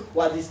negative.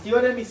 What this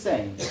theorem is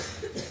saying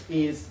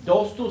is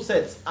those two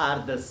sets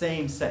are the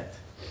same set.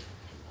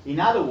 In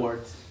other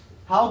words,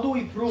 how do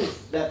we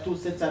prove that two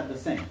sets are the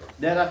same?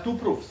 There are two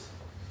proofs.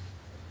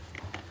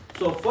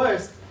 So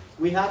first,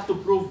 we have to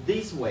prove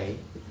this way.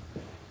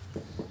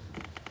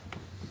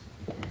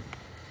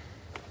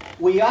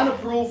 We want to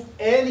prove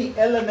any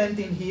element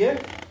in here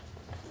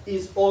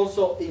is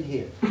also in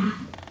here.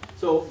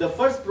 So the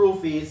first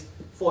proof is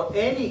for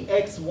any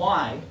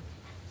xy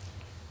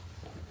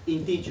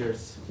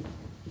integers,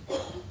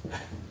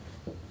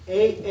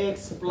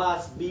 ax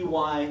plus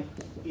by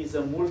is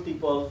a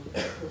multiple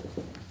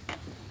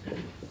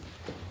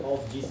of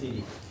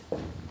GCD.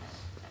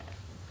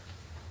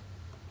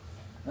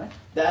 Right?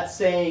 That's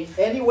saying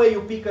any way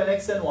you pick an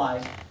x and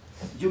y,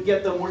 you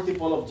get the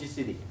multiple of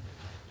GCD.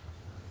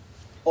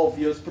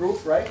 Obvious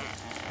proof, right?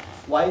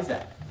 Why is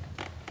that?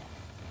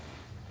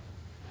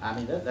 I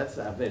mean, that's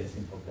a very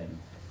simple thing.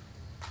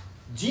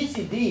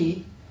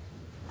 GCD,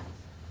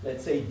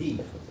 let's say D,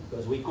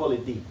 because we call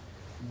it D.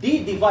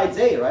 D divides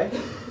A, right?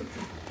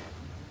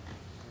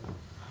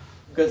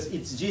 Because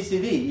it's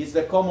GCD, it's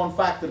the common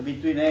factor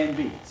between A and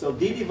B. So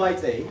D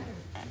divides A,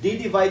 D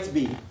divides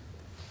B,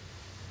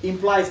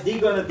 implies D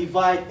gonna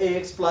divide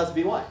AX plus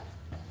BY.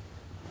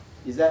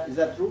 Is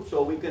that true?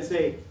 So we can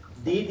say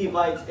D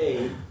divides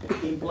A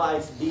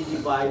implies D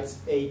divides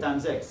A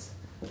times X.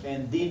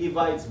 And D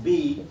divides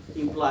B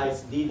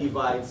implies D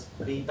divides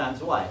B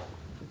times Y,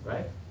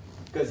 right?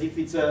 Because if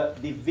it's a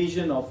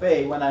division of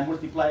A, when I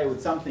multiply it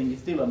with something,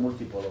 it's still a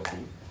multiple of B.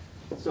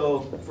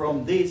 So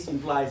from this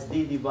implies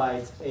D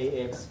divides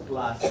AX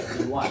plus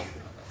BY.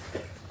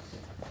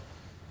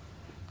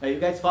 Are you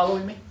guys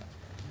following me?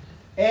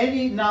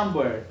 Any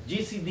number,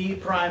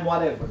 GCD, prime,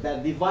 whatever,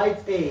 that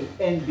divides A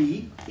and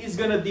B is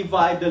going to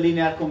divide the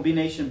linear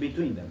combination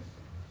between them.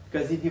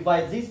 Because it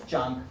divides this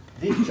chunk,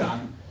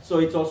 so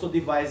it also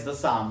divides the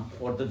sum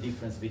or the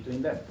difference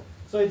between them.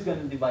 So it's going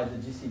to divide the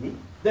GCD.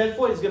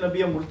 Therefore, it's going to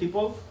be a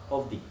multiple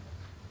of D.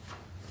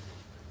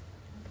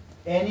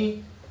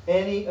 Any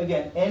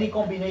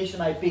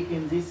combination I pick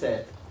in this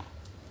set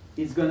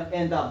is going to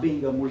end up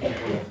being a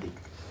multiple of D.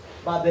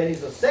 But there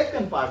is a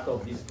second part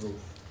of this proof,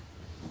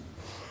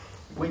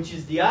 which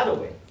is the other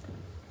way.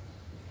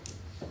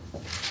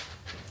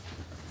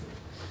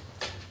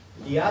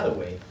 The other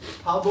way.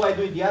 How do I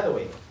do it the other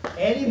way?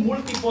 Any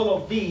multiple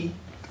of D,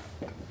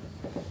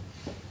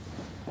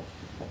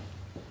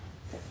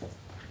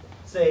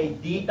 say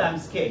D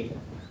times K,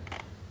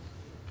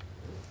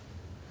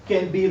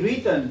 can be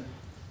written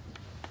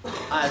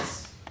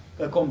as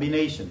a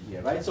combination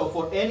here, right? So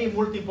for any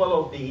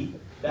multiple of D,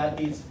 that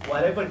is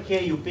whatever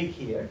K you pick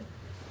here,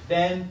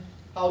 then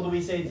how do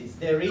we say this?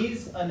 There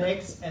is an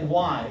X and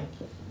Y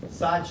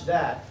such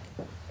that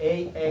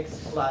AX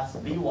plus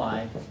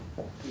BY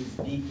is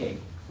DK.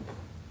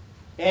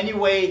 Any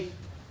way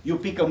you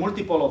pick a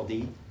multiple of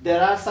D,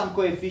 there are some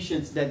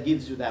coefficients that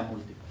gives you that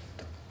multiple.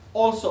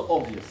 Also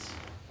obvious.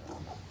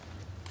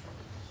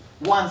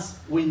 Once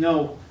we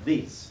know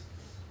this.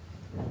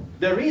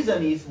 The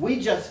reason is we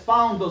just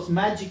found those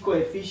magic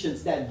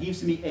coefficients that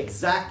gives me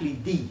exactly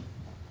D.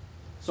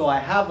 So I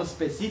have a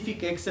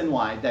specific x and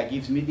y that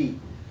gives me D.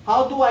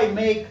 How do I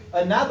make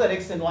another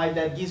x and y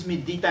that gives me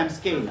D times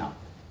k now?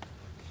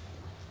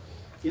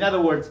 In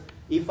other words,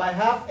 if I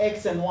have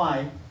x and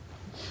y,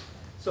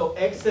 so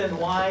x and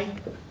y,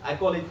 I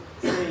call it,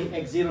 say,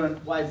 x0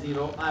 and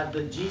y0, are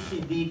the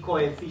GCD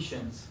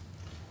coefficients.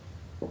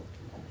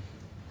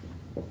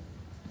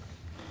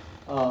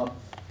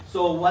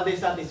 So what they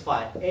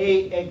satisfy?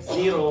 A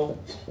x0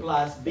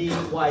 plus b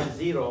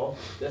y0,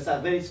 those are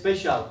very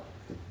special.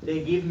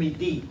 They give me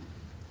D.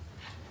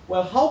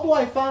 Well, how do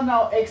I find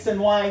out x and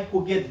y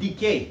who get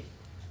dk?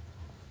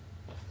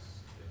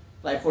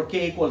 Like for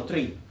k equal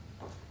 3.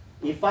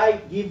 If I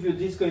give you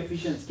these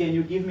coefficients, can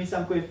you give me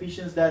some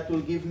coefficients that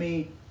will give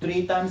me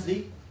 3 times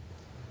D?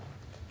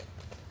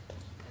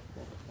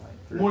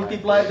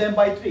 Multiply them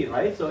by 3,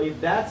 right? So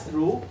if that's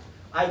true,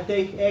 I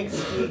take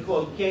x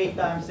equal k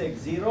times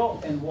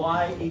x0 and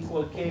y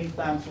equal k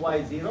times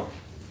y0.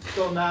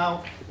 So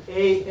now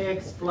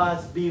ax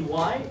plus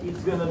by is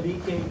going to be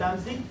k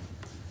times D.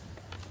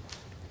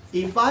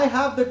 If I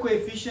have the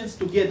coefficients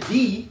to get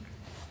D,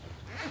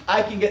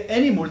 I can get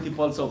any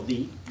multiples of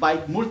D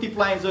by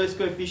multiplying those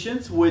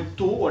coefficients with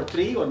 2 or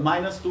 3 or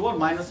minus 2 or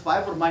minus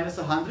 5 or minus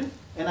 100,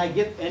 and I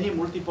get any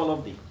multiple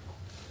of D.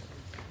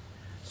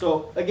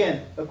 So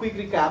again, a quick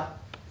recap.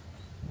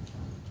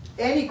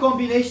 Any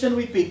combination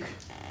we pick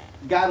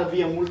gotta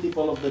be a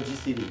multiple of the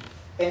GCD.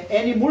 And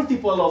any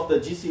multiple of the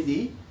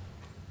GCD,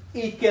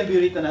 it can be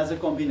written as a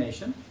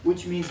combination,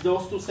 which means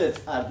those two sets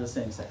are the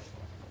same set.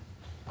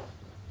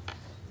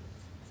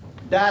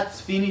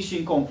 That's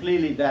finishing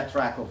completely that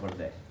track over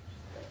there.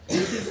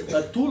 This is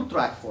a tool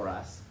track for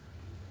us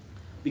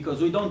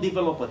because we don't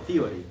develop a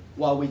theory.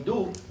 What we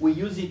do, we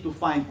use it to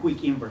find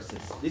quick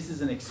inverses. This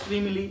is an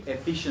extremely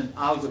efficient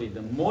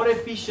algorithm, more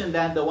efficient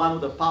than the one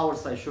with the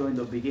powers I showed in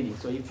the beginning.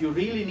 So if you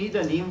really need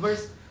an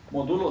inverse,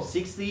 modulo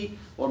 60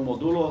 or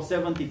modulo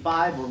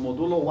 75 or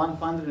modulo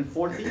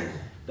 140,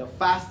 the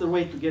faster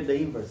way to get the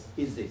inverse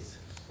is this.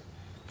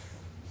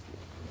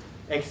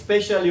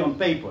 Especially on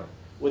paper.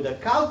 With a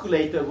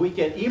calculator, we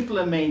can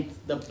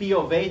implement the P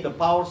of A, the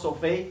powers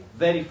of A,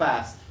 very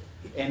fast.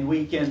 And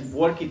we can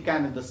work it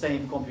kind of the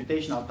same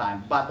computational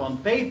time. But on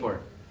paper,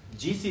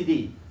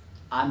 GCD,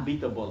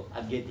 unbeatable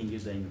at getting you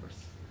the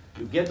inverse.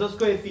 You get those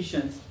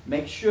coefficients,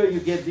 make sure you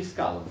get this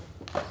column.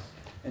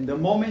 And the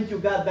moment you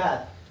got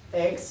that,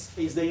 X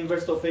is the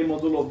inverse of A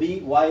modulo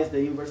B, Y is the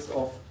inverse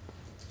of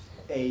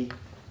A,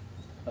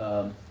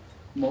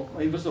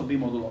 inverse of B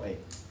modulo A.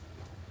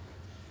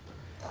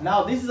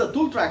 Now this is a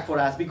tool track for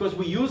us because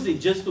we use it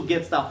just to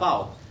get stuff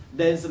out.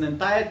 There's an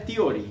entire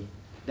theory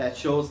that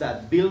shows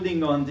that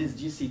building on this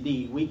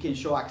GCD, we can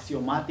show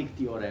axiomatic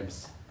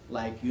theorems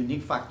like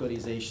unique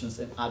factorizations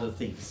and other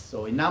things.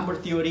 So in number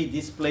theory,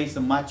 this plays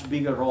a much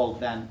bigger role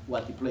than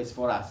what it plays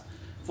for us.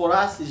 For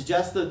us, it's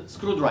just a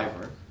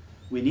screwdriver.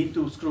 We need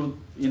to screw,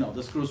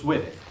 the screws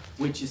with it,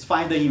 which is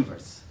find the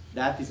inverse.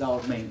 That is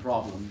our main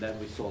problem that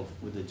we solve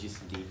with the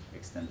GCD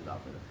extended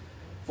operator.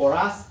 For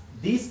us,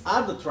 this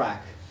other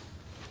track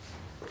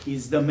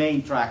is the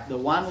main track, the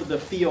one with the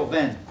phi of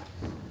n.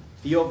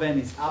 Phi of n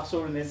is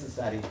absolutely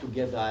necessary to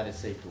get the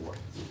RSA to work.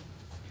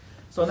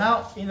 So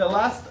now, in the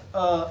last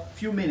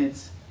few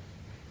minutes,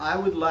 I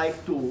would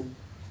like to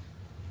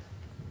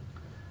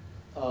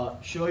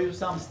show you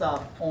some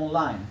stuff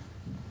online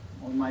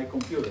on my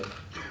computer.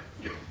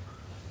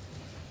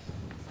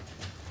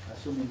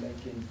 Assuming I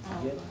can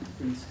get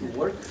things to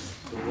work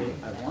the way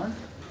I want.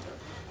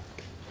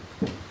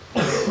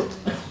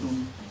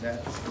 Assume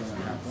that's going to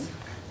happen.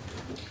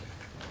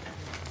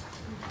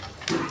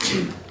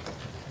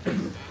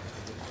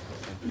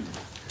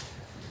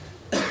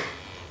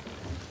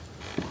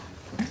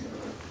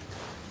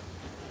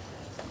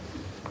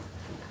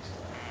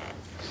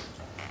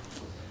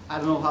 I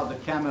don't know how the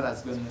camera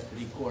is going to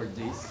record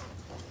this.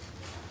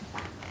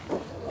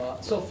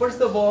 So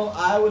first of all,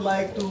 I would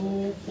like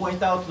to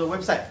point out the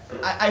website.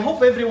 I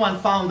hope everyone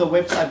found the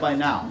website by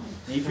now.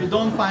 If you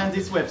don't find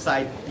this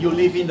website, you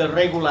live in the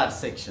regular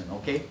section,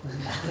 okay?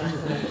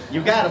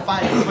 You gotta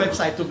find this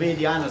website to be in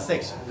the honor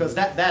section, because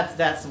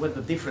that's what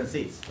the difference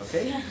is,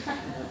 okay?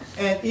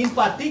 And in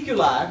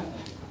particular,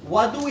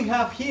 what do we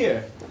have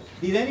here?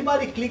 Did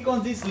anybody click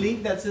on this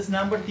link that says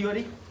number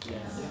theory?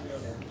 Yes.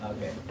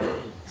 Okay.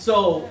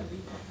 So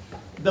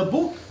the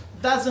book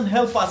doesn't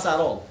help us at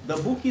all. The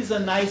book is a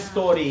nice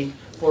story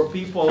for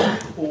people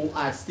who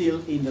are still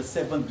in the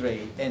 7th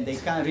grade and they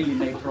can't really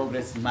make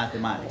progress in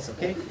mathematics,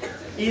 okay?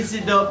 Is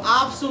it the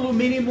absolute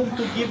minimum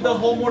to give the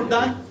homework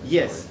done?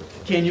 Yes.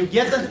 Can you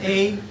get an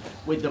A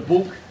with the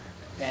book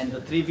and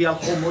the trivial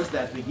homeworks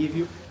that we give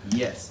you?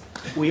 Yes.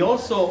 We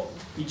also,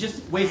 you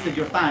just wasted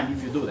your time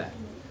if you do that.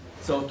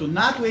 So to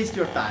not waste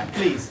your time,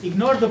 please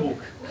ignore the book,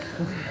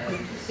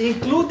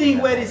 including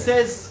where it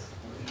says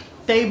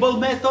table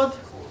method.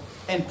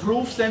 and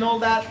proofs and all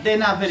that, they're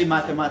not very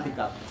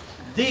mathematical.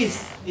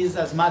 This is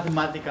as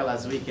mathematical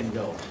as we can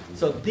go.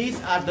 So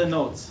these are the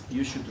notes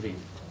you should read.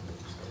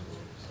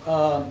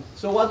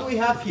 So what do we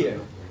have here?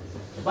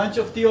 A bunch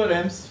of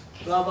theorems,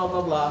 blah, blah,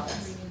 blah, blah.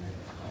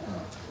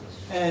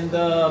 And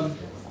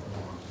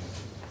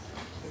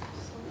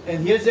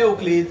here's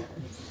Euclid,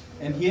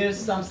 and here's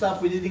some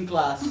stuff we did in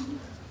class.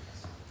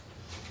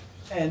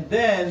 And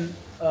then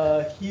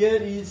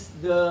here is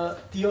the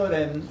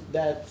theorem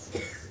that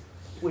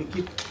we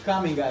keep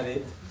coming at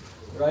it,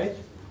 right?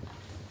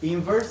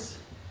 Inverse,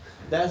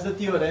 that's the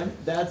theorem,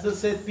 that's the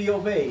set P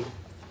of A.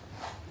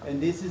 And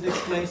this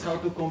explains how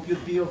to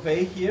compute P of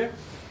A here.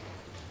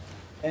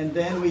 And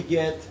then we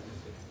get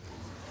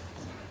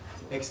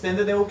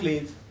extended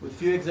Euclid with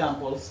few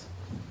examples.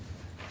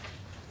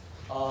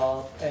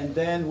 And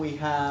then we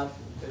have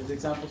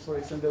examples for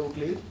extended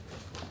Euclid.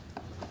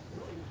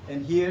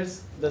 And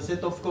here's the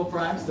set of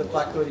coprimes, the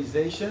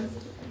factorization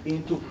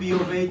into P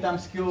of A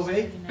times Q of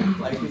A,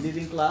 like we did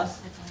in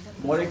class.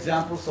 More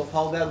examples of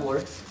how that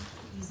works.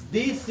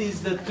 This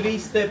is the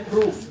three-step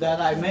proof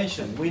that I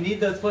mentioned. We need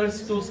the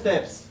first two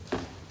steps.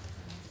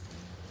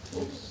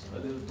 Oops, a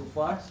little too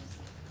far.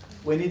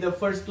 We need the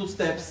first two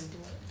steps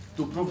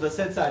to prove the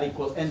sets are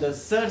equal, and the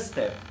third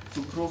step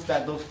to prove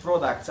that those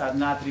products are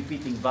not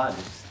repeating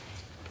values.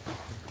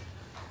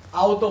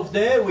 Out of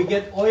there, we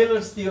get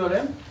Euler's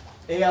theorem.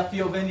 A of P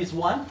of n is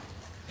 1.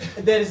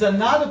 There is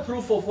another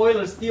proof of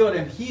Euler's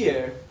theorem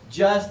here,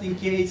 just in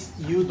case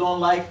you don't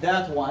like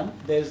that one.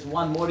 There's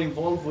one more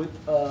involved with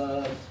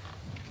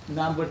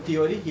number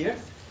theory here.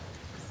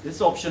 This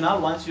is optional.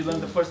 Once you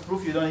learn the first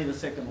proof, you don't need the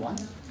second one.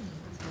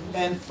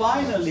 And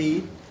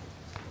finally,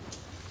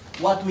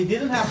 what we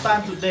didn't have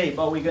time today,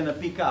 but we're going to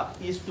pick up,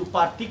 is to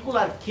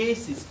particular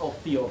cases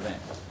of P of n.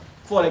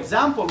 For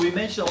example, we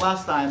mentioned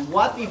last time,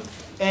 what if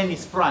n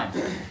is prime?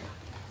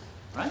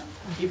 Right?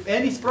 If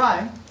n is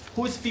prime,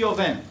 who is P of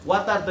n?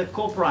 What are the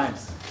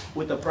coprimes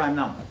with a prime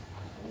number?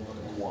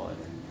 1.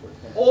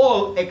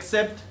 All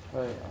except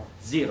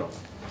 0.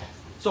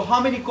 So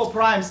how many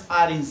coprimes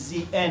are in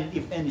Zn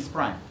if n is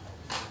prime?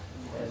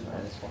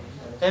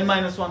 n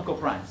minus 1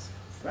 coprimes.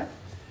 Right?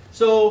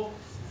 So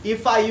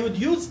if I would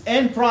use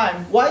n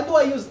prime, why do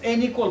I use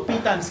n equal p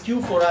times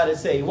q for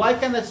RSA? Why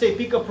can't I say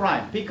pick a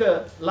prime, pick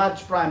a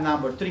large prime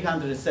number,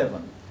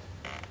 307?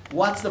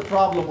 What's the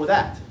problem with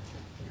that?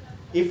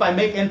 If I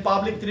make n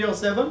public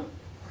 307?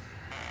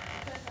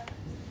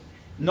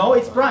 No,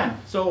 it's prime,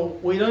 so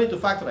we don't need to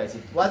factorize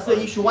it. What's the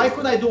issue? Why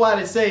couldn't I do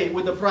RSA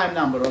with the prime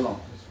number alone?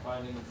 Because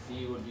finding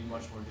phi would be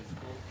much more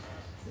difficult.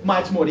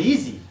 Much more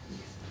easy.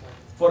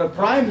 For a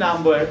prime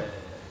number,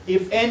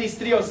 if n is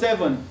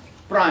 307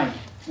 prime,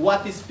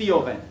 what is phi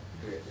of n?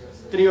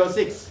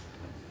 306.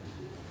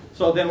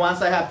 So then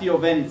once I have phi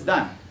of n, it's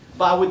done.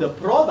 But with the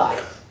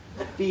product,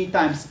 p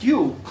times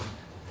q,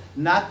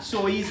 not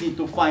so easy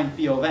to find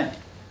phi of n.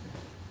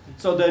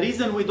 So the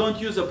reason we don't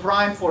use a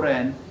prime for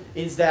n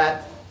is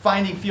that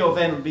finding phi of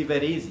n would be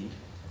very easy.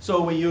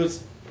 So we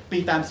use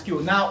p times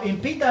q. Now in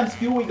p times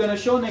q, we're going to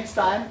show next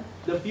time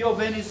the phi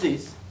of n is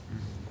this.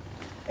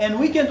 And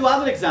we can do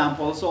other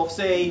examples of,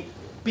 say,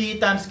 p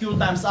times q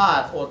times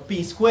r, or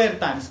p squared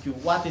times q.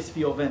 What is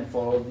phi of n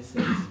for all these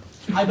things?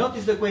 I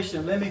noticed the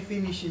question. Let me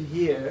finish in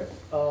here.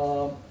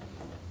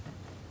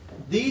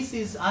 This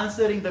is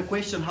answering the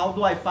question, how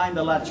do I find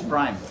a large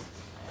prime?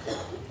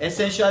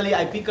 Essentially,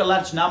 I pick a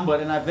large number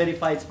and I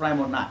verify it's prime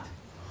or not.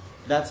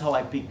 That's how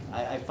I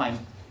find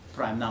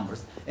prime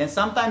numbers. And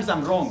sometimes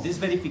I'm wrong. This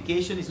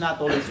verification is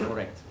not always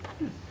correct.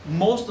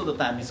 Most of the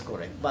time it's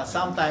correct, but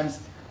sometimes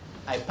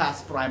I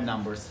pass prime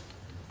numbers,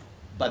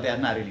 but they are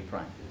not really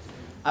prime.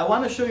 I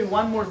want to show you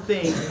one more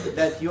thing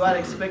that you are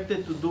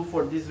expected to do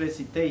for this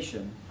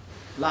recitation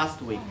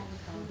last week.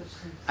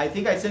 I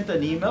think I sent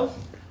an email.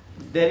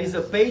 There is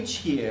a page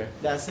here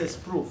that says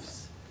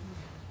proofs.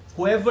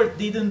 Whoever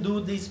didn't do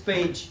this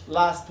page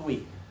last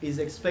week is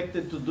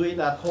expected to do it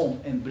at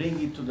home and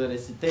bring it to the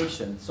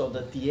recitation so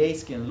the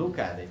TAs can look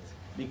at it,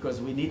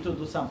 because we need to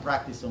do some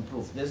practice on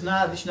proof. There's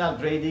no additional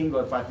grading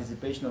or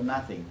participation or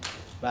nothing,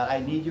 but I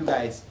need you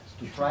guys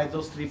to try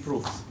those 3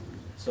 proofs.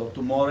 So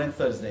tomorrow and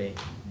Thursday,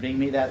 bring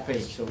me that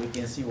page so we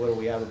can see where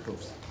we are with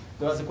proofs.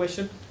 There was a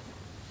question?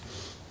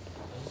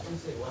 I was going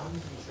to say, why don't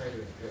you try to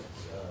encrypt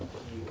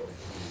P or Q?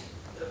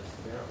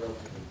 They're not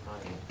relatively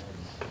prime.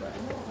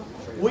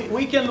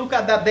 We can look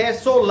at that. They are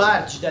so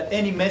large that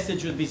any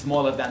message would be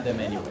smaller than them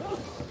anyway.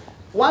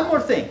 One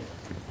more thing.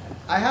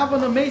 I have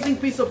an amazing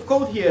piece of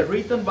code here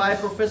written by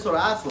Professor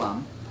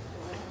Aslam,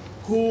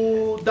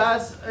 who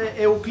does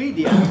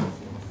Euclidean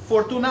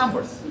for 2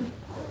 numbers.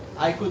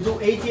 I could do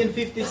 80 and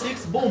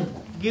 56, boom,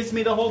 gives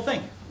me the whole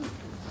thing.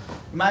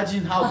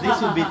 Imagine how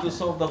this would be to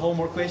solve the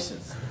homework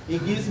questions.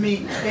 It gives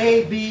me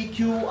A, B,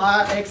 Q,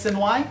 R, X, and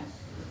Y.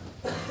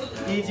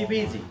 Easy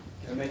peasy.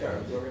 Can we make our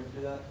program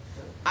do that?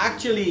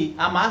 Actually,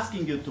 I'm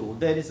asking you to.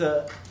 There is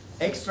an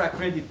extra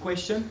credit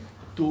question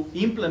to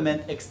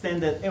implement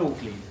extended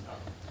Euclid.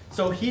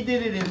 So he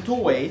did it in two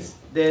ways.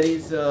 There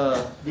is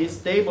this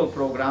table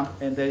program,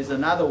 and there is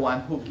another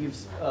one who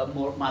gives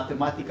more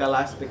mathematical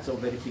aspects of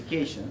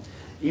verification,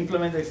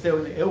 implemented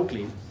still in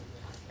Euclid.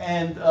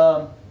 And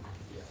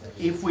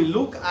if we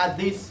look at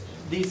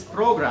these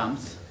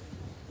programs,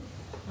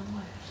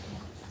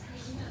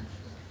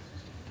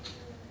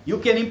 you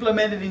can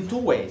implement it in two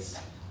ways.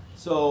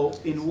 So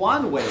in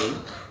one way,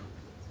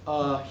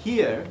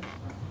 here,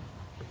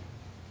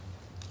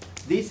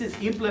 this is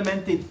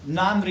implemented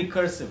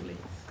non-recursively.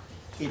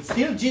 It's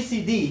still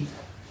GCD,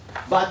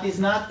 but it's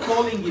not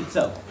calling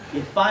itself.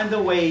 It finds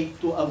a way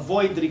to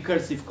avoid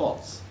recursive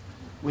calls.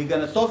 We're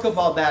going to talk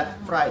about that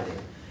Friday.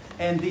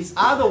 And this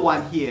other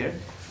one here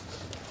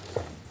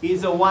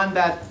is a one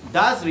that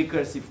does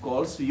recursive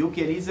calls. So you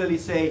can easily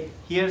say,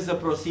 here's a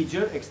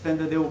procedure,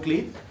 extended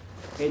Euclid,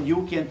 and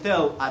you can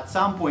tell at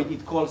some point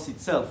it calls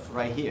itself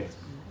right here.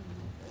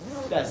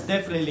 That's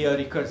definitely a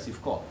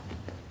recursive call.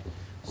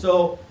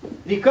 So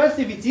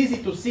recursive, it's easy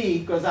to see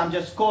because I'm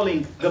just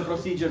calling the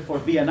procedure for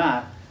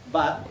BNR,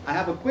 but I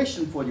have a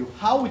question for you.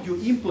 How would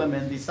you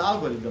implement this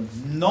algorithm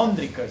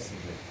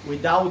non-recursively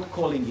without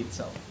calling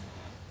itself?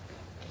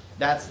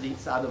 That's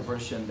this other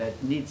version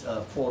that needs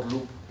a for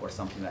loop or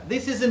something like that.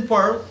 This is in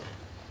Perl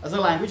as a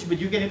language, but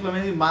you can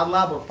implement it in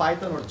MATLAB or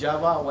Python or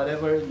Java,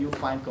 whatever you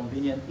find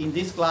convenient. In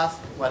this class,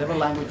 whatever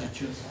language you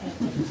choose.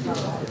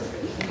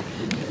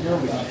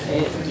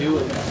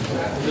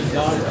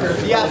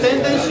 The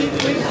attendance sheet,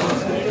 please.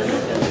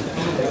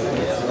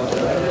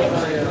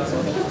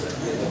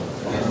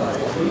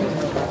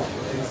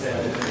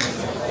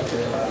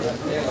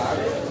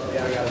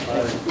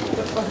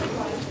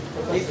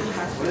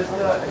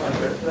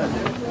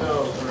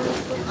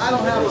 I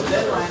don't have a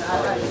deadline. I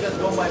just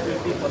go by the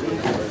people.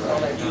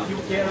 Like, if you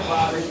care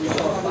about it, you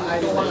know, but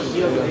I don't want to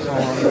deal with it.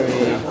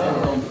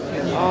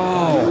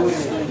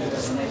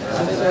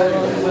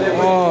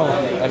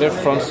 Oh, I did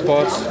front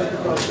squats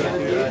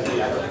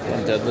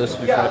and deadlifts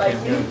before I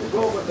came here.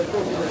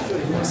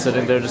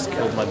 Sitting there just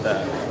killed my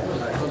back. I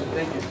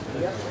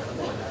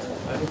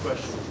have a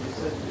question.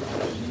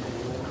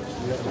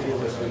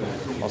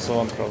 Also,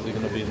 I'm probably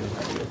going to be in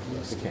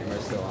The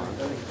camera's still on.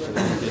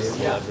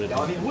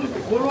 I mean,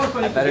 we're all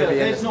going together.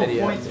 There's no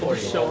point to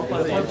show up. The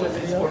purpose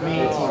is for me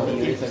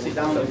to sit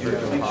down with you to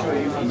make sure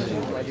you can do.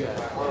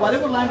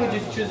 Whatever language you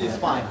choose is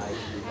fine,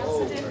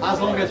 as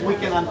long as we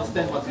can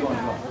understand what's going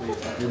on.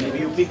 Maybe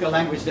you pick a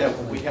language that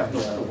we have no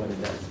clue what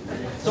it does.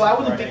 So I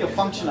wouldn't pick a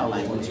functional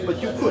language,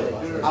 but you could.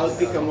 I would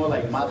pick a more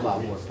like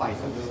MATLAB or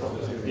Python.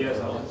 Yes,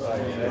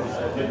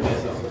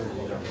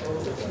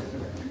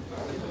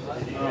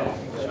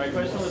 my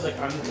question was like,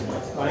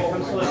 when it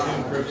comes to like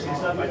doing proofs and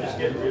stuff, I just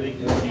get really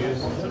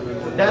confused.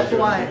 That's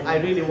why I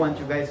really want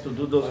you guys to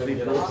do those 3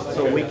 proofs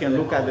so we can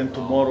look at them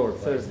tomorrow or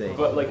Thursday.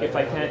 But like if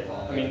I can't,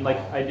 I mean like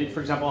I did,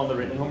 for example, on the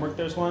written homework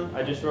there's one,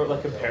 I just wrote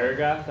like a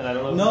paragraph and I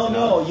don't know if No, it's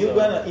enough, you're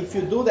gonna, if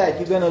you do that,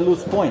 you're gonna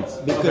lose points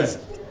because,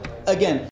 again,